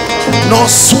vanity, nor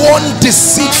sworn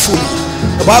deceitfully.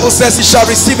 The Bible says he shall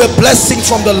receive a blessing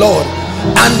from the Lord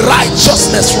and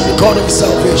righteousness from the God of his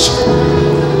salvation.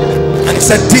 And he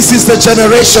said, this is the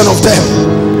generation of them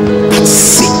that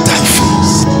seek thy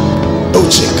face, O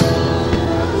Jacob.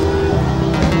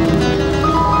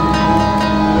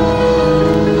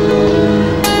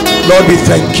 Lord, we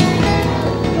thank you.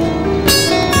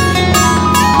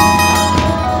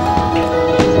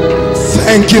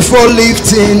 Thank you for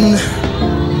lifting.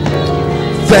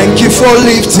 Thank you for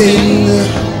lifting.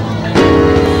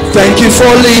 Thank you for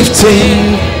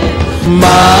lifting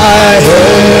my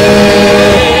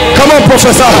head. Come on,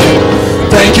 Professor.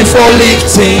 Thank you for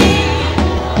lifting.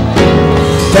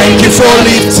 Thank you for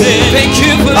lifting.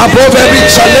 Above every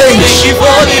challenge,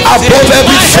 above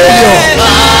every failure,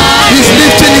 He's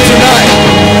lifting it tonight.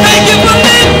 Thank you for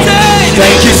lifting.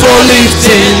 Thank you for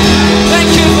lifting.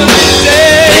 Thank you for lifting.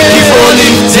 Thank you for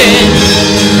lifting.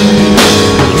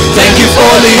 Thank you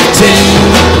for lifting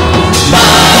my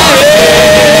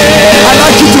head. I'd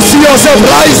like you to see yourself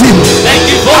rising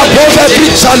above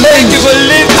every challenge,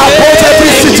 above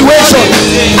every situation.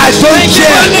 I don't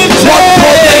care what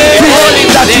problem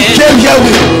that you came here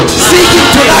with. Seek Him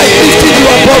tonight, lifting you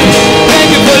above.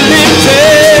 Thank you for lifting.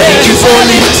 Thank you for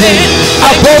lifting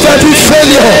above every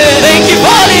failure. Thank you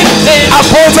for lifting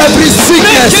above every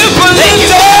sickness.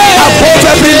 Above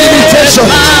every limitation.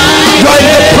 You are in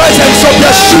the presence of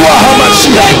Yeshua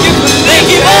HaMashiach. Thank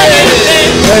you for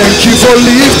lifting. Thank you for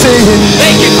lifting.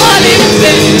 Thank you for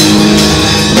lifting.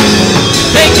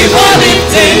 Thank you for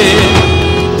lifting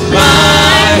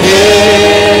my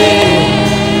head.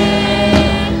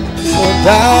 For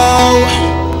thou,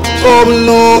 O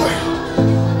Lord,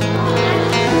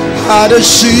 are the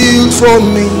shield for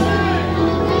me,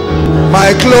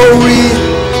 my glory.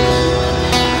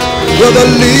 You're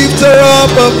the lifter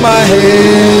up of my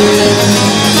head.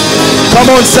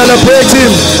 Come on, celebrate him.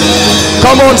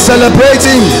 Come on, celebrate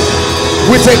him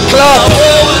with a clap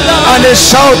and a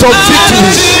shout of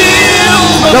victory.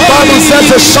 The Bible says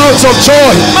a shout of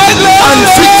joy and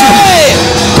victory.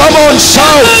 Come on,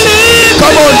 shout.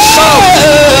 Come on, shout.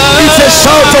 It's a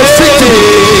shout of victory.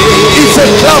 It's a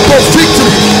clap of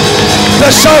victory. The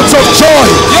shouts of joy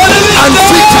and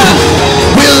victory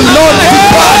will not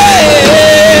depart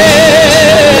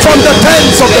from the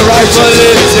pens of the righteous.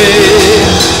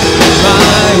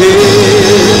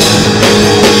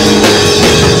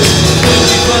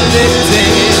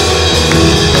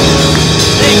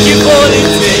 Thank you for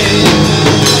lifting.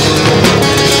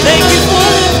 Thank you for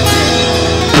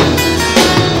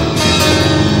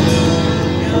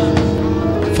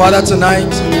lifting. Father,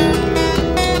 tonight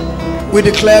we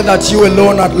declare that you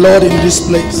alone are Lord in this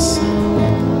place.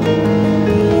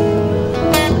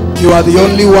 You are the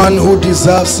only one who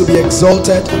deserves to be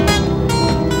exalted.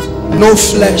 No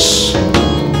flesh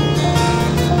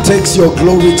takes your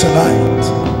glory tonight.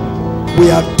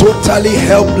 We are totally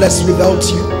helpless without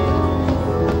you.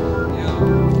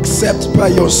 Except by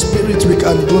your spirit we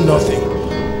can do nothing.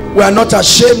 We are not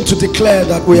ashamed to declare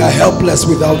that we are helpless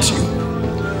without you.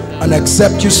 And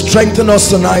except you strengthen us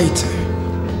tonight,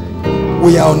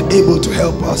 we are unable to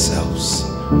help ourselves.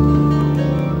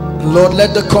 Lord,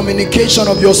 let the communication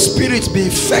of your spirit be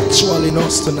effectual in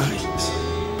us tonight.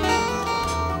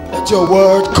 Let your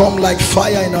word come like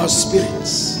fire in our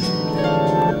spirits.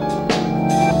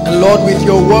 And Lord, with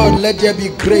your word, let there be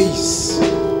grace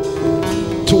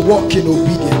to walk in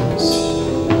obedience.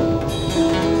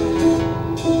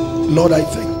 Lord, I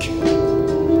thank you.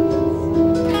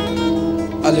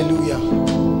 Hallelujah.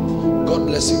 God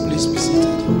bless you. Please be seated.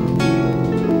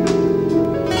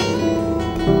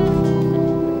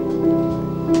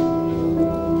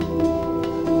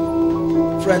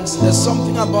 Friends, there's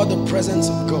something about the presence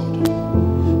of God.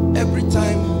 Every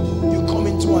time you come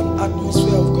into an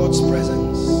atmosphere of God's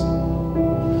presence,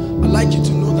 I'd like you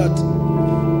to know that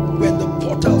when the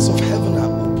portals of heaven are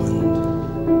opened,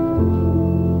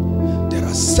 there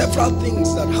are several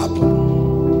things that happen.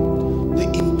 The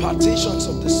impartations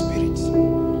of the Spirit,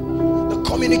 the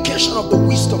communication of the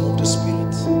wisdom of the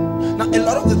Spirit. Now, a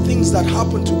lot of the things that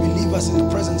happen to believers in the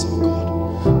presence of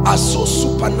God are so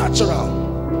supernatural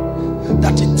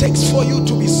that it takes for you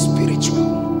to be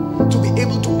spiritual, to be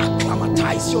able to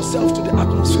acclimatize yourself to the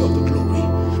atmosphere of the glory.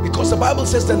 Because the Bible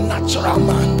says the natural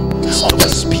man of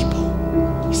his people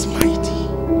is mighty.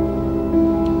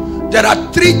 There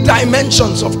are 3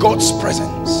 dimensions of God's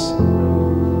presence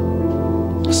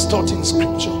as taught in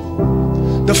scripture.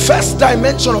 The first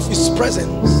dimension of his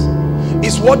presence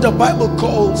is what the Bible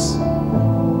calls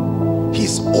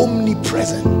his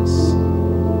omnipresence.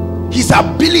 His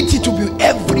ability to be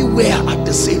everywhere at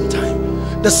the same time.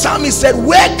 The psalmist said,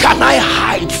 where can I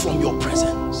hide from your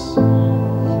presence?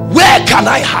 Where can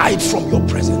I hide from your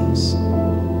presence?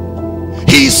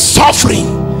 He is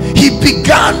sovereign. He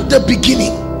began the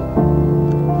beginning.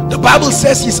 The Bible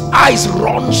says his eyes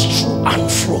run through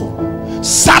and fro,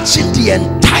 searching the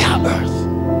entire earth.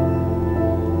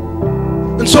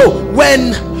 And so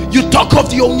when you talk of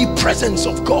the omnipresence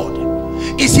of God,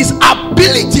 it's his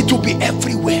ability to be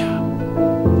everywhere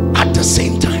at the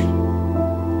same time.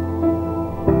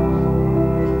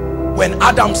 When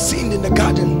Adam sinned in the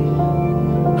garden,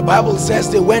 the Bible says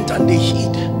they went and they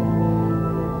hid.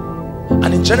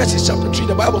 And in Genesis chapter 3,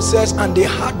 the Bible says, and they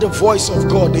heard the voice of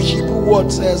God. The Hebrew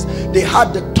word says they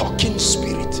heard the talking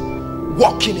spirit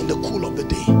walking in the cool of the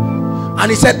day. And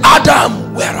he said,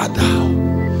 Adam, where art thou?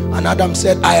 And Adam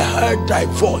said, I heard thy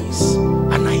voice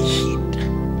and I hid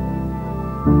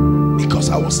because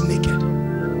I was naked.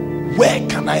 Where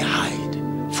can I hide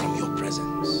from your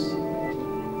presence?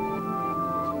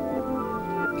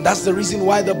 And that's the reason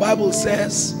why the Bible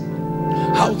says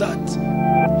how that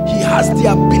he has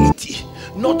the ability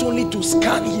not only to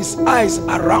scan his eyes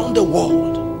around the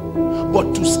world,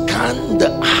 but to scan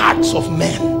the hearts of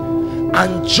men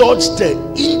and judge the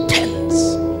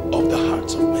intents of the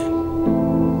hearts of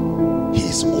men. He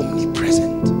is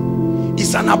omnipresent.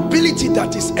 It's an ability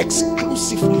that is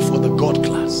exclusively for the God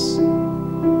class.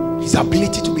 His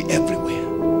ability to be everywhere.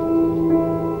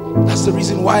 That's the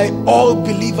reason why all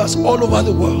believers all over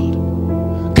the world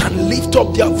can lift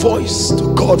up their voice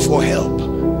to God for help,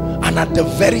 and at the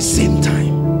very same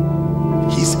time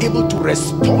he's able to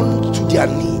respond to their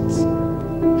needs.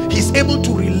 He's able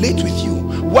to relate with you.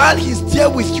 While he's there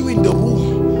with you in the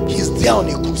room, he's there on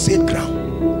a crusade ground.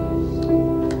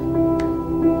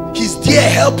 He's there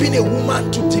helping a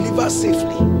woman to deliver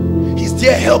safely. He's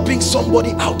there helping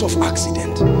somebody out of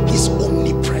accident. His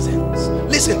omnipresence.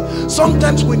 Listen,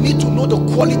 sometimes we need to know the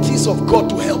qualities of God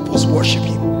to help us worship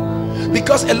him,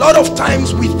 because a lot of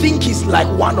times we think he's like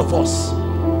one of us.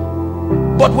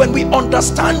 But when we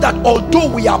understand that although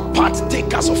we are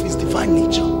partakers of his divine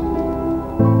nature,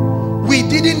 we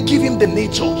didn't give him the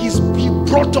nature. He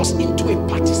brought us into a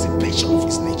participation of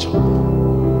his nature.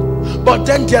 But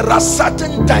then there are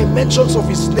certain dimensions of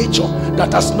his nature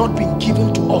that has not been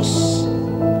given to us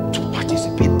to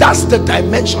participate. That's the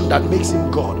dimension that makes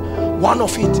him God. One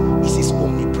of it is his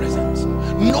omnipresence.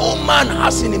 No man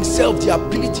has in himself the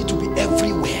ability to be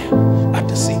everywhere at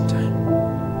the same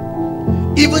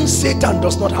time. Even Satan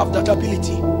does not have that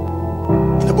ability.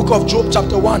 In the book of Job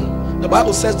chapter 1, the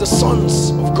Bible says the sons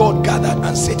of God gathered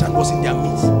and Satan was in their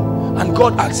midst. And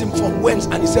God asked him from whence,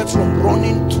 and he said from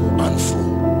running to and fro.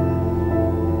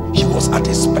 He was at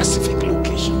a specific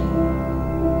location.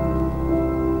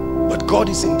 But God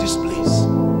is in this place.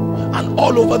 And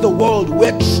all over the world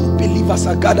where true believers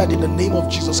are gathered in the name of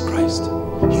Jesus Christ,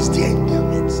 he's there in their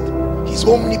midst. His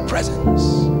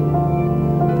omnipresence.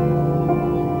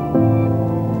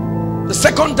 The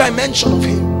second dimension of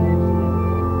him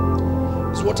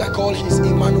is what I call his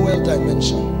Emmanuel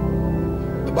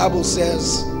dimension. The Bible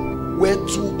says where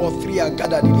 2 or 3 are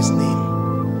gathered in his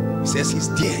name, he says he's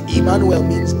there. Emmanuel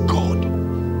means God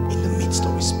in the midst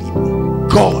of his people.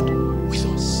 God with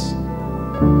us.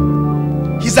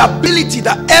 His ability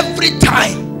that every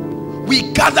time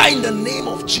we gather in the name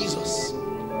of Jesus,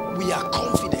 we are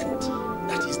confident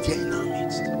that he's there in our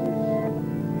midst.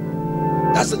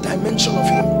 That's the dimension of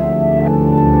him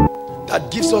that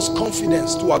gives us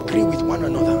confidence to agree with one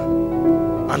another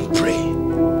and pray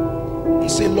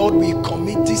and say, Lord, we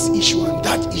commit this issue and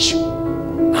that issue,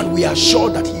 and we are sure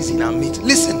that he's in our midst.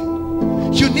 Listen,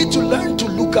 you need to learn to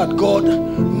look at God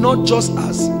not just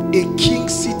as a king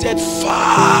seated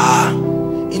far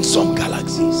in some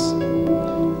galaxies.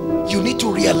 You need to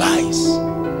realize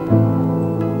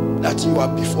that you are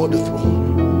before the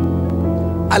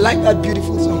throne. I like that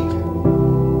beautiful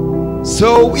song.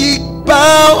 So we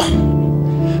bow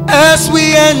as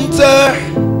we enter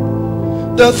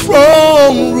the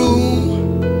throne room.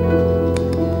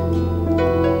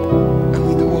 And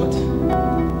with the what?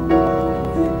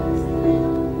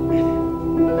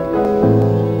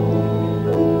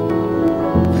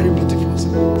 Very beautiful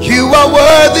song. You are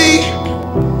worthy,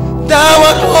 thou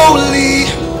art holy,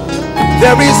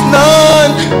 there is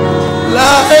none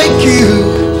like you.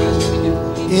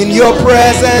 In your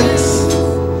presence,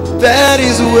 that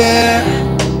is where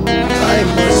I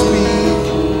must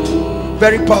be.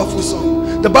 Very powerful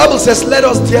song. The Bible says, let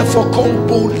us therefore come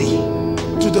boldly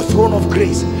to the throne of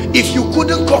grace. If you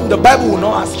couldn't come, the Bible will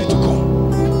not ask you to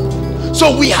come.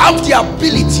 So we have the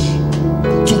ability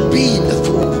to be in the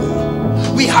throne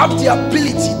room. We have the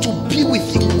ability to be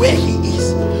with him where he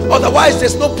is. Otherwise,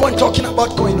 there's no point talking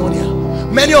about koinonia.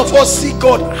 Many of us see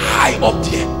God high up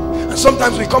there, and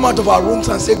sometimes we come out of our rooms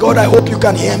and say, God, I hope you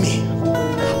can hear me.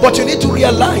 But you need to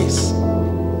realize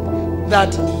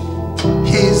that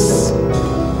he's,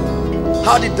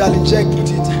 how did Darling Jack put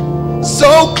it?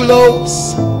 So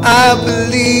close, I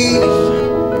believe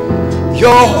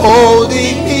you're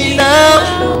holding me now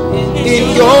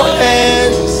in your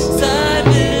hands. I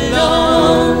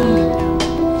belong.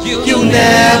 You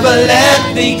never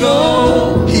let me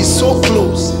go. He's so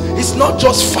close. It's not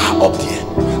just far up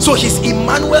there. So his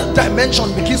Emmanuel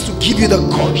dimension begins to give you the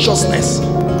consciousness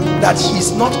that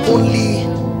he's not only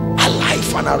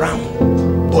alive and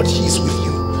around, but he's with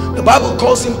you. The Bible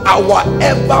calls him our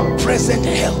ever-present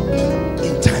help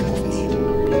in time of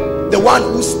need. The one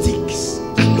who sticks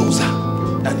closer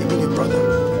than even a brother.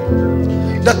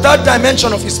 The third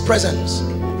dimension of his presence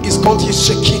is called his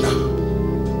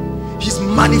Shekinah, his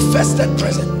manifested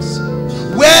presence,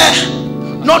 where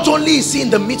not only is he in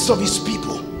the midst of his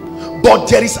people, but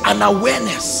there is an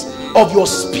awareness of your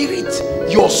spirit,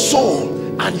 your soul,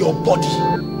 and your body.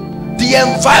 The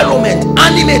environment,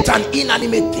 animate and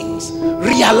inanimate things,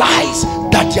 realize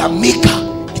that their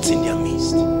maker is in their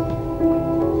midst,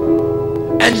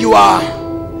 and you are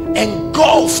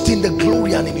engulfed in the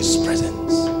glory and in his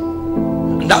presence.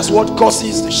 And that's what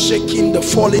causes the shaking, the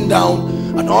falling down,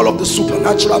 and all of the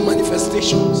supernatural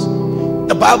manifestations.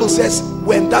 The Bible says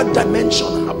when that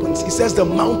dimension happens, it says the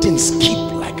mountains skip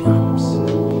like lambs.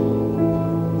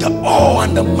 The awe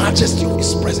and the majesty of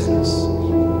his presence.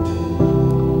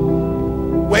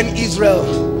 When Israel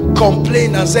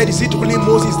complained and said, is it only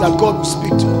Moses that God will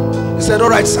speak to? He said, all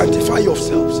right, sanctify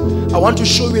yourselves. I want to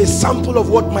show you a sample of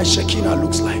what my Shekinah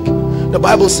looks like. The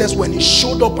Bible says when he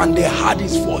showed up and they heard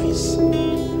his voice,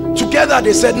 Together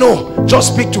they said, no,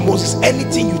 just speak to Moses.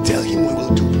 Anything you tell him, we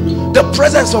will do. The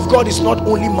presence of God is not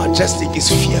only majestic, it's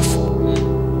fearful.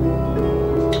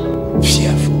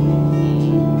 Fearful.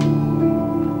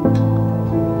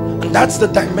 And that's the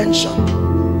dimension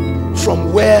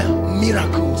from where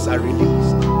miracles are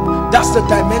released. That's the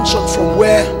dimension from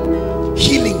where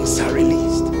healings are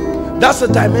released. That's the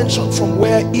dimension from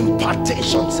where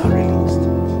impartations are released.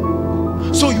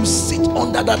 So you sit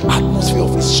under that atmosphere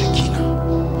of his Shekinah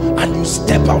and you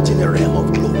step out in a realm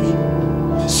of glory.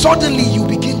 Suddenly you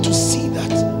begin to see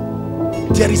that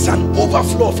there is an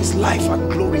overflow of his life and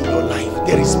glory in your life.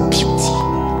 There is beauty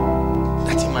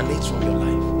that emanates from your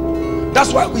life.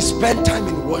 That's why we spend time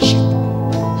in worship,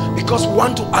 because we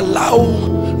want to allow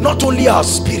not only our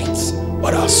spirits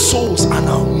but our souls and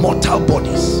our mortal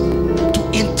bodies to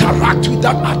interact with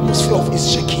that atmosphere of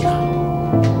his Shekinah.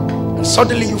 And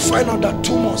suddenly you find out that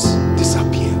tumors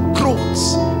disappear,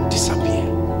 growths disappear,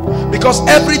 because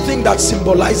everything that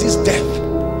symbolizes death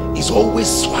is always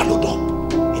swallowed up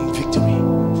in victory.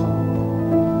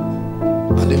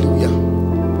 Hallelujah.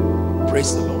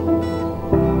 Praise the Lord.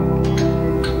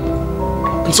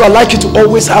 And so I'd like you to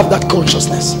always have that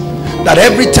consciousness that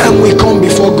every time we come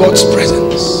before God's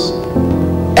presence,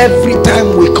 every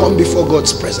time we come before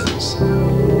God's presence,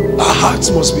 our hearts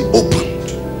must be opened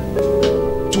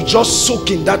to just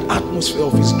soak in that atmosphere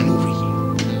of his glory.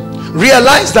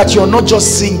 Realize that you're not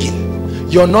just singing,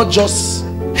 you're not just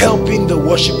helping the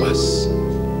worshipers,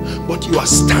 but you are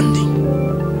standing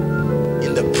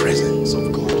in the presence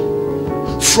of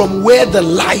God, from where the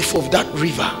life of that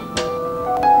river,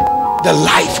 the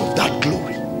life of that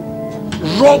glory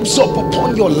rubs up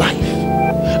upon your life.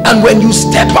 And when you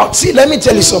step out, see, let me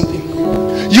tell you something,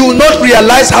 you will not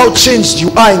realize how changed you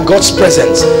are in God's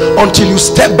presence until you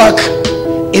step back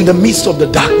in the midst of the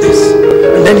darkness,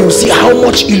 and then you see how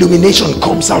much illumination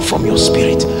comes out from your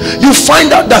spirit. You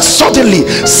find out that suddenly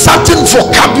certain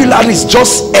vocabularies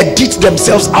just edit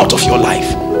themselves out of your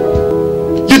life.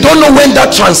 You don't know when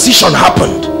that transition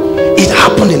happened. It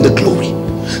happened in the glory.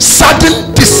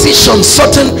 Certain decisions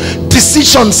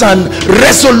and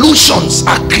resolutions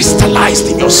are crystallized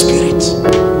in your spirit.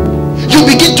 You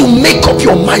begin to make up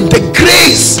your mind. The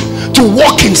grace to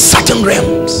walk in certain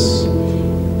realms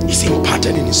is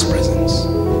imparted in his presence.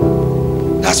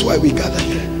 That's why we gather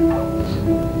here.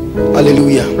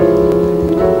 Hallelujah.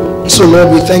 So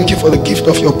Lord, we thank you for the gift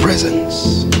of your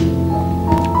presence.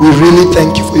 We really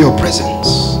thank you for your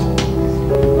presence.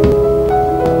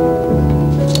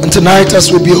 And tonight,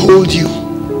 as we behold you,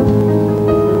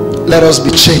 let us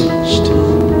be changed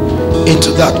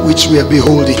into that which we are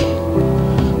beholding.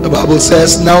 The Bible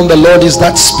says, now the Lord is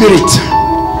that spirit,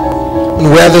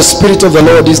 and where the spirit of the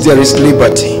Lord is, there is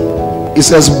liberty. It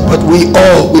says, but we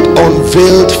all with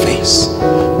unveiled face,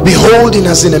 beholding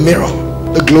as in a mirror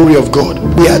the glory of God,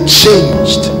 we are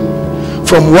changed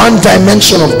from one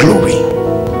dimension of glory.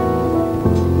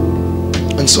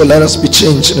 And so let us be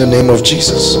changed in the name of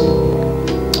Jesus.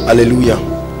 Hallelujah.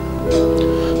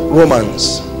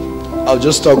 Romans, I'll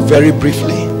just talk very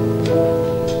briefly.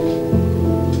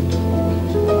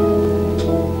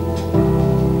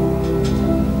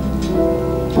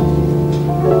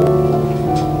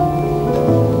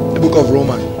 The book of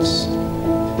Romans.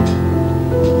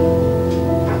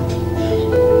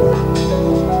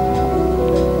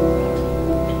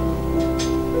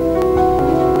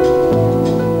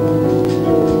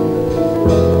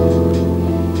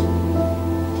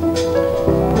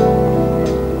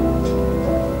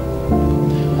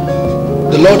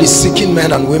 The Lord is seeking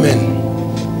men and women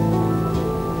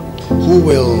who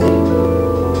will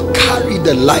carry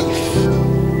the life,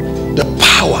 the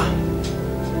power,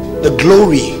 the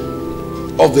glory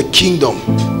of the kingdom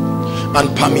and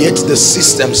permeate the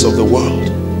systems of the world.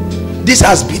 This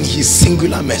has been his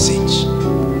singular message.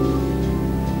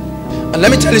 And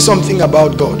let me tell you something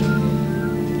about God.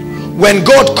 When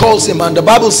God calls a man, the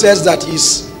Bible says that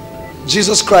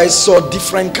Jesus Christ saw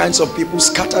different kinds of people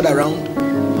scattered around,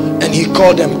 and he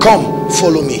called them, come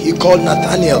follow me. He called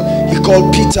Nathanael, he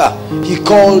called Peter, he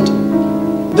called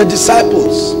the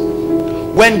disciples.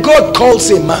 When God calls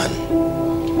a man,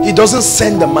 he doesn't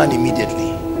send the man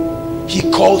immediately. He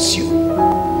calls you.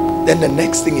 Then the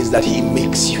next thing is that he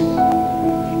makes you.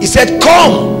 He said,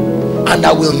 come and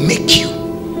I will make you.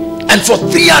 And for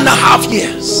 3.5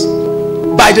 years,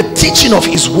 by the teaching of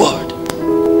his word,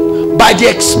 by the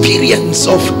experience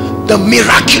of the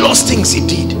miraculous things he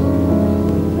did,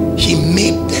 he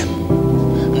made them.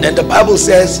 And then the Bible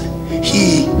says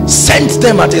he sent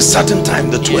them at a certain time,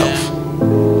 the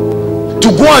 12,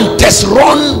 to go and test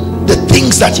run the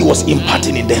things that he was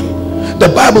imparting in them. The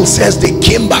Bible says they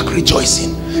came back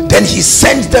rejoicing, Then he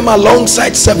sent them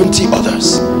alongside 70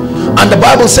 others. And the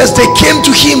Bible says they came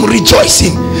to him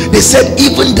rejoicing. They said,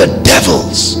 even the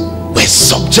devils were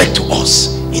subject to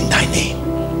us in thy name.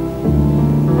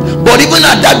 But even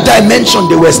at that dimension,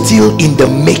 they were still in the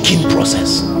making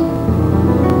process.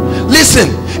 Listen,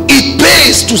 it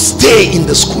pays to stay in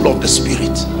the school of the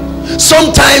Spirit.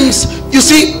 Sometimes, you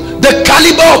see, the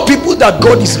caliber of people that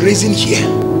God is raising here,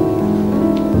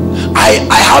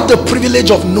 I have the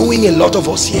privilege of knowing a lot of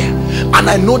us here, and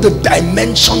I know the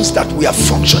dimensions that we are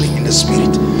functioning in the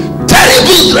Spirit.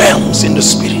 Terrible realms in the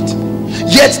Spirit.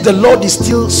 Yet the Lord is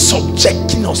still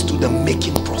subjecting us to the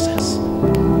making process.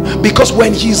 Because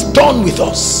when he's done with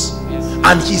us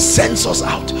and he sends us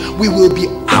out, we will be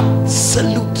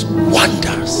absolute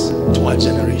wonders to our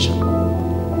generation.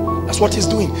 That's what he's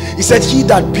doing. He said, he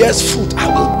that bears fruit I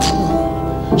will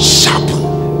prune, sharpen,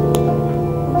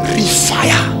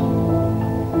 refire,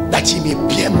 that he may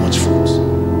bear much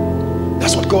fruit.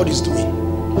 That's what God is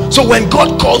doing. So when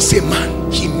God calls a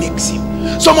man, he makes him.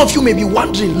 Some of you may be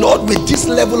wondering, Lord, with this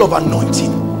level of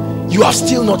anointing, you have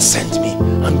still not sent me.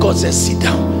 And God says, sit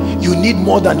down. You need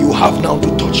more than you have now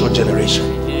to touch your generation.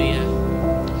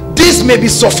 This may be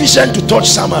sufficient to touch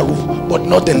Samaru, but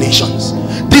not the nations.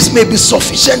 This may be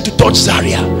sufficient to touch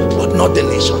Zaria, but not the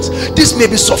nations. This may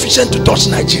be sufficient to touch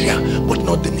Nigeria, but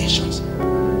not the nations.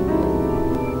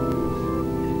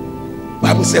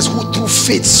 Bible says, who through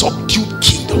faith subdued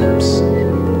kingdoms.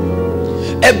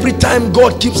 Every time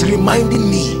God keeps reminding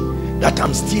me that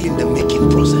I'm still in the making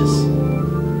process.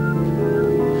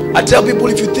 I tell people,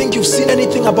 if you think you've seen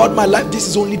anything about my life, this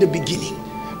is only the beginning,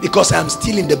 because I am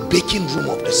still in the baking room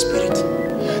of the Spirit.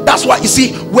 That's why, you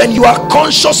see, when you are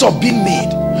conscious of being made,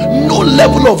 no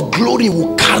level of glory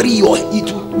will carry your,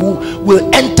 it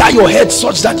will enter your head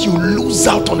such that you lose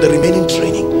out on the remaining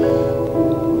training.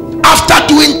 After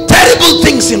doing terrible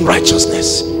things in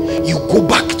righteousness, you go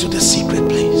back to the secret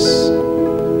place.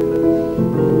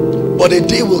 But a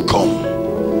day will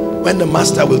come when the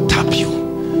master will tap you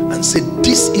and say,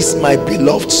 this is my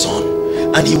beloved son,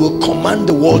 and he will command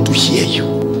the world to hear you.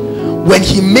 When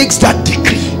he makes that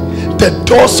decree, the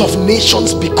doors of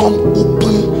nations become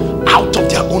open out of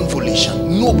their own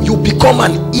volition. No, you become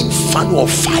an inferno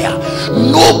of fire.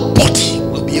 Nobody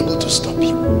will be able to stop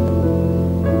you.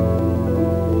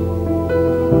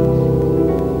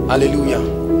 Hallelujah.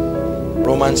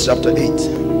 Romans chapter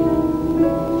 8.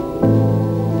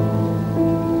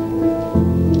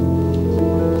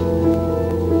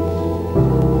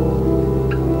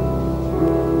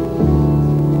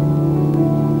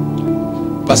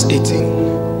 Verse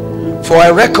 18. For I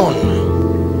reckon,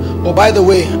 oh, by the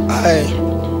way,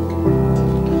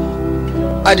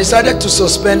 I decided to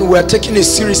suspend. We're taking a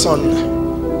series on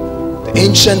the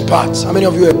ancient parts. How many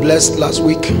of you were blessed last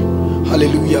week?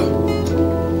 Hallelujah.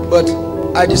 But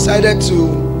I decided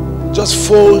to just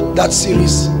fold that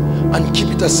series and keep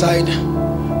it aside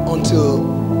until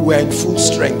we're in full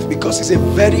strength, because it's a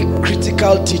very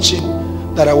critical teaching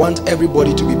that I want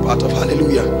everybody to be part of.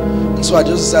 Hallelujah. And so I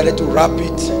just decided to wrap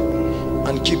it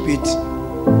and keep it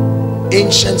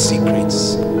ancient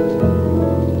secrets.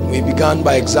 We began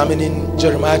by examining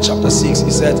Jeremiah chapter 6.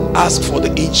 He said, ask for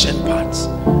the ancient parts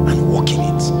and walk in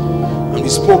it. And we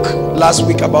spoke last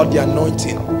week about the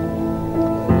anointing.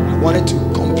 I wanted to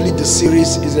complete the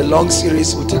series. It's a long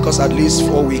series. It will take us at least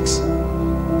 4 weeks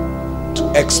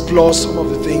to explore some of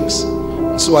the things.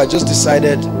 And so I just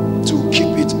decided to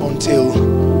keep it until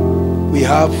we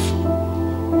have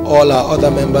all our other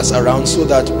members around, so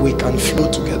that we can flow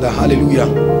together. Hallelujah.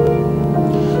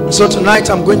 So tonight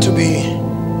I'm going to be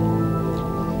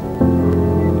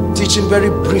teaching very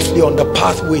briefly on the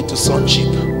pathway to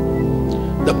sonship.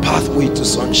 The pathway to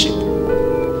sonship.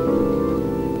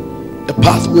 The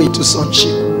pathway to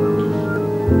sonship.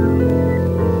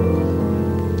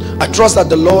 I trust that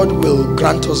the Lord will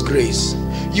grant us grace.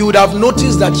 You would have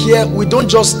noticed that here we don't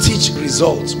just teach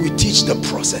results, we teach the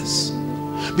process.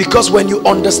 Because when you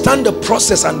understand the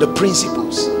process and the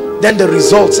principles, then the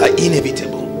results are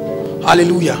inevitable.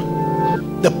 Hallelujah.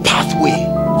 The pathway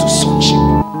to sonship.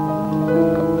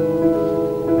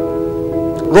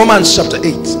 Romans chapter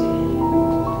 8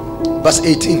 verse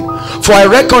 18. For I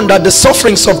reckon that the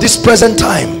sufferings of this present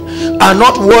time are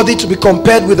not worthy to be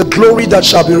compared with the glory that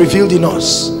shall be revealed in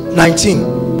us. 19.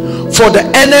 For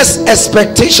the earnest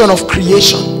expectation of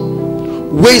creation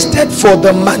waited for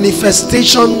the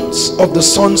manifestations of the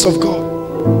sons of God.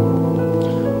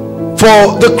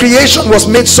 For the creation was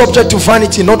made subject to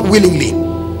vanity, not willingly,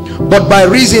 but by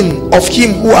reason of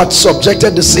him who had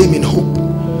subjected the same in hope.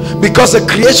 Because the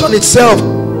creation itself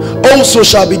also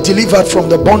shall be delivered from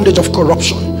the bondage of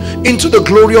corruption into the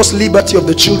glorious liberty of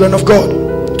the children of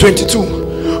God.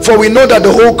 22. For we know that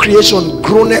the whole creation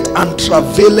groaneth and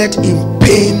travaileth in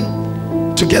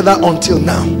pain together until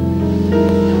now.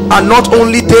 And not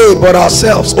only they, but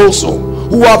ourselves also,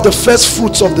 who have the first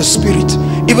fruits of the Spirit,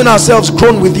 even ourselves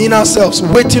groan within ourselves,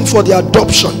 waiting for the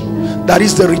adoption, that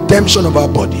is the redemption of our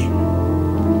body.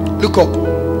 Look up.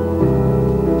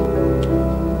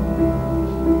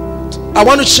 I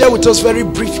want to share with us very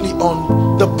briefly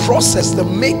on the process, the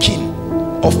making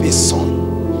of a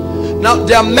son. Now,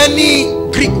 there are many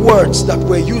Greek words that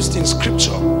were used in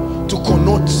scripture to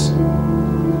connote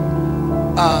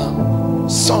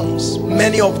sons,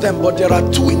 many of them, but there are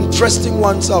two interesting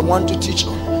ones I want to teach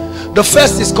on. The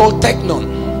first is called teknon,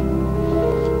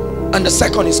 and the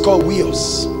second is called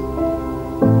weos.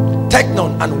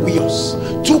 Teknon and weos,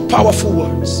 two powerful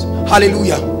words.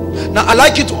 Hallelujah. Now I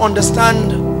like you to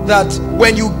understand that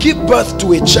when you give birth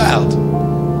to a child,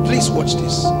 please watch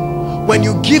this, when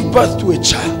you give birth to a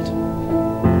child,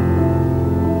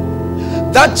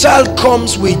 that child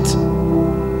comes with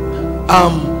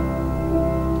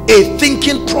a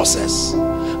thinking process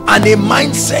and a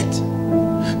mindset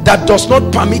that does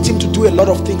not permit him to do a lot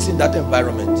of things in that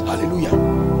environment. Hallelujah.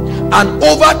 And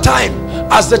over time,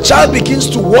 as the child begins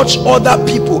to watch other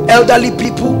people, elderly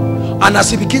people, and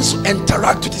as he begins to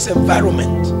interact with his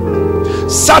environment,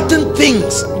 certain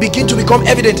things begin to become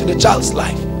evident in the child's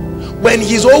life. When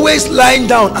he's always lying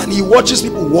down and he watches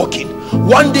people walking,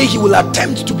 one day he will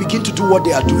attempt to begin to do what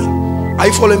they are doing. Are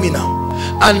you following me now?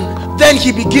 And then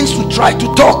he begins to try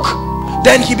to talk.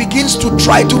 Then he begins to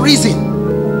try to reason.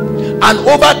 And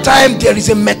over time, there is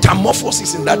a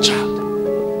metamorphosis in that child.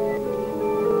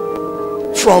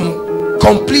 From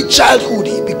complete childhood,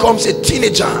 he becomes a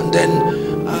teenager, and then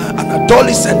an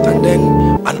adolescent, and then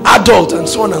an adult, and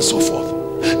so on and so forth.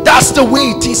 That's the way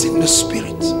it is in the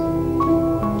spirit.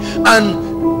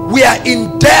 And we are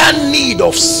in dire need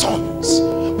of sons.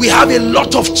 We have a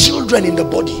lot of children in the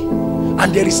body,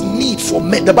 and there is need for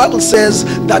men. The Bible says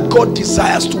that God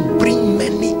desires to bring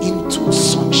many into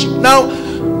sonship. Now,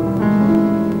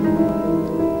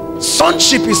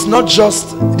 sonship is not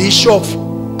just the issue of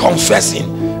confessing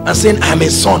and saying, I'm a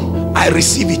son, I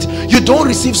receive it. You don't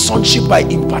receive sonship by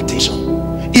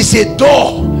impartation. It's a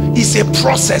door, it's a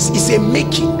process, it's a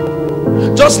making.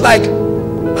 Just like,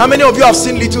 how many of you have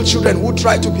seen little children who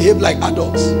try to behave like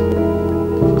adults?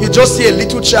 You just see a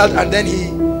little child and then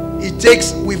he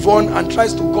takes weave on and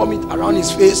tries to gum it around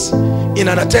his face in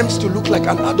an attempt to look like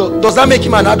an adult. Does that make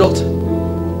him an adult?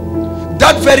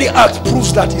 That very act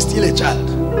proves that he's still a child.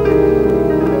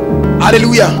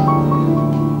 Hallelujah.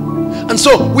 And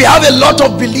so we have a lot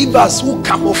of believers who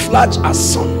camouflage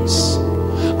as sons.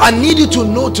 I need you to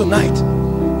know tonight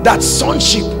that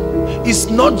sonship is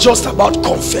not just about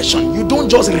confession. You don't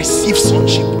just receive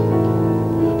sonship.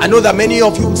 I know that many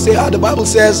of you will say, the Bible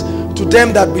says, to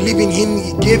them that believe in him,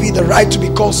 he gave you the right to be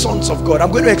called sons of God.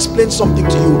 I'm going to explain something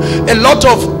to you. A lot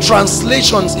of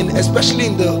translations, especially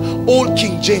in the old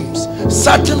King James,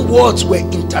 certain words were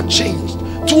interchanged.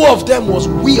 Two of them was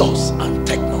weos and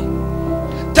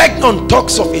teknon. Teknon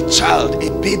talks of a child,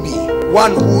 a baby,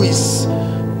 one who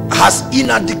has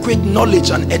inadequate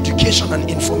knowledge and education and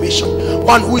information,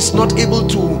 one who is not able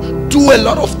to do a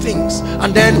lot of things.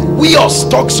 And then weos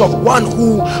talks of one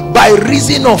who by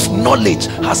reason of knowledge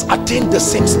has attained the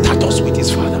same status with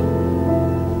his father.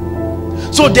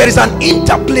 So there is an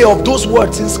interplay of those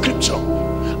words in scripture,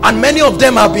 and many of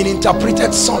them have been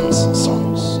interpreted sons.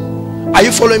 Are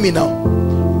you following me now?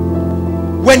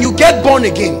 When you get born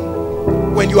again,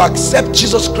 when you accept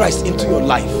Jesus Christ into your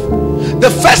life, the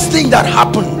first thing that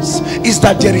happens is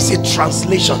that there is a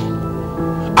translation.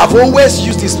 I've always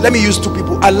used this. Let me use two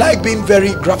people. I like being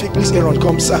very graphic. Please, Aaron,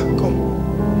 come, sir,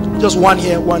 come. Just one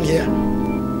here, one here.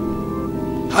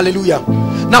 Hallelujah.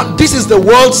 Now, this is the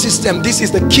world system. This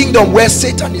is the kingdom where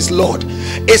Satan is Lord.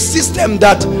 A system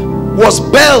that was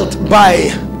built by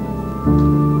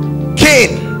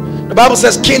Cain. The Bible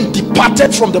says Cain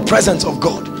departed from the presence of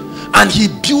God, and he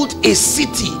built a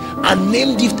city and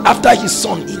named it after his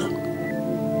son Enoch.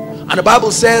 And the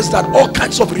Bible says that all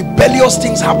kinds of rebellious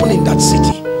things happened in that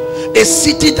city. A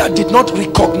city that did not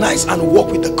recognize and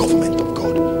work with the government of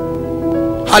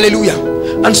God. Hallelujah.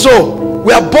 And so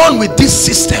we are born with this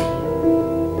system.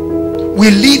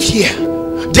 We live here.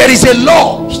 There is a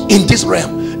law in this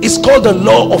realm. It's called the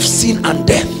law of sin and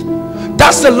death.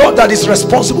 That's the law that is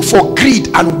responsible for greed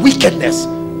and wickedness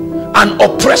and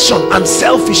oppression and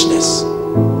selfishness.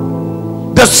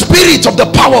 The spirit of the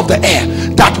power of the air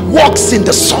that walks in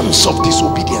the sons of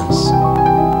disobedience.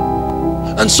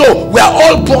 And so we are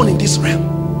all born in this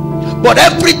realm. But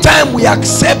every time we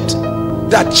accept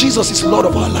that Jesus is Lord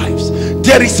of our lives,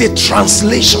 there is a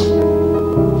translation.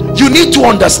 You need to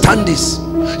understand this.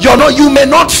 You may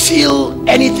not feel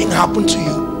anything happen to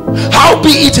you. How be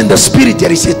it in the spirit,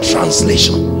 there is a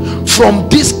translation from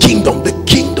this kingdom, the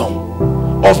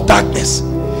kingdom of darkness,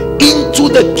 into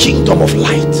the kingdom of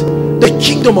light, the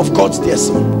kingdom of God's dear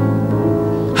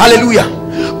son. Hallelujah.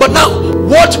 But now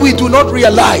what we do not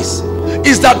realize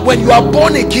is that when you are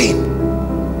born again,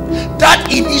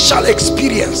 that initial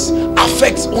experience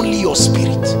affects only your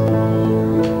spirit.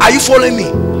 Are you following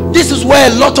me? This is where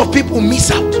a lot of people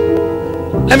miss out.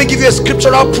 Let me give you a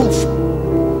scriptural proof.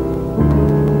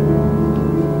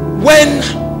 When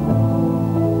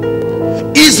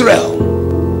Israel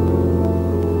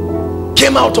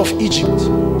came out of Egypt,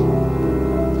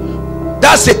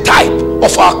 that's a type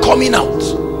of our coming out.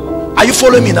 Are you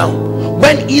following me now?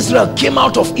 When Israel came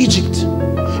out of Egypt,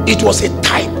 it was a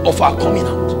type of our coming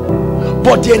out,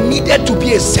 but there needed to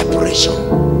be a separation.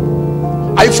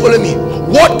 Are you following me?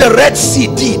 What the Red Sea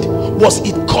did was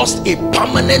it caused a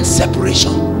permanent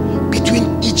separation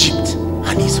between Egypt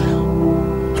and Israel.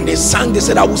 And they sang, they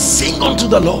said, I will sing unto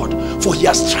the Lord, for he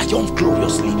has triumphed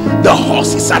gloriously. The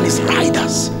horses and his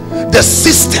riders, the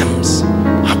systems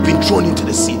have been thrown into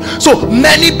the sea. So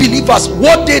many believers,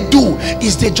 what they do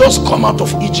is they just come out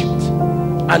of Egypt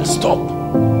and stop,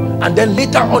 and then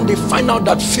later on they find out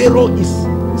that Pharaoh is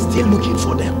still looking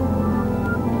for them.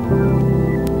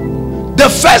 The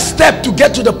first step to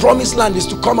get to the promised land is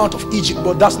to come out of Egypt,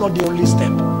 but that's not the only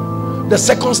step. The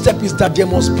second step is that there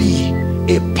must be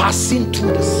a passing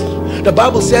through the sea. The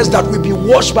Bible says that we'll be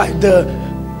washed by the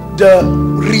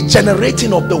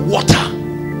regenerating of the water.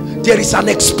 There is an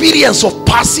experience of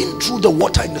passing through the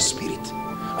water in the spirit,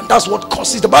 and that's what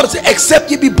causes. The Bible says, except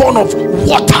ye be born of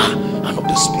water and of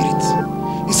the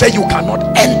spirit. He said you cannot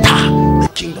enter the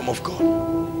kingdom of God.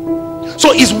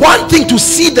 So it's one thing to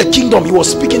see the kingdom. He was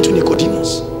speaking to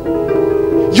Nicodemus.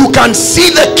 You can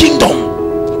see the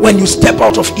kingdom when you step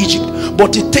out of Egypt,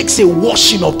 but it takes a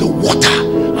washing of the water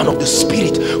and of the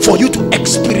spirit for you to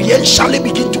experientially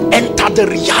begin to enter the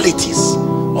realities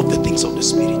of the things of the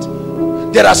spirit.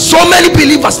 There are so many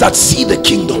believers that see the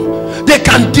kingdom. They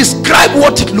can describe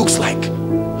what it looks like,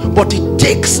 but it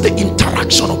takes the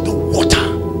interaction of the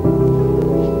water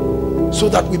so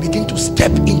that we begin to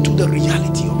step into the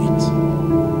reality of it.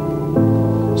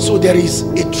 So there is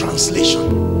a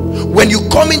translation. When you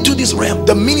come into this realm,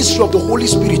 the ministry of the Holy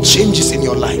Spirit changes in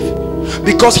your life,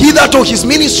 because hitherto his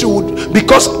ministry would,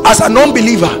 because as a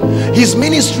non-believer, his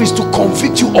ministry is to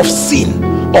convict you of sin,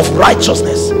 of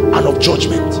righteousness, and of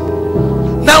judgment.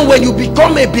 Now when you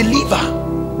become a believer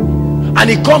and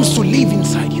he comes to live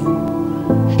inside you,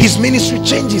 his ministry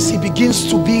changes. He begins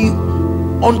to be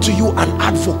unto you an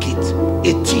advocate,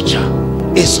 a teacher,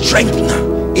 a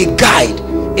strengthener, a guide,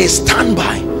 a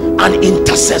standby, an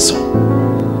intercessor.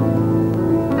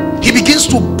 He begins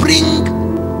to bring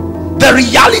the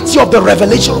reality of the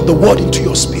revelation of the word into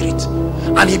your spirit,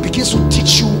 and he begins to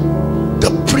teach you the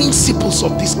principles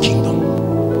of this kingdom.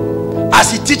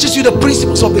 As he teaches you the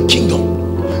principles of the kingdom,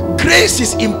 grace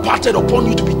is imparted upon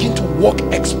you to begin to walk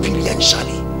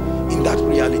experientially in that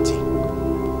reality.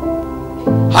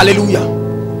 Hallelujah.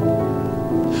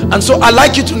 And so I'd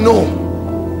like you to know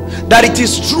that it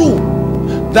is true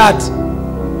that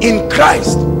in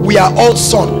Christ we are all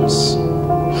sons,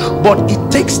 but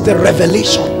it takes the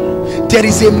revelation. There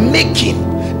is a making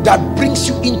that brings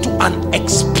you into an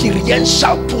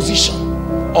experiential position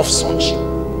of sonship.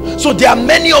 So there are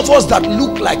many of us that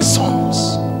look like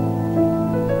sons,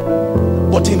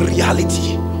 but in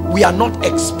reality we are not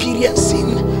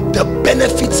experiencing the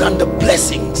benefits and the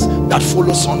blessings that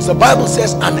follow sons. The Bible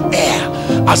says an heir,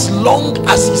 as long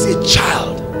as he's a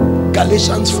child,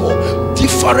 Galatians 4,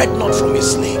 differeth not from a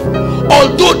slave,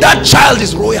 although that child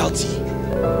is royalty.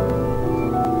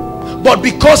 But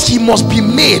because he must be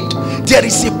made, there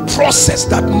is a process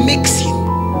that makes him.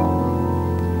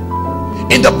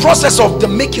 In the process of the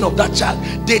making of that child,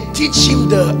 they teach him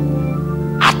the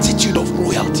attitude of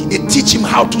royalty. They teach him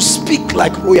how to speak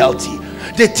like royalty.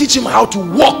 They teach him how to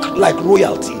walk like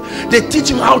royalty. They teach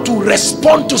him how to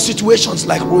respond to situations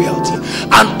like royalty.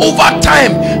 And over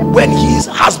time, when he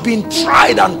has been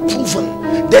tried and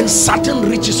proven, then certain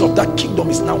riches of that kingdom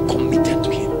is now committed to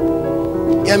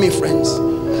him. Hear me, friends.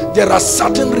 There are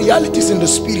certain realities in the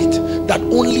spirit that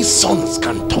only sons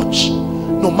can touch.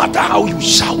 No matter how you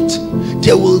shout,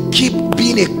 there will keep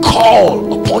being a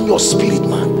call upon your spirit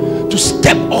man to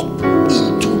step up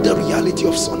into the reality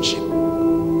of sonship.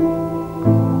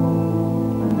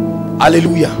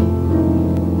 Hallelujah.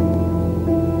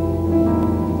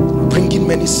 Bringing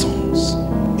many sons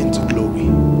into glory.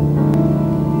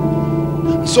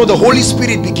 So the Holy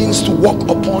Spirit begins to walk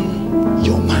upon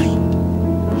your mind.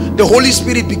 The Holy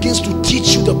Spirit begins to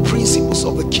teach you the principles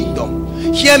of the kingdom.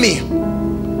 Hear me.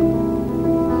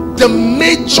 The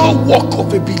major work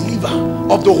of a believer,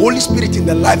 of the Holy Spirit in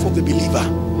the life of the believer,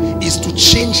 is to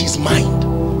change his mind.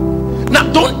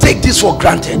 Now don't take this for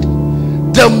granted.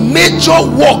 The major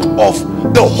work of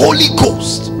the Holy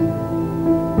Ghost,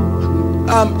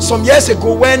 some years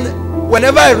ago,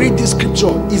 whenever I read this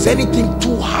scripture, is anything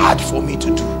too hard for me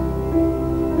to do?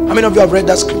 How many of you have read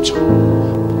that scripture?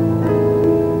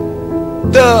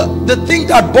 The thing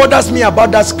that bothers me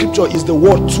about that scripture is the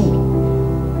word too.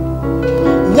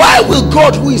 Why will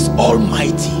God, who is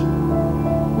almighty,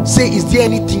 say, is there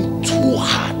anything too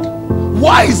hard?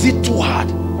 Why is it too hard?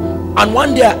 And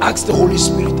one day I asked the Holy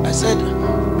Spirit, I said,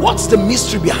 what's the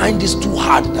mystery behind this too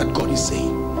hard that God is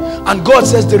saying? And God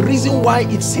says the reason why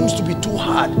it seems to be too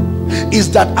hard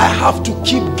is that I have to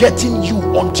keep getting you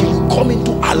until you come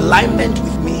into alignment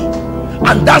with me.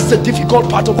 And that's the difficult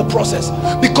part of the process,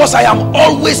 because I am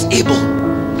always able,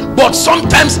 but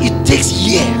sometimes it takes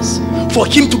years for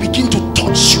him to begin to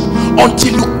touch you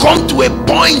until you come to a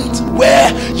point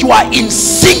where you are in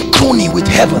synchrony with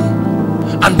heaven.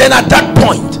 And then at that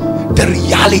point, the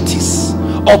realities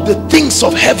of the things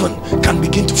of heaven can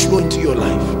begin to flow into your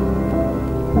life.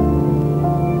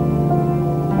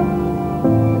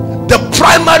 The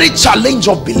primary challenge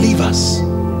of believers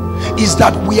is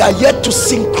that we are yet to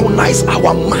synchronize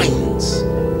our minds.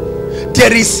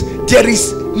 There is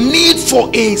need for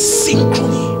a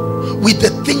synchrony with the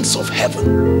things of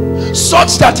heaven,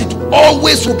 such that it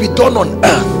always will be done on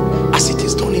earth as it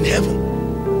is done in heaven.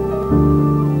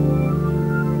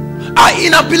 Our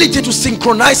inability to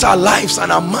synchronize our lives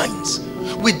and our minds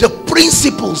with the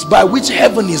principles by which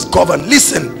heaven is governed.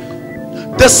 Listen,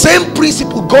 the same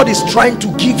principle God is trying to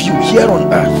give you here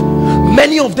on earth,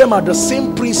 many of them are the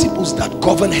same principles that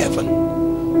govern heaven.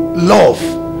 Love,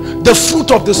 the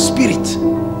fruit of the Spirit,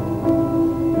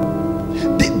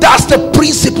 that's the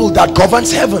principle that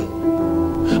governs heaven.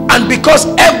 And because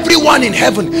everyone in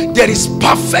heaven, there is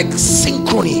perfect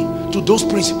synchrony to those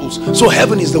principles, so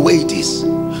heaven is the way it is.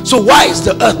 So why is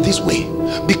the earth this way?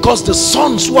 Because the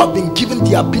sons who have been given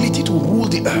the ability to rule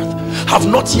the earth have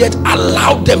not yet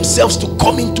allowed themselves to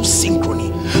come into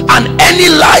synchrony. And any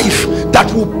life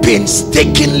that will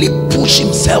painstakingly push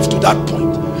himself to that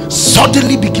point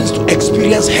suddenly begins to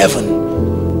experience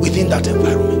heaven within that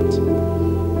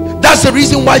environment. That's the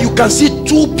reason why you can see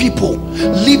two people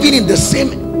living in the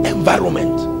same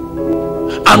environment,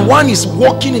 and one is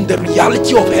walking in the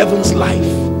reality of heaven's life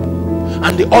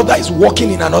and the other is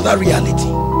walking in another reality,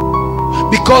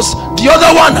 because the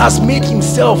other one has made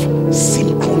himself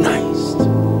synchronized.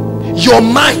 Your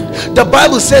mind, the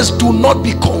Bible says, do not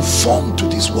be conformed to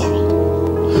this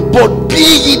world, but be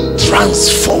ye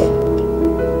transformed,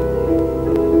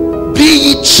 be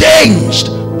ye changed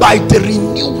by the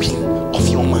renewing of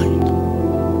your mind.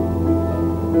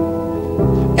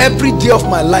 Every day of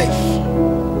my life,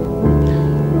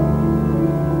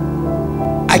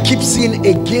 I keep seeing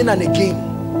again and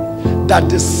again that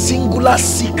the singular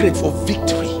secret for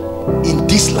victory in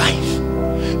this life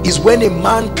is when a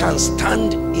man can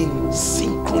stand in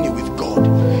synchrony with God.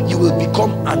 You will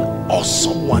become an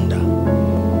awesome wonder.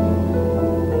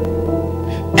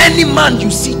 Any man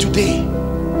you see today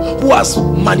who has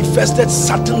manifested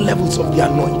certain levels of the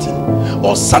anointing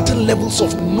or certain levels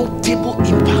of notable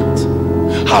impact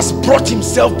has brought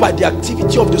himself by the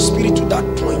activity of the Spirit to that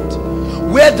point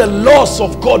where the laws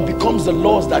of God becomes the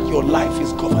laws that your life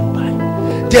is governed by.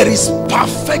 There is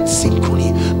perfect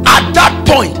synchrony. At that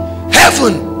point,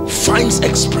 heaven finds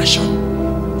expression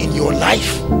in your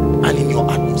life and in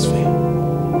your atmosphere.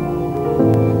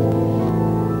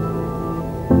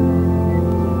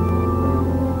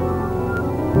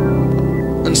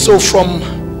 And so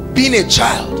from being a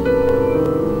child,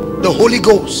 the Holy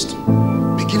Ghost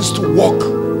begins to work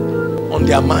on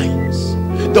their minds.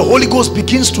 The Holy Ghost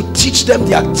begins to teach them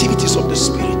the activities of the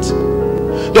Spirit.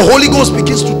 The Holy Ghost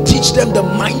begins to teach them the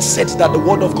mindset that the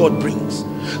Word of God brings.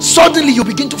 Suddenly you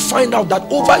begin to find out that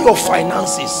over your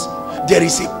finances there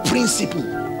is a principle.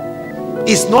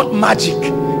 It's not magic,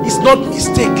 it's not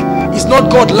mistake, it's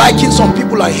not God liking some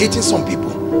people and hating some people.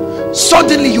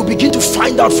 Suddenly you begin to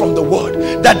find out from the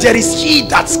word that there is he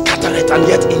that scattereth and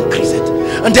yet increaseth,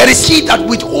 and there is he that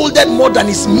withholdeth more than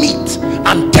is meet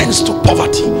and tends to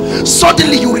poverty.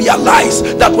 Suddenly you realize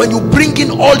that when you bring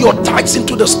in all your tithes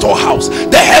into the storehouse,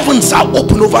 the heavens are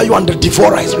open over you and the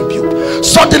devourer is rebuked.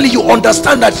 Suddenly you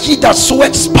understand that he that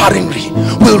soweth sparingly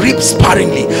will reap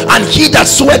sparingly, and he that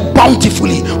soweth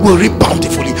bountifully will reap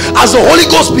bountifully. As the Holy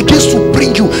Ghost begins to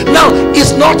bring you, now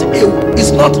it's not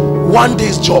one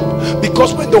day's job,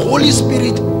 because when the Holy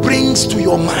Spirit brings to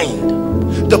your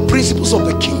mind the principles of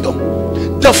the kingdom,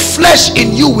 the flesh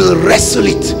in you will wrestle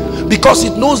it, because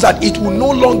it knows that it will no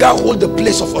longer hold the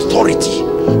place of authority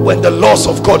when the laws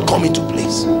of God come into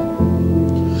place.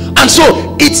 And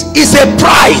so it is a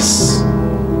price,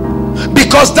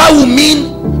 because that will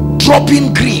mean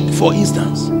dropping greed, for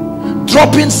instance,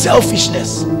 dropping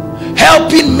selfishness,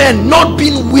 helping men, not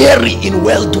being weary in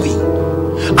well-doing.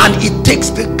 And it takes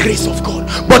the grace of God.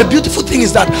 But the beautiful thing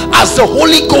is that as the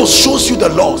Holy Ghost shows you the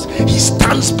laws, he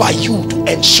stands by you to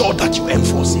ensure that you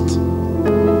enforce it.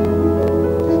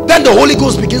 Then the Holy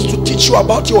Ghost begins to teach you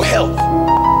about your health.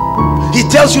 He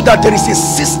tells you that there is a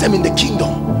system in the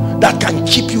kingdom that can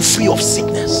keep you free of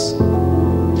sickness,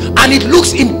 and it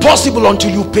looks impossible until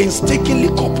you painstakingly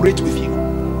cooperate with him.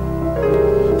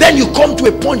 Then you come to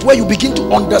a point where you begin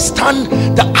to understand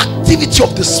the activity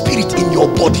of the Spirit in your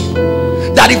body,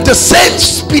 that if the same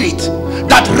Spirit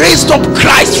that raised up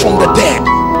Christ from the dead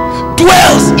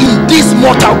dwells in this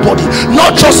mortal body,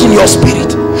 not just in your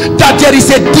spirit, that there is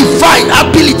a divine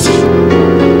ability,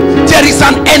 there is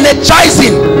an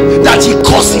energizing that he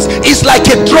causes. It's like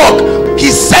a drug. He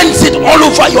sends it all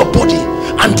over your body,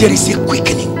 and there is a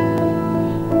quickening.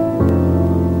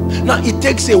 Now it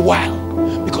takes a while,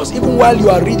 because even while you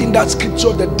are reading that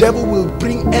scripture, the devil will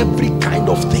bring every kind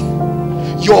of thing.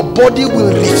 Your body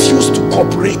will refuse to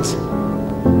cooperate.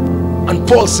 And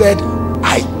Paul said,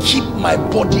 I keep my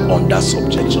body under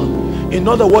subjection. In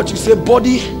other words, you say,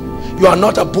 body, you are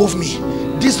not above me.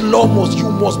 This law you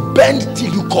must bend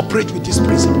till you cooperate with this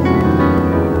principle.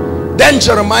 Then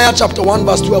Jeremiah chapter 1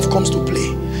 verse 12 comes to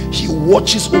play. He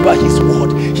watches over his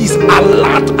word. He's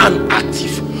alert and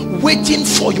active, waiting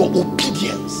for your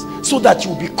obedience so that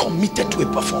you'll be committed to a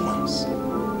performance.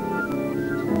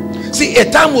 See,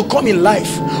 a time will come in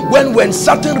life when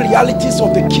certain realities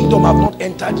of the kingdom have not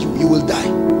entered you, you will die.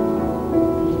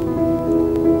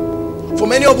 For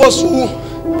many of us who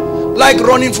like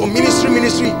running from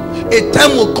ministry, a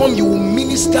time will come you will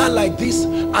minister like this,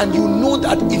 and you know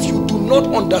that if you do not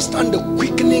understand the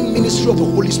quickening ministry of the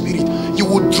Holy Spirit, you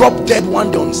will drop dead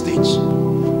one day on stage.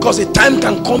 Because a time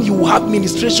can come you will have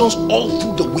ministrations all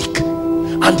through the week,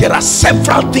 and there are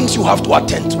several things you have to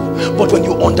attend to. But when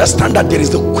you understand that there is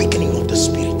the quickening of the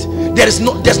Spirit, there's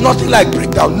nothing like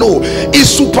breakdown. No, it's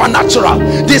supernatural.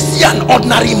 They see an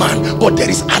ordinary man, but there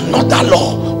is another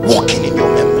law working in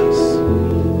your members.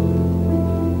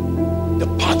 The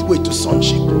pathway to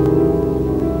sonship,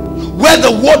 where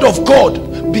the word of God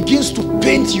begins to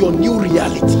paint your new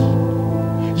reality.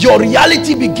 Your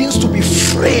reality begins to be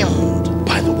framed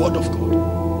by the word of God.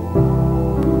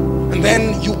 And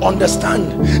then you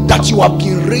understand that you have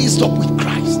been raised up with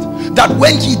Christ, that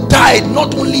when he died,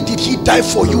 not only did he die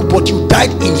for you, but you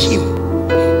died in him.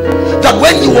 That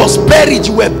when he was buried,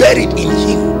 you were buried in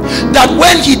him. That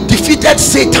when he defeated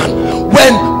Satan,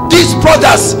 when these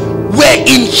brothers were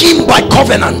in him by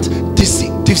covenant,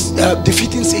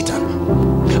 defeating Satan,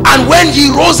 and when he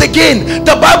rose again,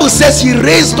 the Bible says he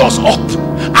raised us up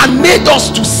and made us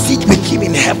to sit with him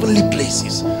in heavenly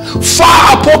places,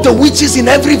 far above the witches in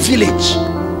every village,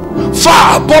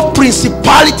 far above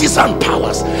principalities and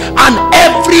powers and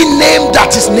every name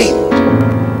that is named.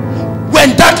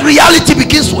 When that reality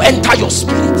begins to enter your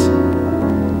spirit,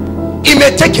 it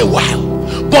may take a while,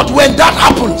 but when that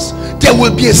happens, there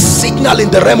will be a signal in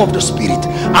the realm of the spirit,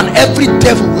 and every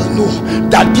devil will know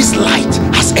that this light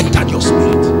has entered your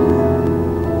spirit.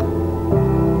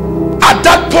 At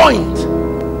that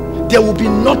point, there will be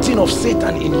nothing of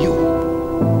Satan in you,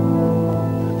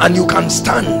 and you can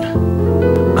stand.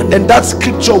 And then that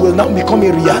scripture will now become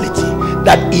a reality,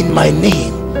 that in my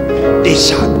name they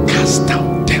shall cast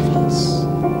out devils.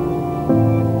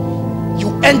 You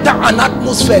enter an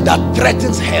atmosphere that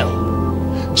threatens hell.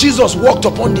 Jesus walked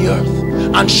upon the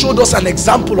earth and showed us an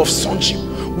example of sonship.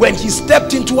 When he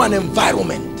stepped into an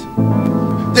environment,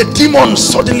 the demons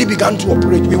suddenly began to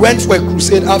operate. We went for a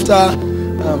crusade after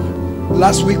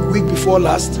last week before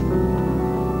last.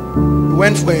 We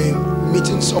went for a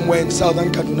meeting somewhere in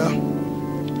southern Kaduna,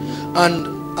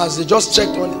 and as they just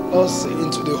checked on us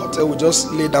into the hotel, we just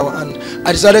lay down, and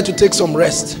I decided to take some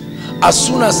rest. As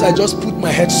soon as I just put my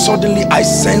head, suddenly I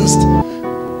sensed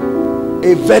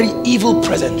a very evil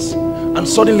presence, and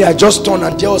suddenly I just turned,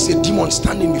 and there was a demon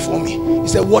standing before me. He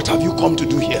said, "What have you come to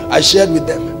do here?" I shared with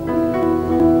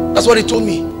them. That's what he told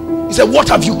me. He said, "What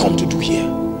have you come to do here?"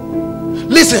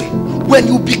 Listen, when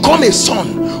you become a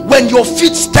son, when your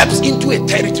feet steps into a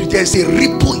territory, there's a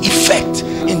ripple effect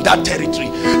in that territory.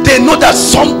 They know that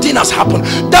something has happened.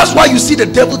 That's why you see the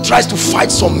devil tries to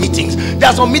fight some meetings. There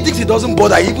are some meetings he doesn't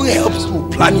bother, he even helps to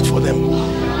plan it for them,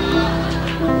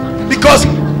 because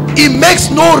it makes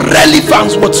no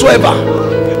relevance whatsoever.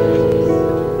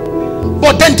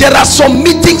 But then there are some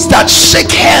meetings that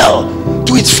shake hell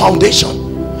to its foundation,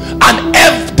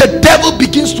 the devil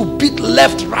begins to beat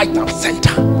left, right and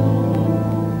center,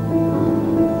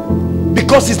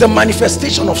 because it's the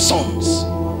manifestation of sons.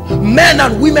 Men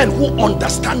and women who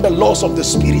understand the laws of the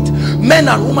spirit, men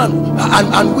and women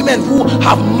who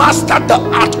have mastered the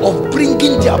art of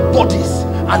bringing their bodies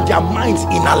and their minds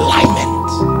in alignment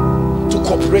to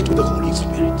cooperate with the Holy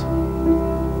Spirit,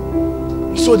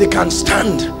 so they can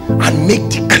stand and make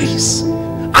decrees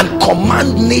and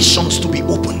command nations to be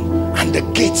open, and the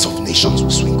gates of nations will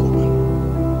swing open.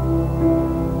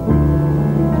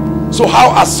 So how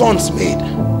are sons made?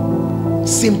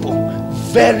 Simple,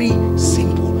 very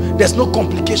simple. There's no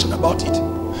complication about it.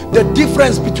 The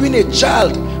difference between a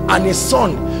child and a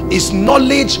son is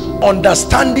knowledge,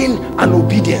 understanding and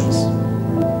obedience.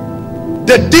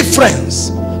 The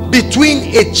difference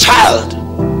between a child,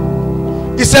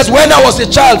 it says, when I was a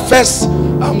child, First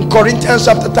Corinthians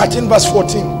chapter 13 verse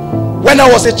 14, when I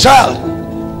was a child,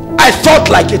 I thought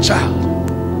like a child,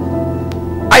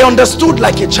 I understood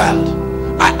like a child,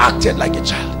 I acted like a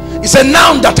child. He said,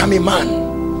 now that I'm a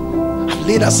man, I've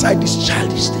laid aside these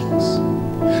childish things.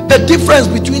 The difference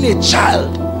between a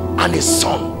child and a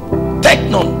son,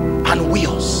 teknon and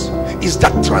weos, is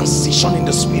that transition in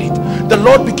the spirit. The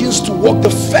Lord begins to walk. The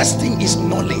first thing is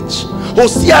knowledge.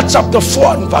 Hosea chapter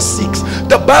 4 and verse 6,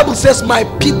 the Bible says, my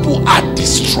people are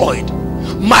destroyed.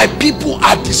 My people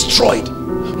are destroyed.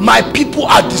 My people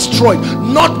are destroyed,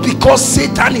 not because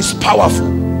Satan is powerful.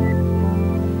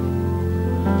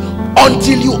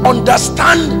 Until you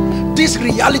understand these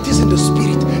realities in the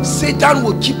spirit, Satan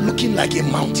will keep looking like a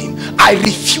mountain. I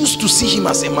refuse to see him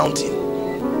as a mountain.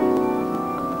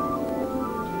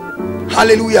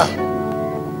 Hallelujah.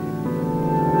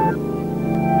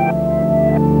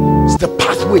 It's the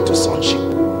pathway to sonship.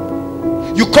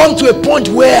 You come to a point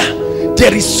where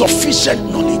there is sufficient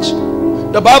knowledge.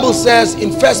 The Bible says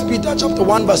in 1 Peter chapter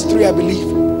 1 verse 3, I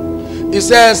believe, it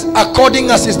says, according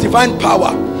as his divine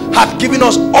power hath given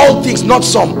us all things, not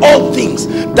some, all things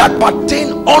that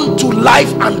pertain unto life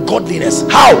and godliness.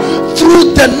 How?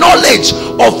 Through the knowledge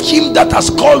of him that has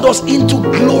called us into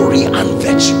glory and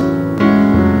virtue.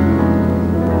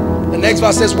 The next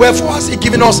verse says, wherefore has he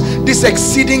given us this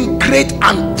exceeding great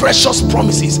and precious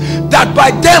promises, that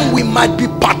by them we might be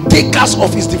partakers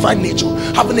of his divine nature,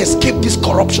 having escaped this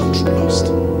corruption through lust.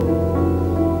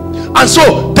 And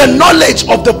so the knowledge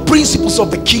of the principles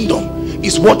of the kingdom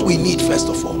is what we need first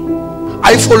of all.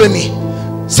 Are you following me?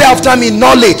 Say after me,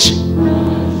 knowledge.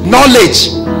 Knowledge.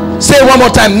 Say it one more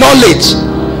time, knowledge.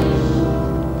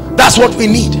 That's what we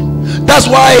need. That's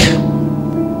why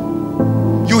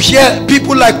you hear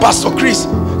people like Pastor Chris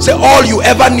say all you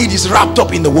ever need is wrapped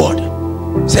up in the word.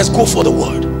 Says go for the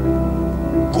word.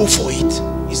 Go for it.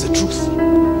 It's the truth.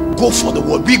 Go for the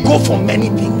word. We go for many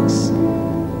things,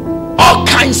 all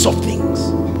kinds of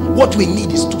things. What we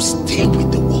need is to stay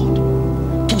with the word.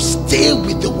 To stay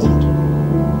with the word.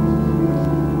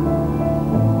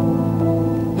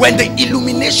 When the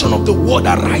illumination of the word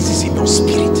arises in your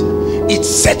spirit, it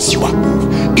sets you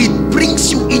above. It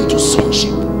brings you into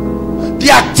sonship. The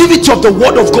activity of the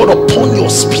word of God upon your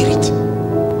spirit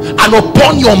and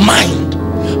upon your mind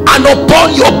and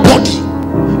upon your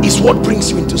body is what brings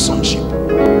you into sonship.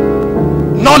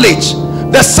 Knowledge.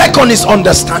 The second is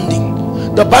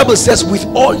understanding. The Bible says with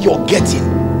all you're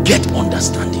getting, get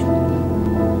understanding.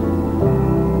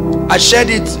 I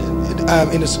shared it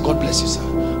in a, God bless you sir,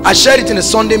 I shared it in a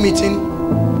Sunday meeting,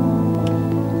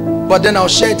 but then I'll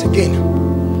share it again.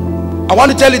 I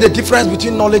want to tell you the difference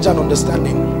between knowledge and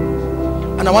understanding,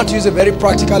 and I want to use a very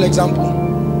practical example.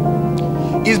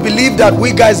 It's believed that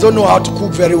we guys don't know how to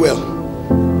cook very well.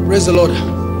 Praise the Lord.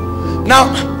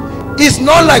 Now it's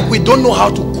not like we don't know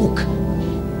how to cook.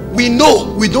 We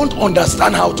know, we don't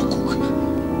understand how to cook.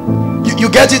 You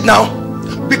get it now?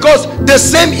 Because the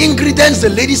same ingredients the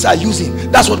ladies are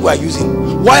using, that's what we are using.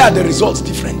 Why are the results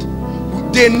different?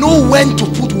 They know when to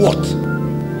put what.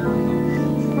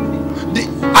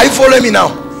 Are you following me now?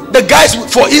 The guys,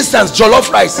 for instance, jollof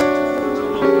rice.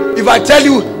 If I tell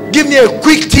you, give me a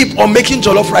quick tip on making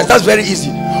jollof rice, that's very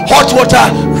easy. Hot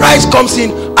water, rice comes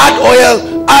in, add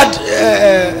oil,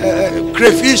 add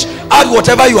crayfish, add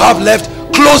whatever you have left,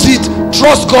 close it,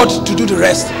 trust God to do the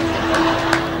rest.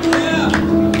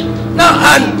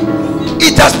 Now, and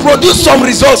it has produced some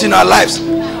results in our lives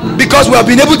because we have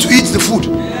been able to eat the food.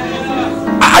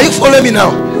 Are you following me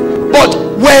now? But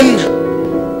when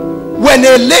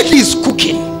a lady is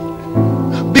cooking,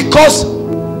 because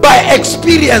by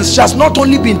experience she has not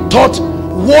only been taught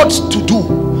what to do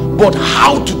but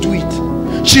how to do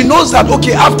it, she knows that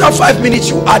okay, after 5 minutes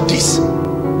you add this.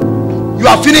 You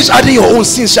have finished adding your own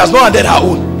since she has not added her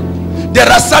own. There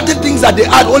are certain things that they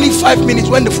add only 5 minutes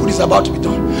when the food is about to be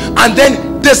done, and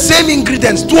then The same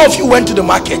ingredients. Two of you went to the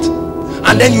market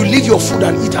and then you leave your food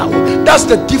and eat out. That's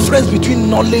the difference between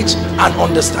knowledge and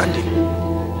understanding.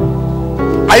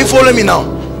 Are you following me now?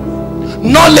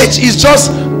 Knowledge is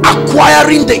just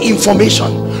acquiring the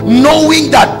information, knowing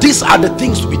that these are the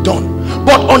things to be done.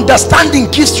 But understanding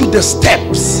gives you the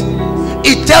steps.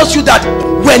 It tells you that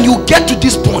when you get to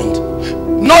this point,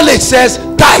 knowledge says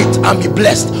tithe and be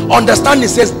blessed. Understanding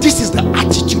says this is the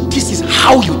attitude, this is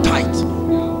how you tithe.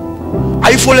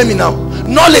 Are you following me now?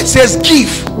 Knowledge says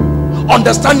give.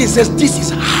 Understanding says this is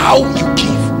how you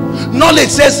give. Knowledge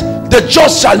says the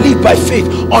just shall live by faith.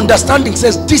 Understanding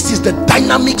says this is the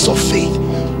dynamics of faith.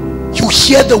 You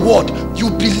hear the word,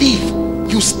 you believe,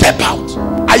 you step out.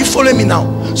 Are you following me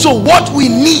now? So what we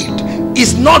need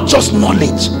is not just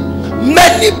knowledge.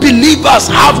 Many believers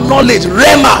have knowledge,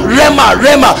 rema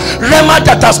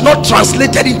that has not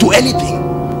translated into anything.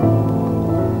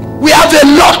 We have a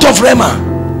lot of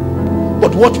rema,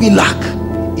 but what we lack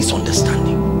is understanding.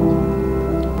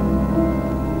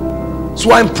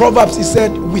 So in Proverbs he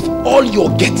said, with all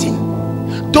you're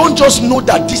getting, don't just know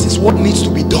that this is what needs to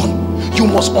be done. You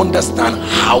must understand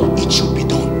how it should be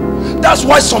done. That's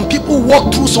why some people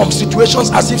walk through some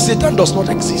situations as if Satan does not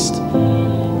exist,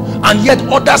 and yet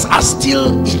others are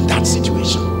still in that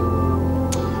situation.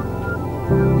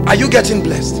 Are you getting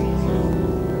blessed?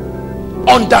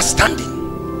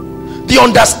 Understanding, the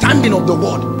understanding of the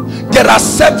word. There are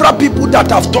several people that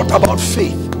have taught about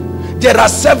faith. There are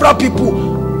several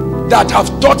people that have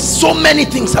taught so many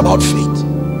things about faith,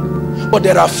 but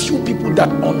there are few people that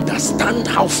understand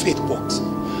how faith works,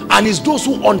 and it's those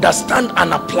who understand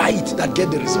and apply it that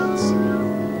get the results.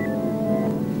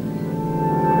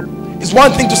 It's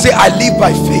one thing to say I live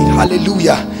by faith,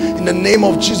 hallelujah, in the name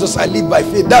of Jesus I live by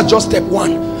faith. That's just step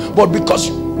one. But because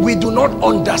we do not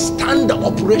understand the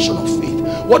operation of faith,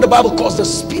 what the Bible calls the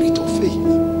spirit of faith.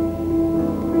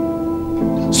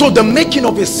 So the making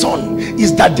of a son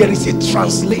is that there is a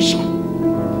translation.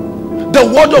 The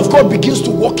word of God begins to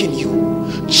work in you.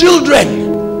 Children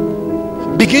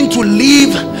begin to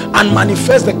live and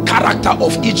manifest the character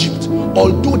of Egypt,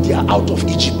 although they are out of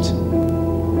Egypt.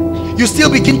 You still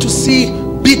begin to see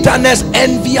bitterness,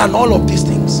 envy, and all of these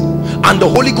things, and the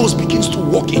Holy Ghost begins to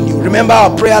work in you. Remember our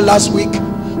prayer last week?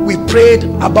 We prayed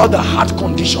about the heart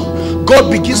condition. God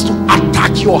begins to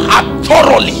attack your heart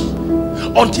thoroughly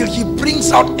until he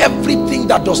brings out everything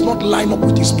that does not line up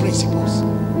with his principles.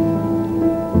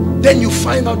 Then you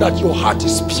find out that your heart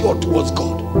is pure towards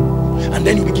God, and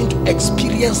then you begin to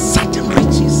experience certain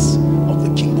riches of the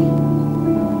kingdom.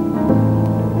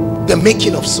 The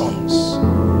making of sons.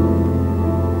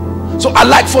 So I'd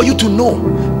like for you to know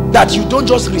that you don't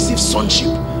just receive sonship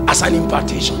as an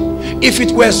impartation. If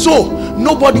it were so,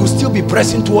 nobody will still be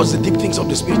pressing towards the deep things of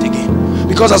the spirit again,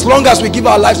 because as long as we give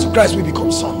our lives to Christ, we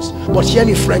become sons. But hear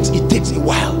me, friends, it takes a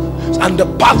while, and the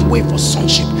pathway for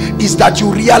sonship is that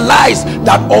you realize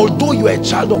that although you are a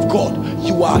child of God,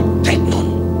 you are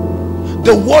technon.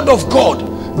 The word of God,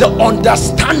 the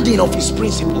understanding of his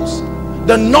principles,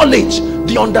 the knowledge,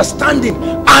 the understanding,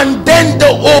 and then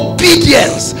the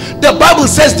obedience. The Bible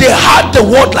says they had the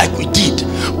word like we did,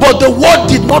 but the word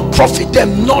did not profit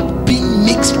them, not being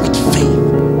mixed with faith.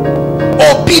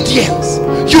 Obedience.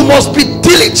 You must be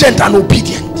diligent and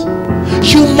obedient.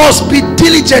 You must be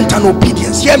diligent and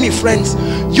obedient. Hear me, friends.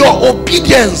 Your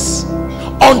obedience,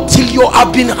 until you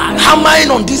have been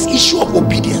hammering on this issue of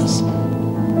obedience,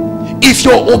 if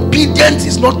your obedience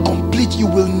is not complete, you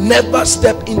will never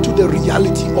step into the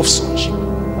reality of sonship.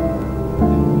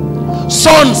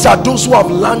 Sons are those who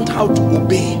have learned how to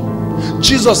obey.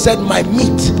 Jesus said, my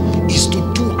meat is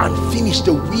to do and finish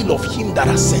the will of him that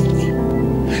has sent me.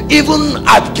 Even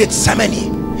at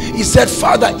Gethsemane, he said,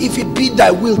 Father, if it be thy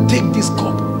will, take this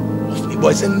cup of me.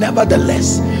 But he said,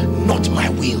 nevertheless, not my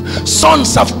will.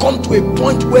 Sons have come to a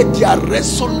point where they are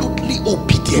resolutely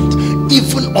obedient,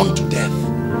 even unto death.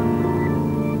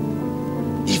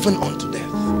 Even unto death.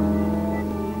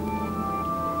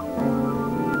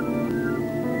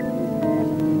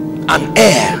 An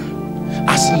heir,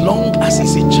 as long as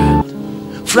he's a child.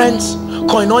 Friends,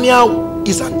 koinonia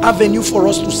is an avenue for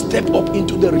us to step up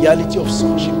into the reality of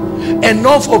sonship.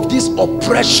 Enough of this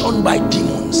oppression by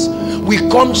demons. We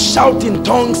come, shout in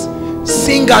tongues,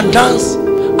 sing and dance,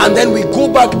 and then we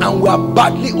go back and we are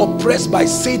badly oppressed by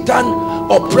Satan,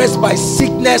 oppressed by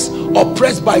sickness,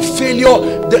 oppressed by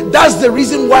failure. That's the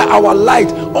reason why our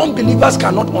light, unbelievers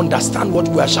cannot understand what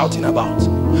we are shouting about,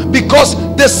 because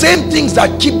the same things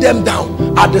that keep them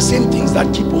down are the same things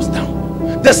that keep us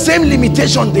down. The same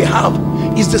limitation they have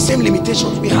is the same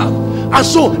limitations we have, and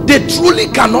so they truly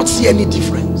cannot see any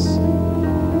difference.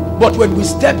 But when we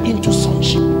step into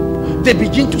sonship, they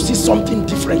begin to see something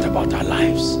different about our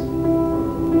lives.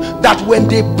 That when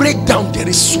they break down, there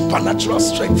is supernatural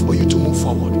strength for you to move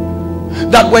forward.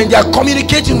 That when they are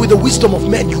communicating with the wisdom of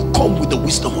men, you come with the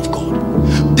wisdom of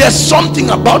God. There's something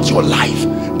about your life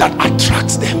that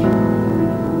attracts them.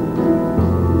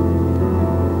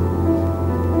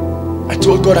 I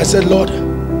told God, I said, Lord,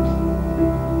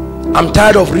 I'm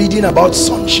tired of reading about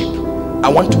sonship. I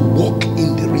want to walk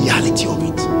in the reality of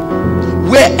it,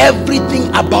 where everything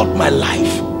about my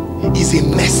life is a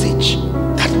message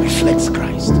that reflects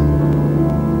Christ.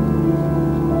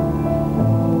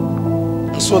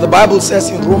 So the Bible says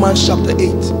in Romans chapter 8,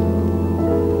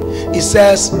 it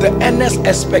says the earnest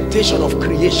expectation of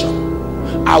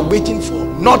creation are waiting for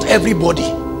not everybody.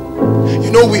 You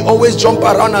know, we always jump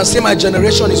around and say my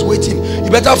generation is waiting. You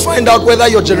better find out whether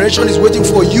your generation is waiting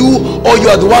for you or you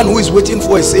are the one who is waiting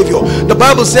for a savior. The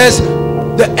Bible says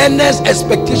the earnest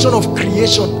expectation of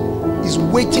creation is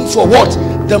waiting for what?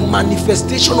 The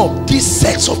manifestation of this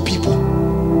sex of people.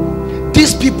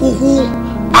 These people who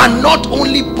are not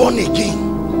only born again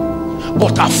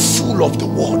but are full of the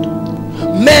word.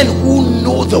 Men who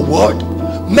know the word,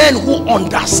 men who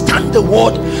understand the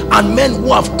word, and men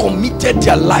who have committed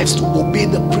their lives to obey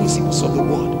the principles of the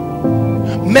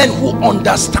word. Men who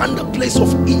understand the place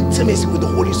of intimacy with the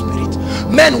Holy Spirit.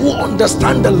 Men who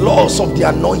understand the laws of the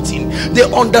anointing. They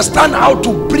understand how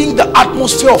to bring the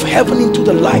atmosphere of heaven into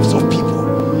the lives of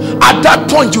people. At that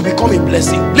point, you become a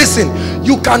blessing. Listen,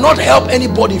 you cannot help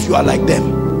anybody if you are like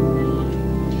them.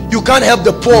 You can't help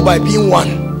the poor by being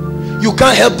one. You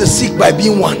can't help the sick by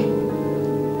being one.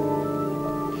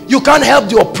 You can't help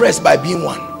the oppressed by being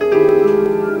one.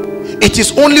 It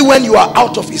is only when you are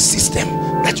out of a system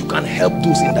that you can help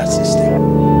those in that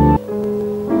system.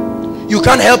 You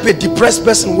can't help a depressed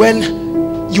person when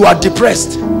you are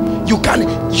depressed. You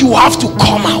have to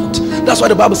come out. That's why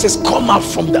the Bible says, come out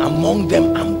from among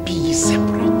them and be ye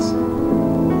separate.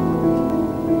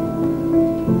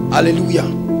 Hallelujah.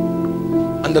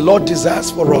 And the Lord desires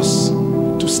for us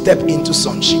to step into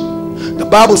sonship. The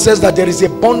Bible says that there is a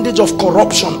bondage of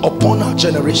corruption upon our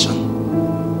generation.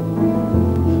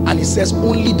 And it says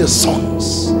only the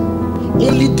sons,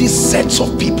 only these sets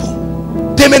of people,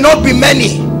 they may not be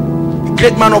many. The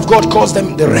great man of God calls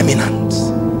them the remnant.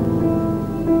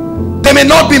 They may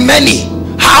not be many.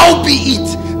 How be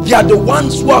it, they are the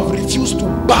ones who have refused to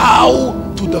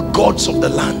bow to the gods of the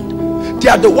land. They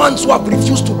are the ones who have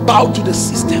refused to bow to the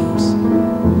systems.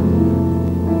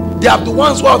 They are the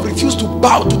ones who have refused to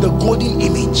bow to the golden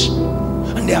image.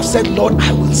 And they have said, Lord,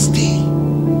 I will stay.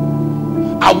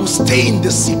 I will stay in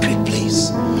the secret place.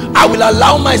 I will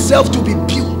allow myself to be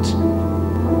built.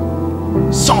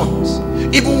 Sons,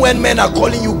 even when men are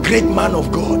calling you great man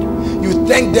of God, you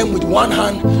thank them with one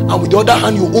hand, and with the other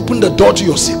hand you open the door to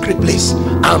your secret place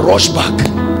and rush back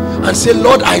and say,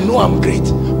 Lord, I know I'm great,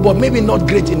 but maybe not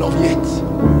great enough yet.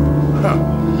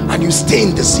 And you stay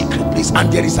in the secret place,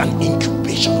 and there is an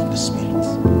incubation of the Spirit.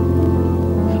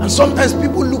 And sometimes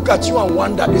people look at you and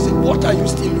wonder, they say, what are you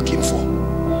still looking for?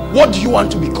 What do you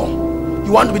want to become?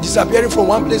 You want to be disappearing from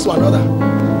one place to another?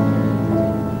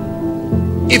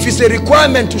 If it's a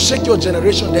requirement to shake your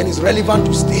generation, then it's relevant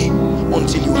to stay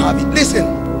until you have it. Listen,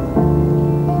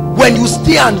 when you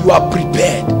stay and you are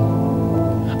prepared,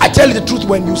 I tell you the truth,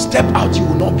 when you step out, you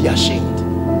will not be ashamed.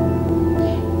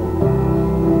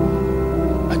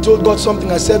 I told God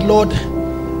something. I said, Lord,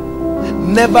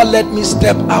 never let me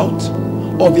step out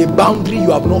of a boundary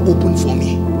you have not opened for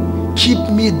me. Keep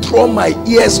me, draw my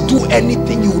ears, do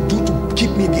anything you do to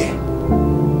keep me there.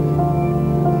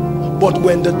 But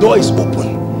when the door is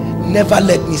open, never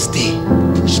let me stay.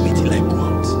 Push me till I go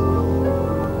out.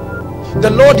 The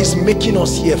Lord is making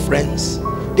us here, friends.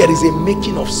 There is a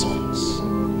making of sons.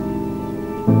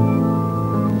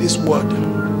 This word,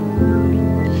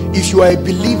 if you are a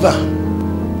believer,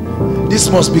 this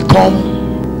must become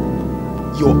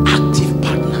your active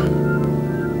partner.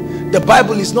 The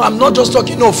Bible is not, I'm not just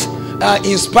talking of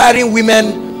inspiring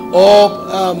women or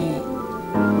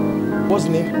what's the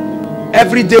name?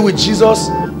 Every Day with Jesus,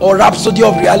 or Rhapsody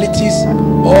of Realities,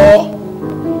 or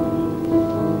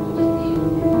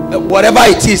whatever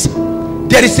it is.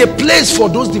 There is a place for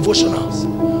those devotionals,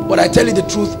 but I tell you the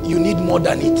truth, you need more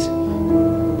than it.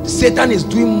 Satan is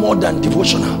doing more than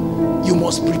devotional. You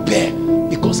must prepare,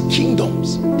 because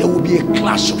kingdoms, there will be a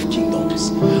clash of kingdoms.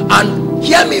 And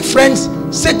hear me, friends,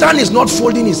 Satan is not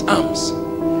folding his arms.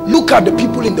 Look at the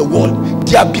people in the world.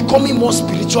 They are becoming more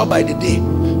spiritual by the day.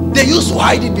 They used to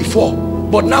hide it before,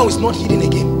 but now it's not hidden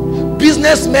again.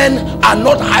 Businessmen are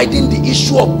not hiding the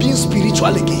issue of being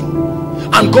spiritual again.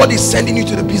 And God is sending you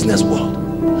to the business world.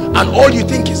 and all you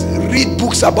think is read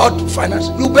books about finance,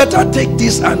 you better take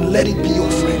this and let it be your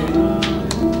friend.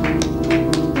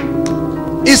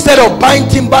 Instead of buying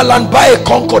timberland, buy a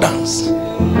concordance.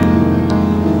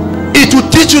 It will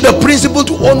teach you the principle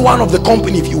to own one of the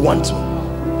company if you want to.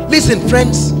 Listen,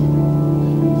 friends,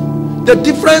 the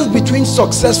difference between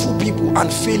successful people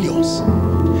and failures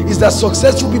is that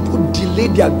successful people delay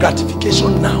their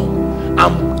gratification now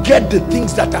and get the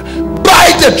things that are.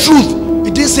 Buy the truth.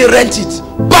 It didn't say rent it.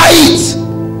 Buy it.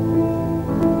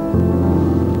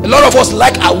 A lot of us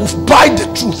like I will buy the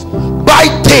truth. Buy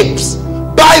tapes.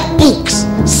 Buy books.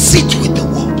 Sit with the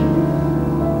word.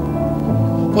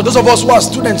 For those of us who are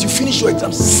students, you finish your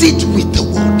exam, sit with the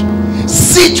word.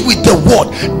 Sit with the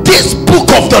word. This book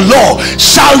of the law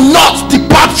shall not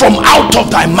depart from out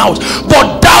of thy mouth,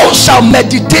 but thou shalt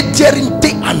meditate therein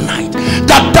day and night,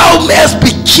 that thou mayest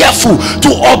be careful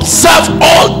to observe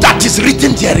all that is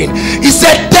written therein. He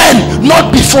said, then,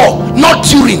 not before, not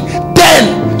during,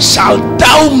 then shalt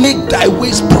thou make thy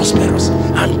ways prosperous,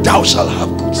 and thou shalt have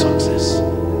good success.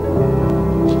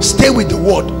 Stay with the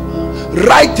word.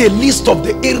 Write a list of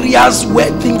the areas where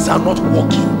things are not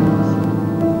working.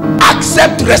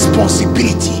 Accept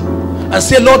responsibility and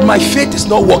say, Lord, my faith is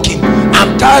not working.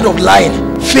 I'm tired of lying.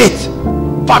 Faith,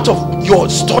 part of your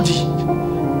study.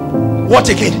 What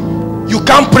again? You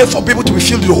can't pray for people to be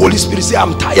filled with the Holy Spirit. Say,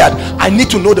 I'm tired. I need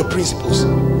to know the principles.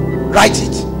 Write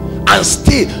it and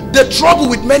stay. The trouble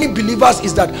with many believers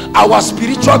is that our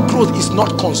spiritual growth is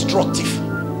not constructive.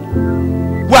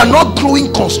 We are not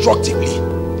growing constructively.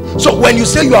 So when you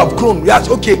say you have grown, we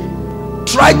ask, okay,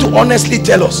 try to honestly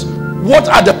tell us, what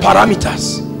are the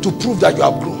parameters to prove that you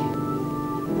have grown?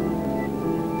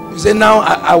 You say, now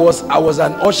I was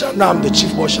an usher, now I'm the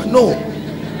chief usher. No,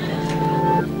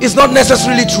 it's not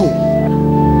necessarily true.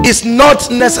 It's not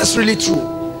necessarily true.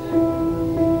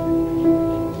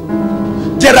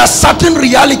 There are certain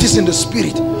realities in the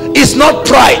spirit. It's not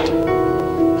pride.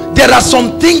 There are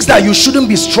some things that you shouldn't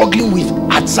be struggling with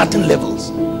at certain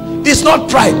levels. It's not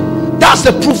pride. That's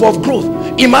the proof of growth.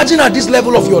 Imagine at this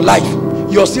level of your life,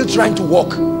 you're still trying to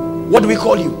walk. What do we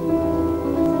call you?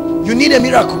 You need a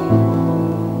miracle.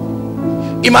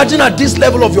 Imagine at this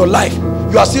level of your life,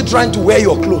 you are still trying to wear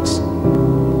your clothes.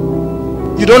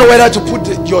 You don't know whether to put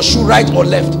your shoe right or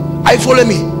left. Are you following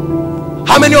me?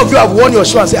 How many of you have worn your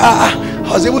shoe and say, I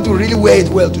was able to really wear it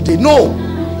well today? No.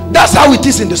 That's how it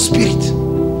is in the spirit.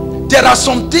 There are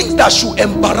some things that should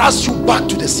embarrass you back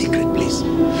to the secret place.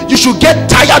 You should get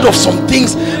tired of some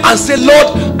things and say,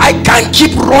 Lord, I can't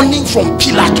keep running from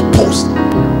pillar to post.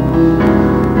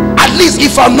 At least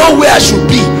if I'm not where I should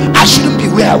be, I shouldn't be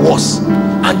where I was.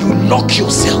 And you lock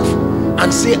yourself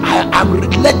and say,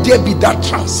 let there be that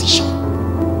transition.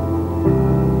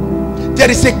 There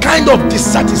is a kind of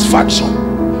dissatisfaction.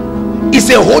 It's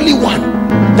a holy one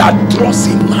that draws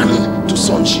a man to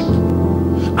sonship.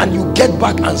 And you get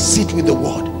back and sit with the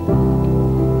word.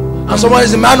 And someone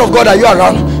is a man of God, are you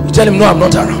around? You tell him, no, I'm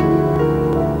not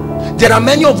around. There are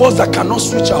many of us that cannot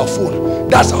switch our phone.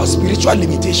 That's our spiritual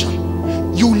limitation.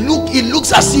 It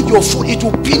looks as if your phone, it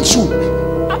will pinch you.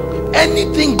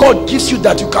 Anything God gives you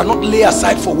that you cannot lay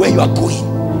aside for where you are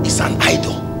going is an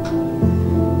idol.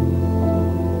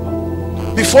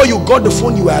 Before you got the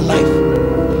phone, you were alive.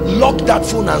 Lock that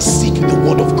phone and sit with the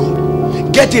word of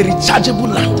God. Get a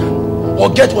rechargeable lantern or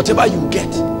get whatever you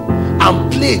get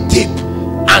and play a tape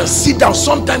and sit down.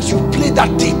 Sometimes you play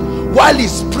that tape while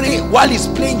he's playing,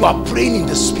 you are praying in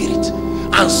the spirit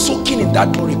and soaking in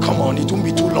that glory. Come on, it won't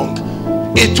be too long.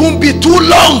 It won't be too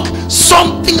long.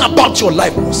 Something about your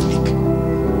life will speak.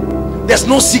 There's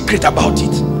no secret about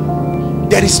it.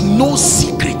 There is no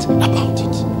secret about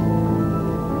it.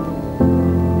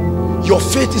 Your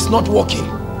faith is not working.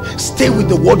 Stay with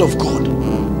the word of God.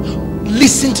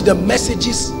 Listen to the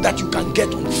messages that you can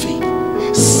get on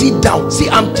faith. Sit down. See,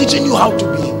 I'm teaching you how to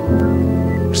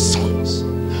be sons.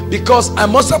 Because I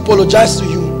must apologize to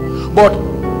you, but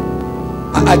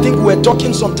I think we were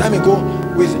talking some time ago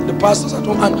with the pastors at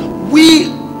home, and we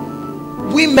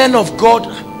men of God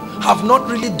have not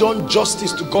really done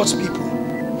justice to God's people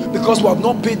because we have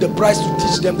not paid the price to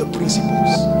teach them the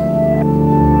principles.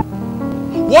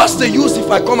 What's the use if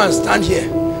I come and stand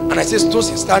here and I say,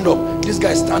 Tosin, stand up, this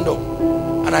guy stand up,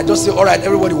 and I just say, all right,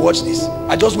 everybody watch this.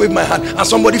 I just wave my hand and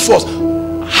somebody falls.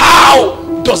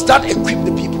 How does that equip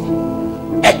the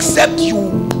people? Except you,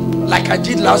 like I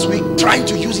did last week, trying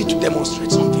to use it to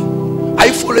demonstrate something. Are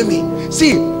you following me?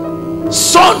 See,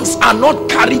 sons are not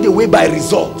carried away by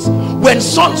results. When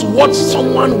sons watch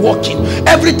someone walking,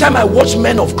 every time I watch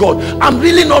men of God, I'm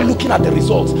really not looking at the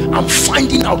results. I'm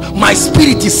finding out. My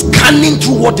spirit is scanning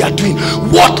through what they are doing.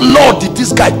 What law did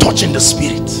this guy touch in the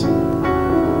spirit?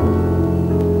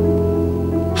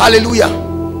 Hallelujah.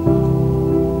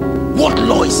 What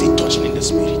law is he touching in the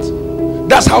spirit?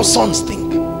 That's how sons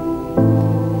think.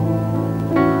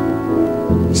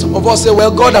 Some of us say, well,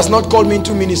 God has not called me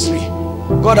into ministry.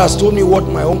 God has told me what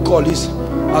my own call is.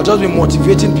 I'll just be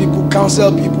motivating people,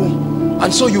 counsel people,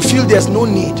 and so you feel there's no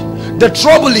need. The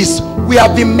trouble is, we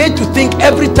have been made to think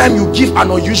every time you give an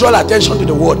unusual attention to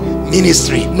the word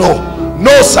ministry. No,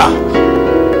 no sir.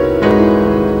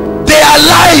 They are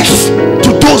life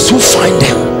to those who find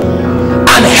them,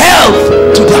 and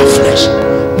health to their flesh.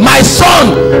 My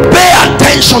son, pay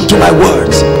attention to my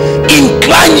words.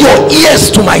 Incline your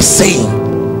ears to my saying.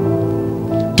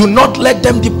 Do not let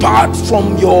them depart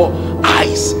from your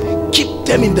eyes. Keep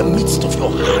them in the midst of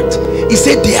your heart. He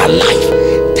said they are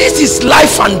life. This is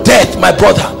life and death, my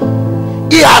brother.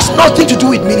 It has nothing to do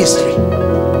with ministry.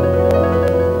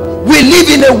 We live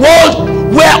in a world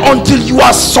where until you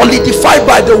are solidified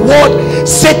by the word,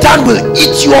 Satan will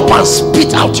eat you up and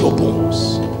spit out your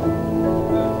bones.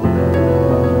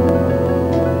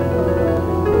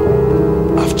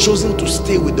 I've chosen to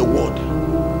stay with the word.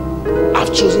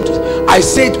 I've chosen to. I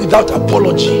say it without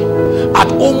apology.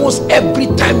 At almost every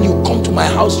time you come to my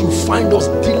house, you find us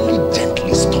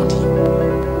diligently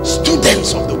studying.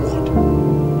 Students of the word.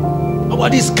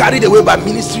 Nobody is carried away by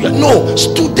ministry. No,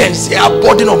 students, they are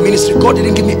burden of ministry. God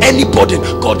didn't give me any burden.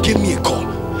 God gave me a call.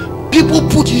 People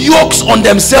put yokes on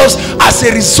themselves as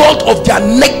a result of their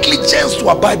negligence to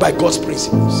abide by God's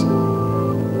principles.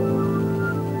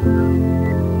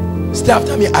 Stay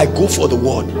after me. I go for the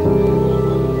word.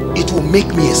 It will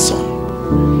make me a son.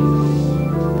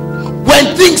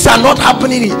 When things are not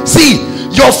happening, see,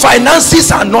 your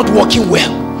finances are not working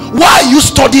well. Why are you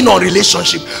studying on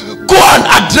relationship? Go and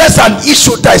address an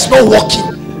issue that is not working.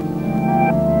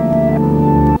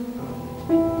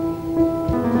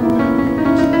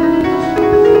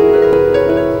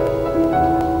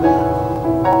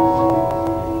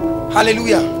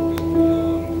 Hallelujah.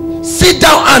 Sit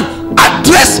down and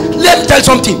address. Let me tell you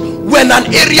something. When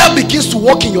an area begins to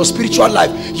work in your spiritual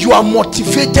life, you are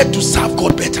motivated to serve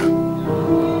God better.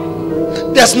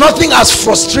 There's nothing as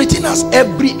frustrating as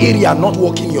every area not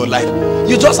working in your life.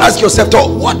 You just ask yourself, oh,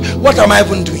 what am I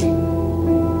even doing?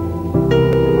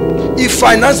 If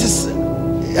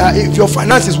your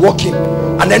finance is working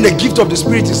and then the gift of the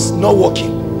spirit is not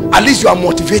working, at least you are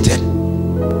motivated.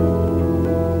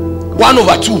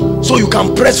 1/2, so you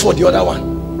can press for the other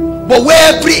one. But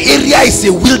where every area is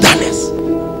a wilderness,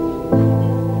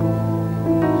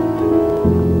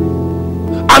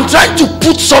 I'm trying to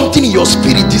put something in your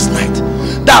spirit this night,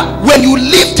 that when you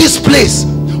leave this place,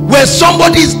 when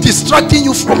somebody is distracting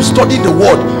you from studying the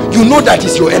word, you know that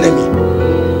is your enemy.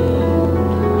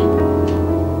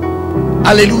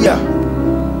 Hallelujah.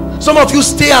 Some of you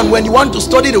stay, and when you want to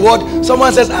study the word,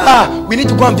 someone says, we need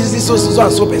to go and visit so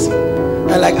and so person.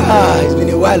 And like, it's been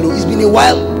a while. It's been a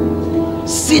while.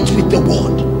 Sit with the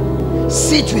word.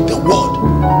 Sit with the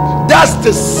word. That's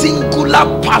the singular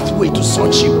pathway to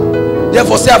sonship.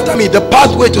 Therefore, say after me, the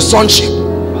pathway to sonship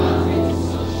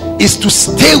is to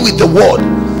stay with the word,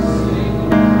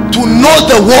 to know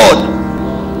the word,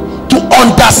 to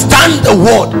understand the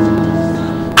word,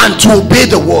 and to obey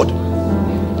the word.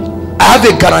 I have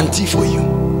a guarantee for you.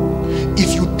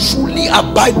 If you truly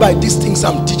abide by these things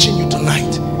I'm teaching you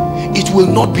tonight, it will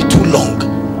not be too long.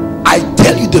 I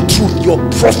tell you the truth, your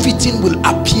profiting will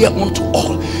appear unto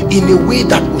all in a way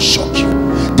that will shock you.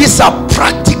 These are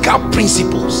practical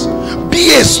principles.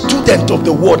 Be a student of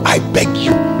the word, I beg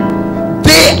you.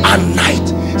 Day and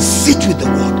night, sit with the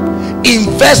word.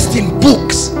 Invest in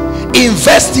books.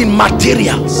 Invest in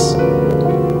materials.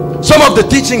 Some of the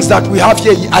teachings that we have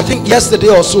here, I think yesterday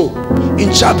or so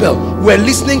in chapel, we're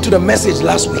listening to the message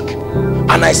last week,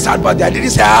 and I sat back there. I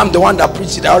didn't say I'm the one that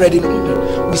preached it. I already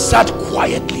know. We sat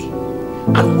quietly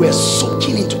and we're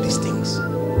soaking into these things.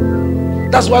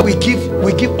 That's why we give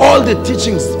all the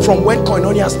teachings from when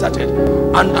Koinonia started,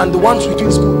 and the ones we do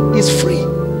in school is free,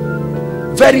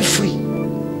 very free.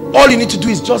 All you need to do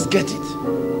is just get it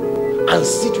and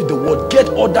sit with the word. Get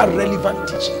other relevant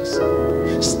teachings.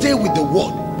 Stay with the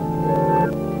word.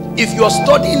 If you are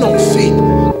studying on faith,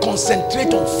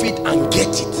 concentrate on faith and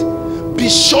get it. Be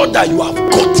sure that you have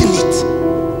gotten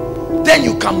it. Then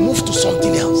you can move to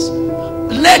something else.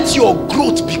 Let your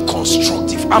growth be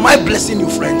constructive. Am I blessing you,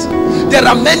 friends? There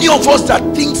are many of us that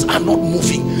things are not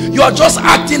moving. You are just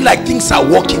acting like things are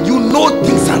working. You know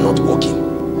things are not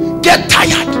working. Get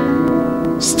tired.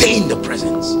 Stay in the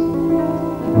presence.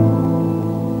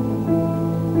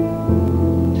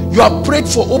 You have prayed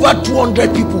for over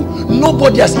 200 people.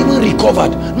 Nobody has even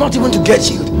recovered. Not even to get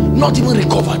healed. Not even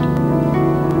recovered.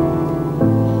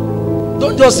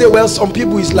 Don't just say, well, some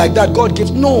people is like that. God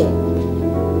gives. No.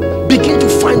 begin to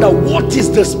find out what is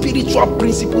the spiritual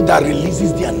principle that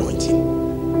releases the anointing,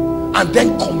 and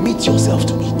then commit yourself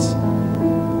to it.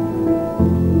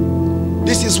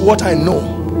 This is what I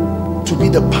know to be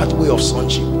the pathway of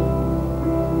sonship.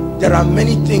 There are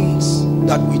many things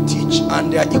that we teach,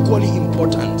 and they are equally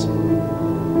important.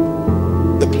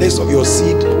 The place of your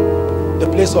seed, the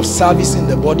place of service in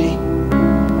the body,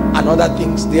 and other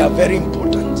things, they are very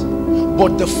important.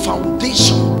 But the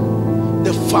foundation,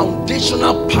 the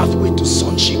foundational pathway to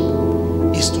sonship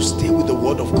is to stay with the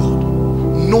word of God.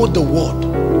 Know the word,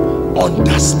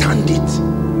 understand it,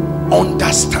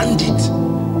 understand it.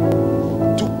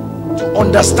 To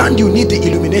understand, you need the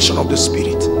illumination of the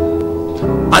Spirit,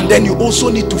 and then you also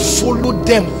need to follow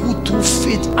them who through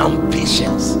faith and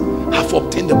patience have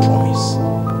obtained the promise.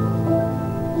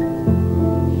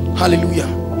 Hallelujah.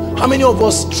 How many of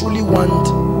us truly want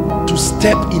to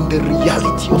step in the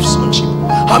reality of sonship?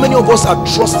 How many of us are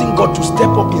trusting God to step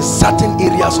up in certain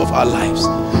areas of our lives?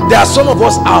 There are some of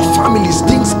us, our families,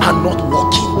 things are not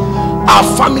working. Our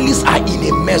families are in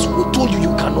a mess. Who told you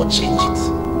you cannot change it?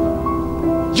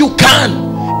 You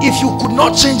can. If you could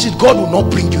not change it, God will not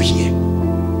bring you here.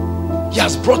 He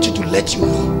has brought you to let you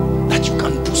know that you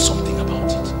can do something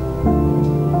about it.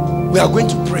 We are going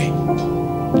to pray,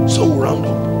 so we'll round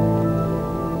up.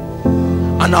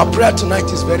 And our prayer tonight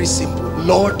is very simple.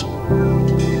 Lord,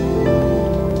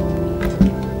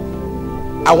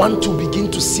 I want to begin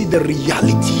to see the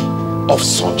reality of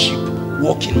sonship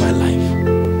walk in my life.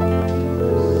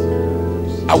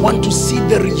 I want to see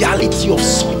the reality of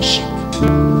sonship.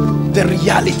 The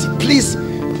reality. Please,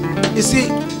 you see,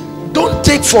 don't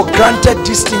take for granted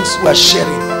these things we are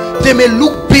sharing. They may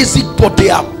look basic, but they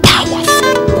are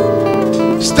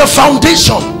powerful. It's the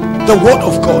foundation, the word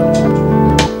of God.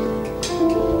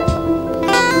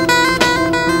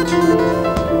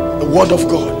 The word of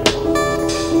God.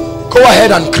 Go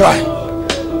ahead and cry.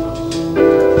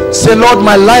 Say, Lord,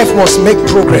 my life must make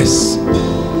progress.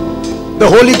 The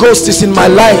Holy Ghost is in my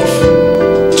life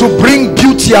to bring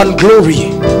beauty and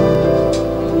glory.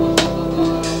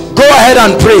 Go ahead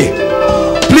and pray.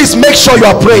 Please make sure you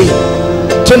are praying.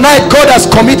 Tonight God has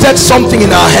committed something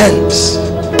in our hands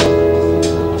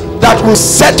that will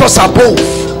set us above.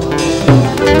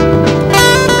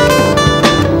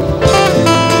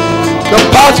 The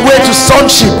pathway to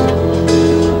sonship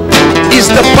is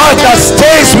the path that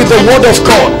stays with the word of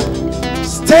God.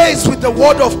 Stays with the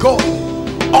word of God.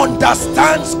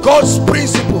 Understands God's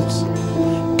principles.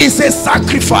 It's a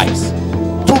sacrifice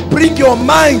to bring your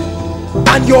mind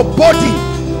and your body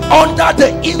under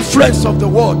the influence of the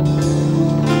word.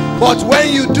 But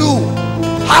when you do,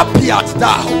 happy art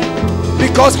thou,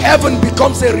 because heaven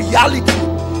becomes a reality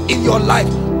in your life.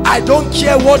 I don't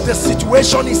care what the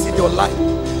situation is in your life.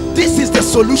 This is the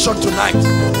solution tonight.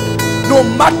 No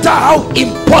matter how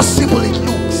impossible it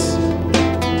looks.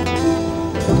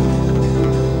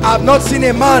 I have not seen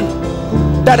a man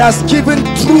that has given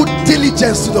true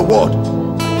diligence to the word.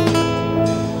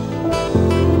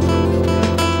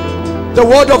 The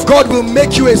word of God will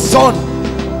make you a son.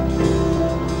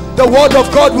 The word of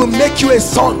God will make you a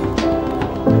son.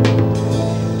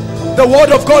 The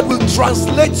word of God will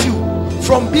translate you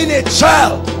from being a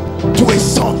child to a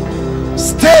son.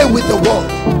 Stay with the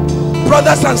word.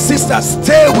 Brothers and sisters,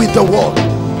 stay with the word.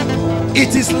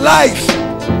 It is life.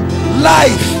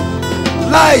 Life.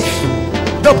 Life.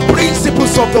 The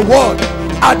principles of the word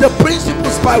are the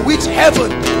principles by which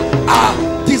heaven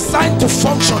are designed to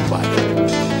function by.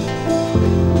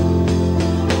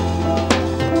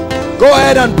 Go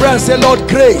ahead and pray and say, Lord,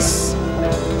 grace.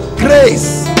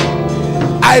 Grace.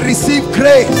 I receive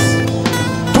grace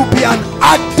to be an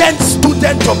ardent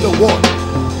student of the word.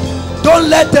 Don't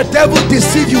let the devil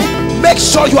deceive you. Make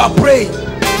sure you are praying.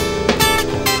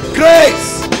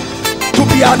 Grace to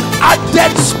be an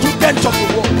ardent student of the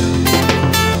word.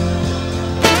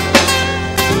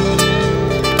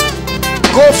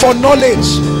 Go for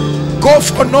knowledge. Go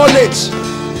for knowledge.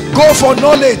 Go for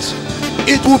knowledge.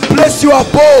 It will place you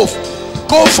above.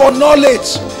 Go for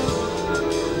knowledge.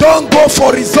 Don't go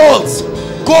for results.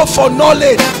 Go for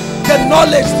knowledge. The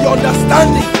knowledge, the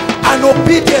understanding and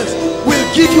obedience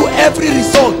will give you every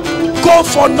result. Go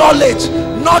for knowledge,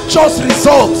 not just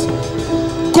results.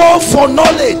 Go for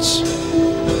knowledge.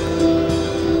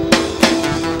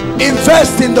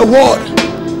 Invest in the word.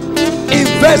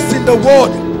 Invest in the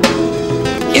word.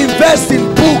 Invest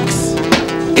in books.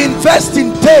 Invest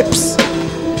in tapes.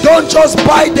 Don't just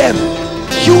buy them,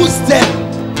 use them.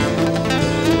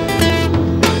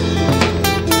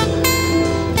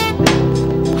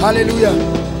 Hallelujah.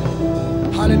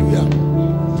 Hallelujah.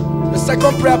 The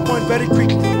second prayer point, very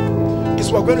quickly,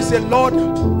 is we're going to say, Lord,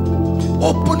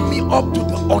 open me up to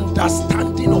the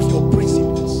understanding of your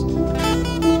principles.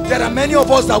 There are many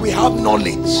of us that we have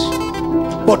knowledge,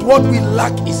 but what we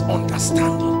lack is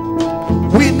understanding.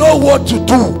 We know what to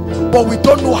do, but we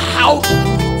don't know how to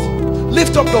do it.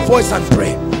 Lift up your voice and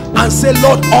pray and say,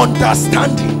 Lord,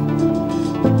 understanding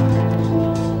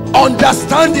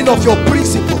of your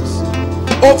principles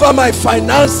over my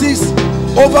finances,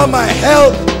 over my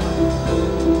health,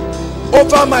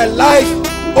 over my life,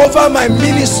 over my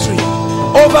ministry,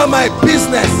 over my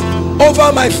business,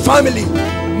 over my family.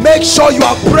 Make sure you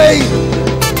are praying.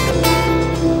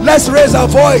 Let's raise our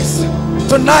voice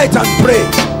tonight and pray.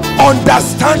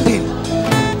 Understanding.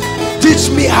 Teach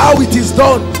me how it is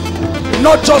done,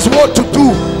 not just what to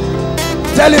do.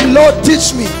 Tell him, Lord,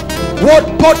 teach me what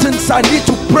buttons I need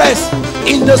to press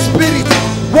in the spirit,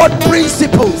 what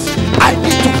principles I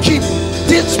need to keep.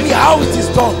 Teach me how it is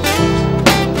done.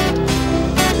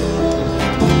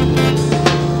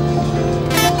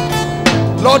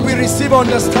 Lord, we receive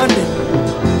understanding.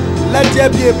 Let there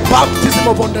be a baptism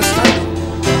of understanding.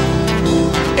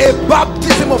 A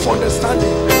baptism of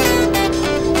understanding.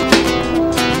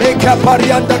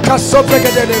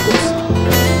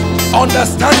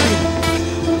 Understanding.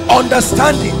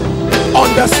 Understanding.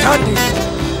 Understanding.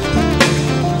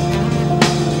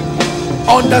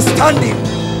 Understanding.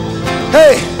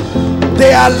 Hey,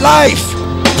 they are life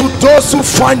to those who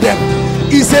find them.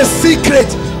 It's a secret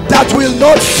that will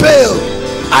not fail.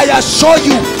 I assure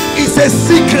you, it's a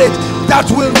secret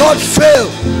that will not fail.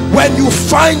 When you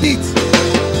find it,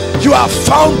 you have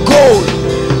found gold.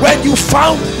 When you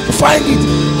find it,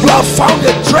 you have found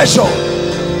a treasure.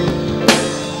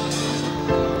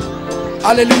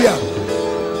 Hallelujah.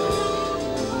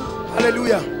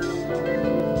 Hallelujah.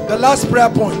 The last prayer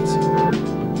point.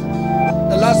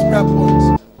 The last prayer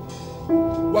point.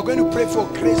 We're going to pray for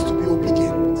grace to be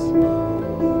obedient.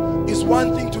 It's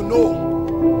one thing to know.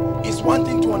 It's one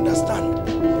thing to understand.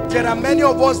 There are many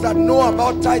of us that know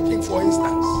about tithing, for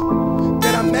instance.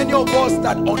 There are many of us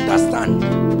that understand,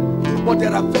 but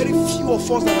there are very few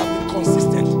of us that have been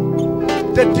consistent.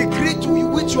 The degree to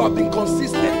which you have been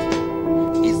consistent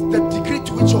is the degree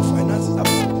to which your finances have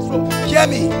been. So hear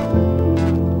me.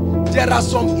 There are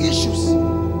some issues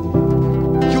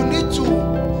you need to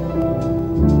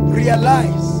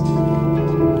realize,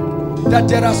 that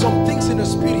there are some things in the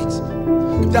spirit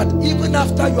that even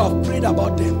after you have prayed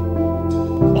about them,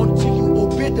 until you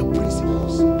obey the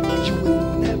principles, you will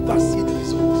never see the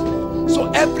results. So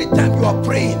every time you are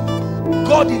praying,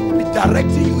 God will be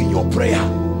directing you in your prayer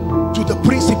to the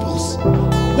principles.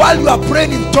 While you are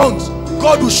praying in tongues,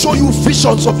 God will show you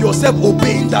visions of yourself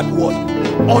obeying that word.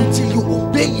 Until you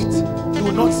obey it, you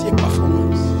will not see a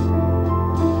performance.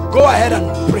 Go ahead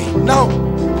and pray. Now,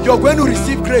 you're going to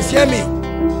receive grace. Hear me.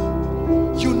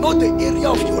 You know the area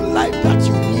of your life that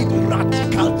you need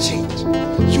radical change.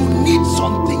 You need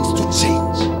some things to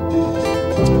change.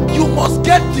 You must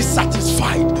get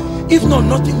dissatisfied. If not,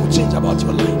 nothing will change about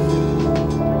your life.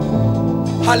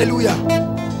 Hallelujah.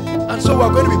 And so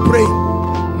we're going to be praying.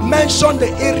 Mention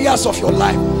the areas of your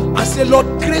life and say, Lord,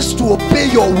 grace to obey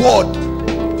your word.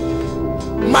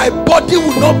 My body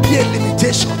will not be a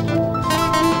limitation.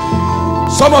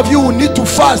 Some of you will need to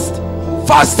fast.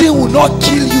 Fasting will not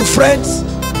kill you, friends.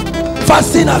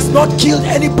 Fasting has not killed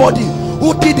anybody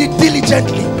who did it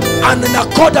diligently and in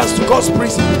accordance to God's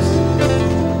principles.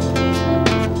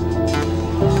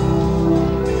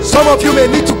 Some of you may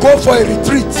need to go for a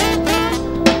retreat,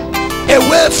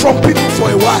 away from people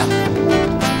for a while.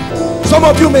 Some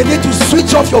of you may need to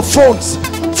switch off your phones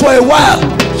for a while.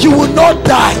 You will not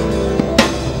die.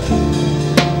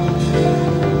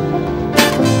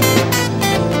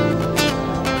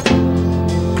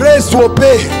 Grace to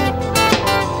obey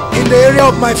in the area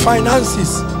of my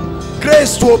finances.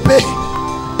 Grace to obey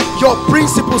your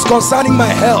principles concerning my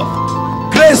health.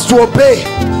 Grace to obey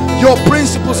your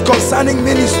principles concerning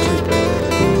ministry.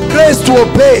 Grace to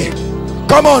obey.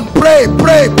 Come on, pray,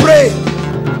 pray, pray.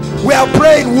 We are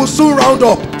praying. We'll soon round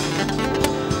up.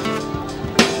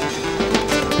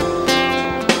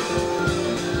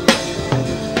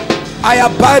 I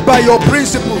abide by your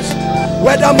principles,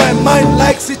 whether my mind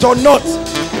likes it or not.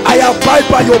 I abide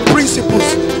by your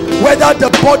principles, whether the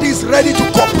body is ready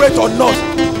to cooperate or not.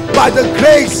 By the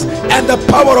grace and the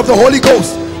power of the Holy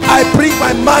Ghost, I bring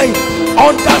my mind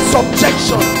under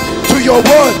subjection to your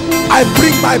word. I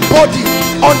bring my body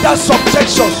under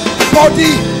subjection. Body,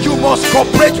 you must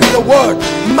cooperate with the word.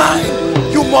 Mind,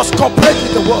 you must cooperate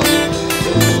with the word,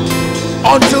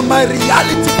 until my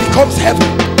reality becomes heaven.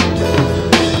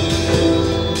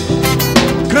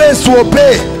 Grace to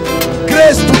obey,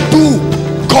 grace to do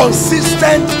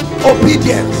consistent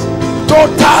obedience,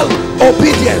 total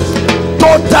obedience.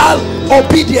 Total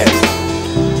obedience,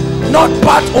 not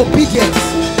part obedience,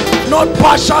 not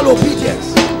partial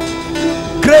obedience.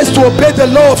 Grace to obey the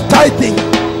law of tithing,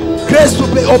 grace to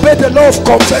obey the law of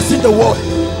confessing the word,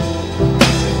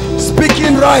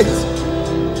 speaking right,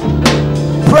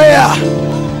 prayer,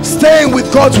 staying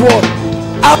with God's word,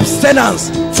 abstinence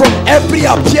from every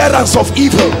appearance of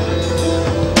evil,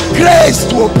 grace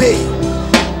to obey.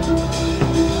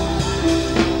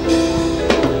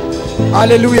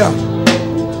 Hallelujah.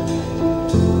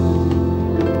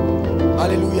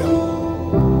 Hallelujah.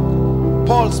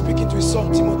 Paul, speaking to his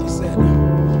son Timothy, said,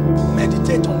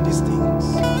 meditate on these things.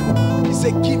 He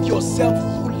said, give yourself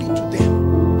fully to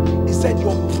them. He said,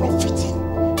 your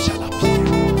profiting shall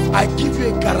appear. I give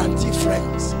you a guarantee,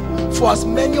 friends, for as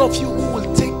many of you who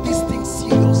will take these things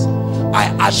serious,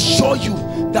 I assure you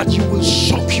that you will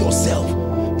shock yourself.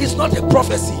 It's not a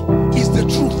prophecy, it's the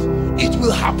truth. It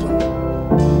will happen.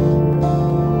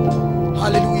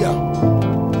 Hallelujah.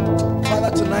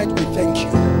 Father, tonight we thank you.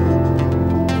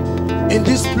 In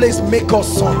this place, make us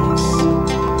sons.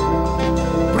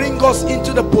 Bring us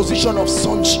into the position of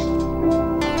sonship,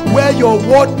 where your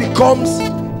word becomes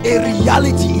a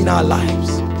reality in our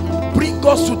lives. Bring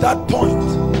us to that point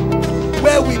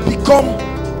where we become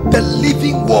the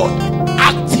living word,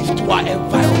 active to our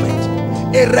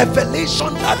environment. A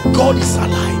revelation that God is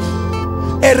alive.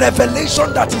 A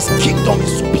revelation that his kingdom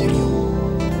is superior.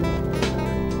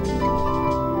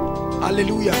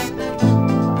 Hallelujah.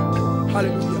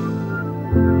 Hallelujah.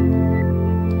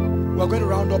 We're going to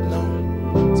round up now.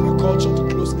 It's our culture to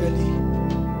close early,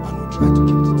 and we'll try to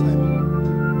keep the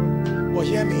time. But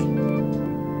hear me.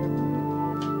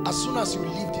 As soon as you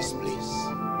leave this place,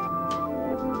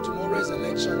 tomorrow's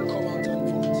election, come out and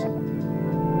vote.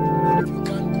 And if you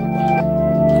can't go back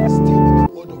and stay with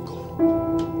the word of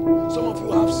God. Some of you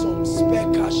have some spare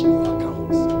cash in your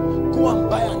accounts. Go and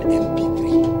buy an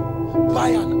MP3. Buy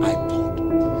an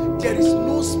iPod. There is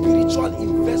no spiritual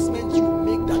investment you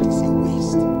make that is a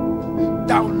waste.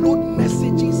 Download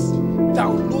messages,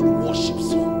 download worship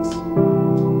songs.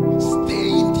 Stay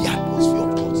in the atmosphere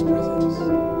of God's presence.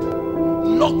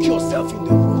 Lock yourself in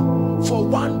the room for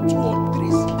 1, 2, or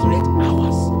 3 straight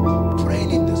hours,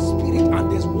 praying in the spirit,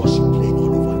 and there's worship playing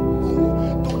all over.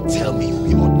 No, don't tell me you'll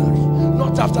be ordinary.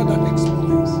 Not after that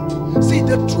experience. See,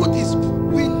 the truth is,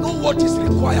 we know what is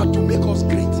required to make us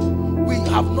great. We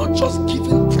have not just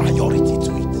given priority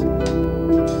to it.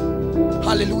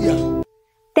 Hallelujah.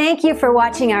 Thank you for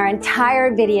watching our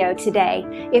entire video today.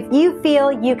 If you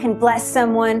feel you can bless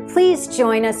someone, please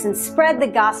join us and spread the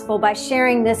gospel by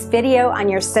sharing this video on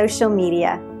your social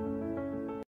media.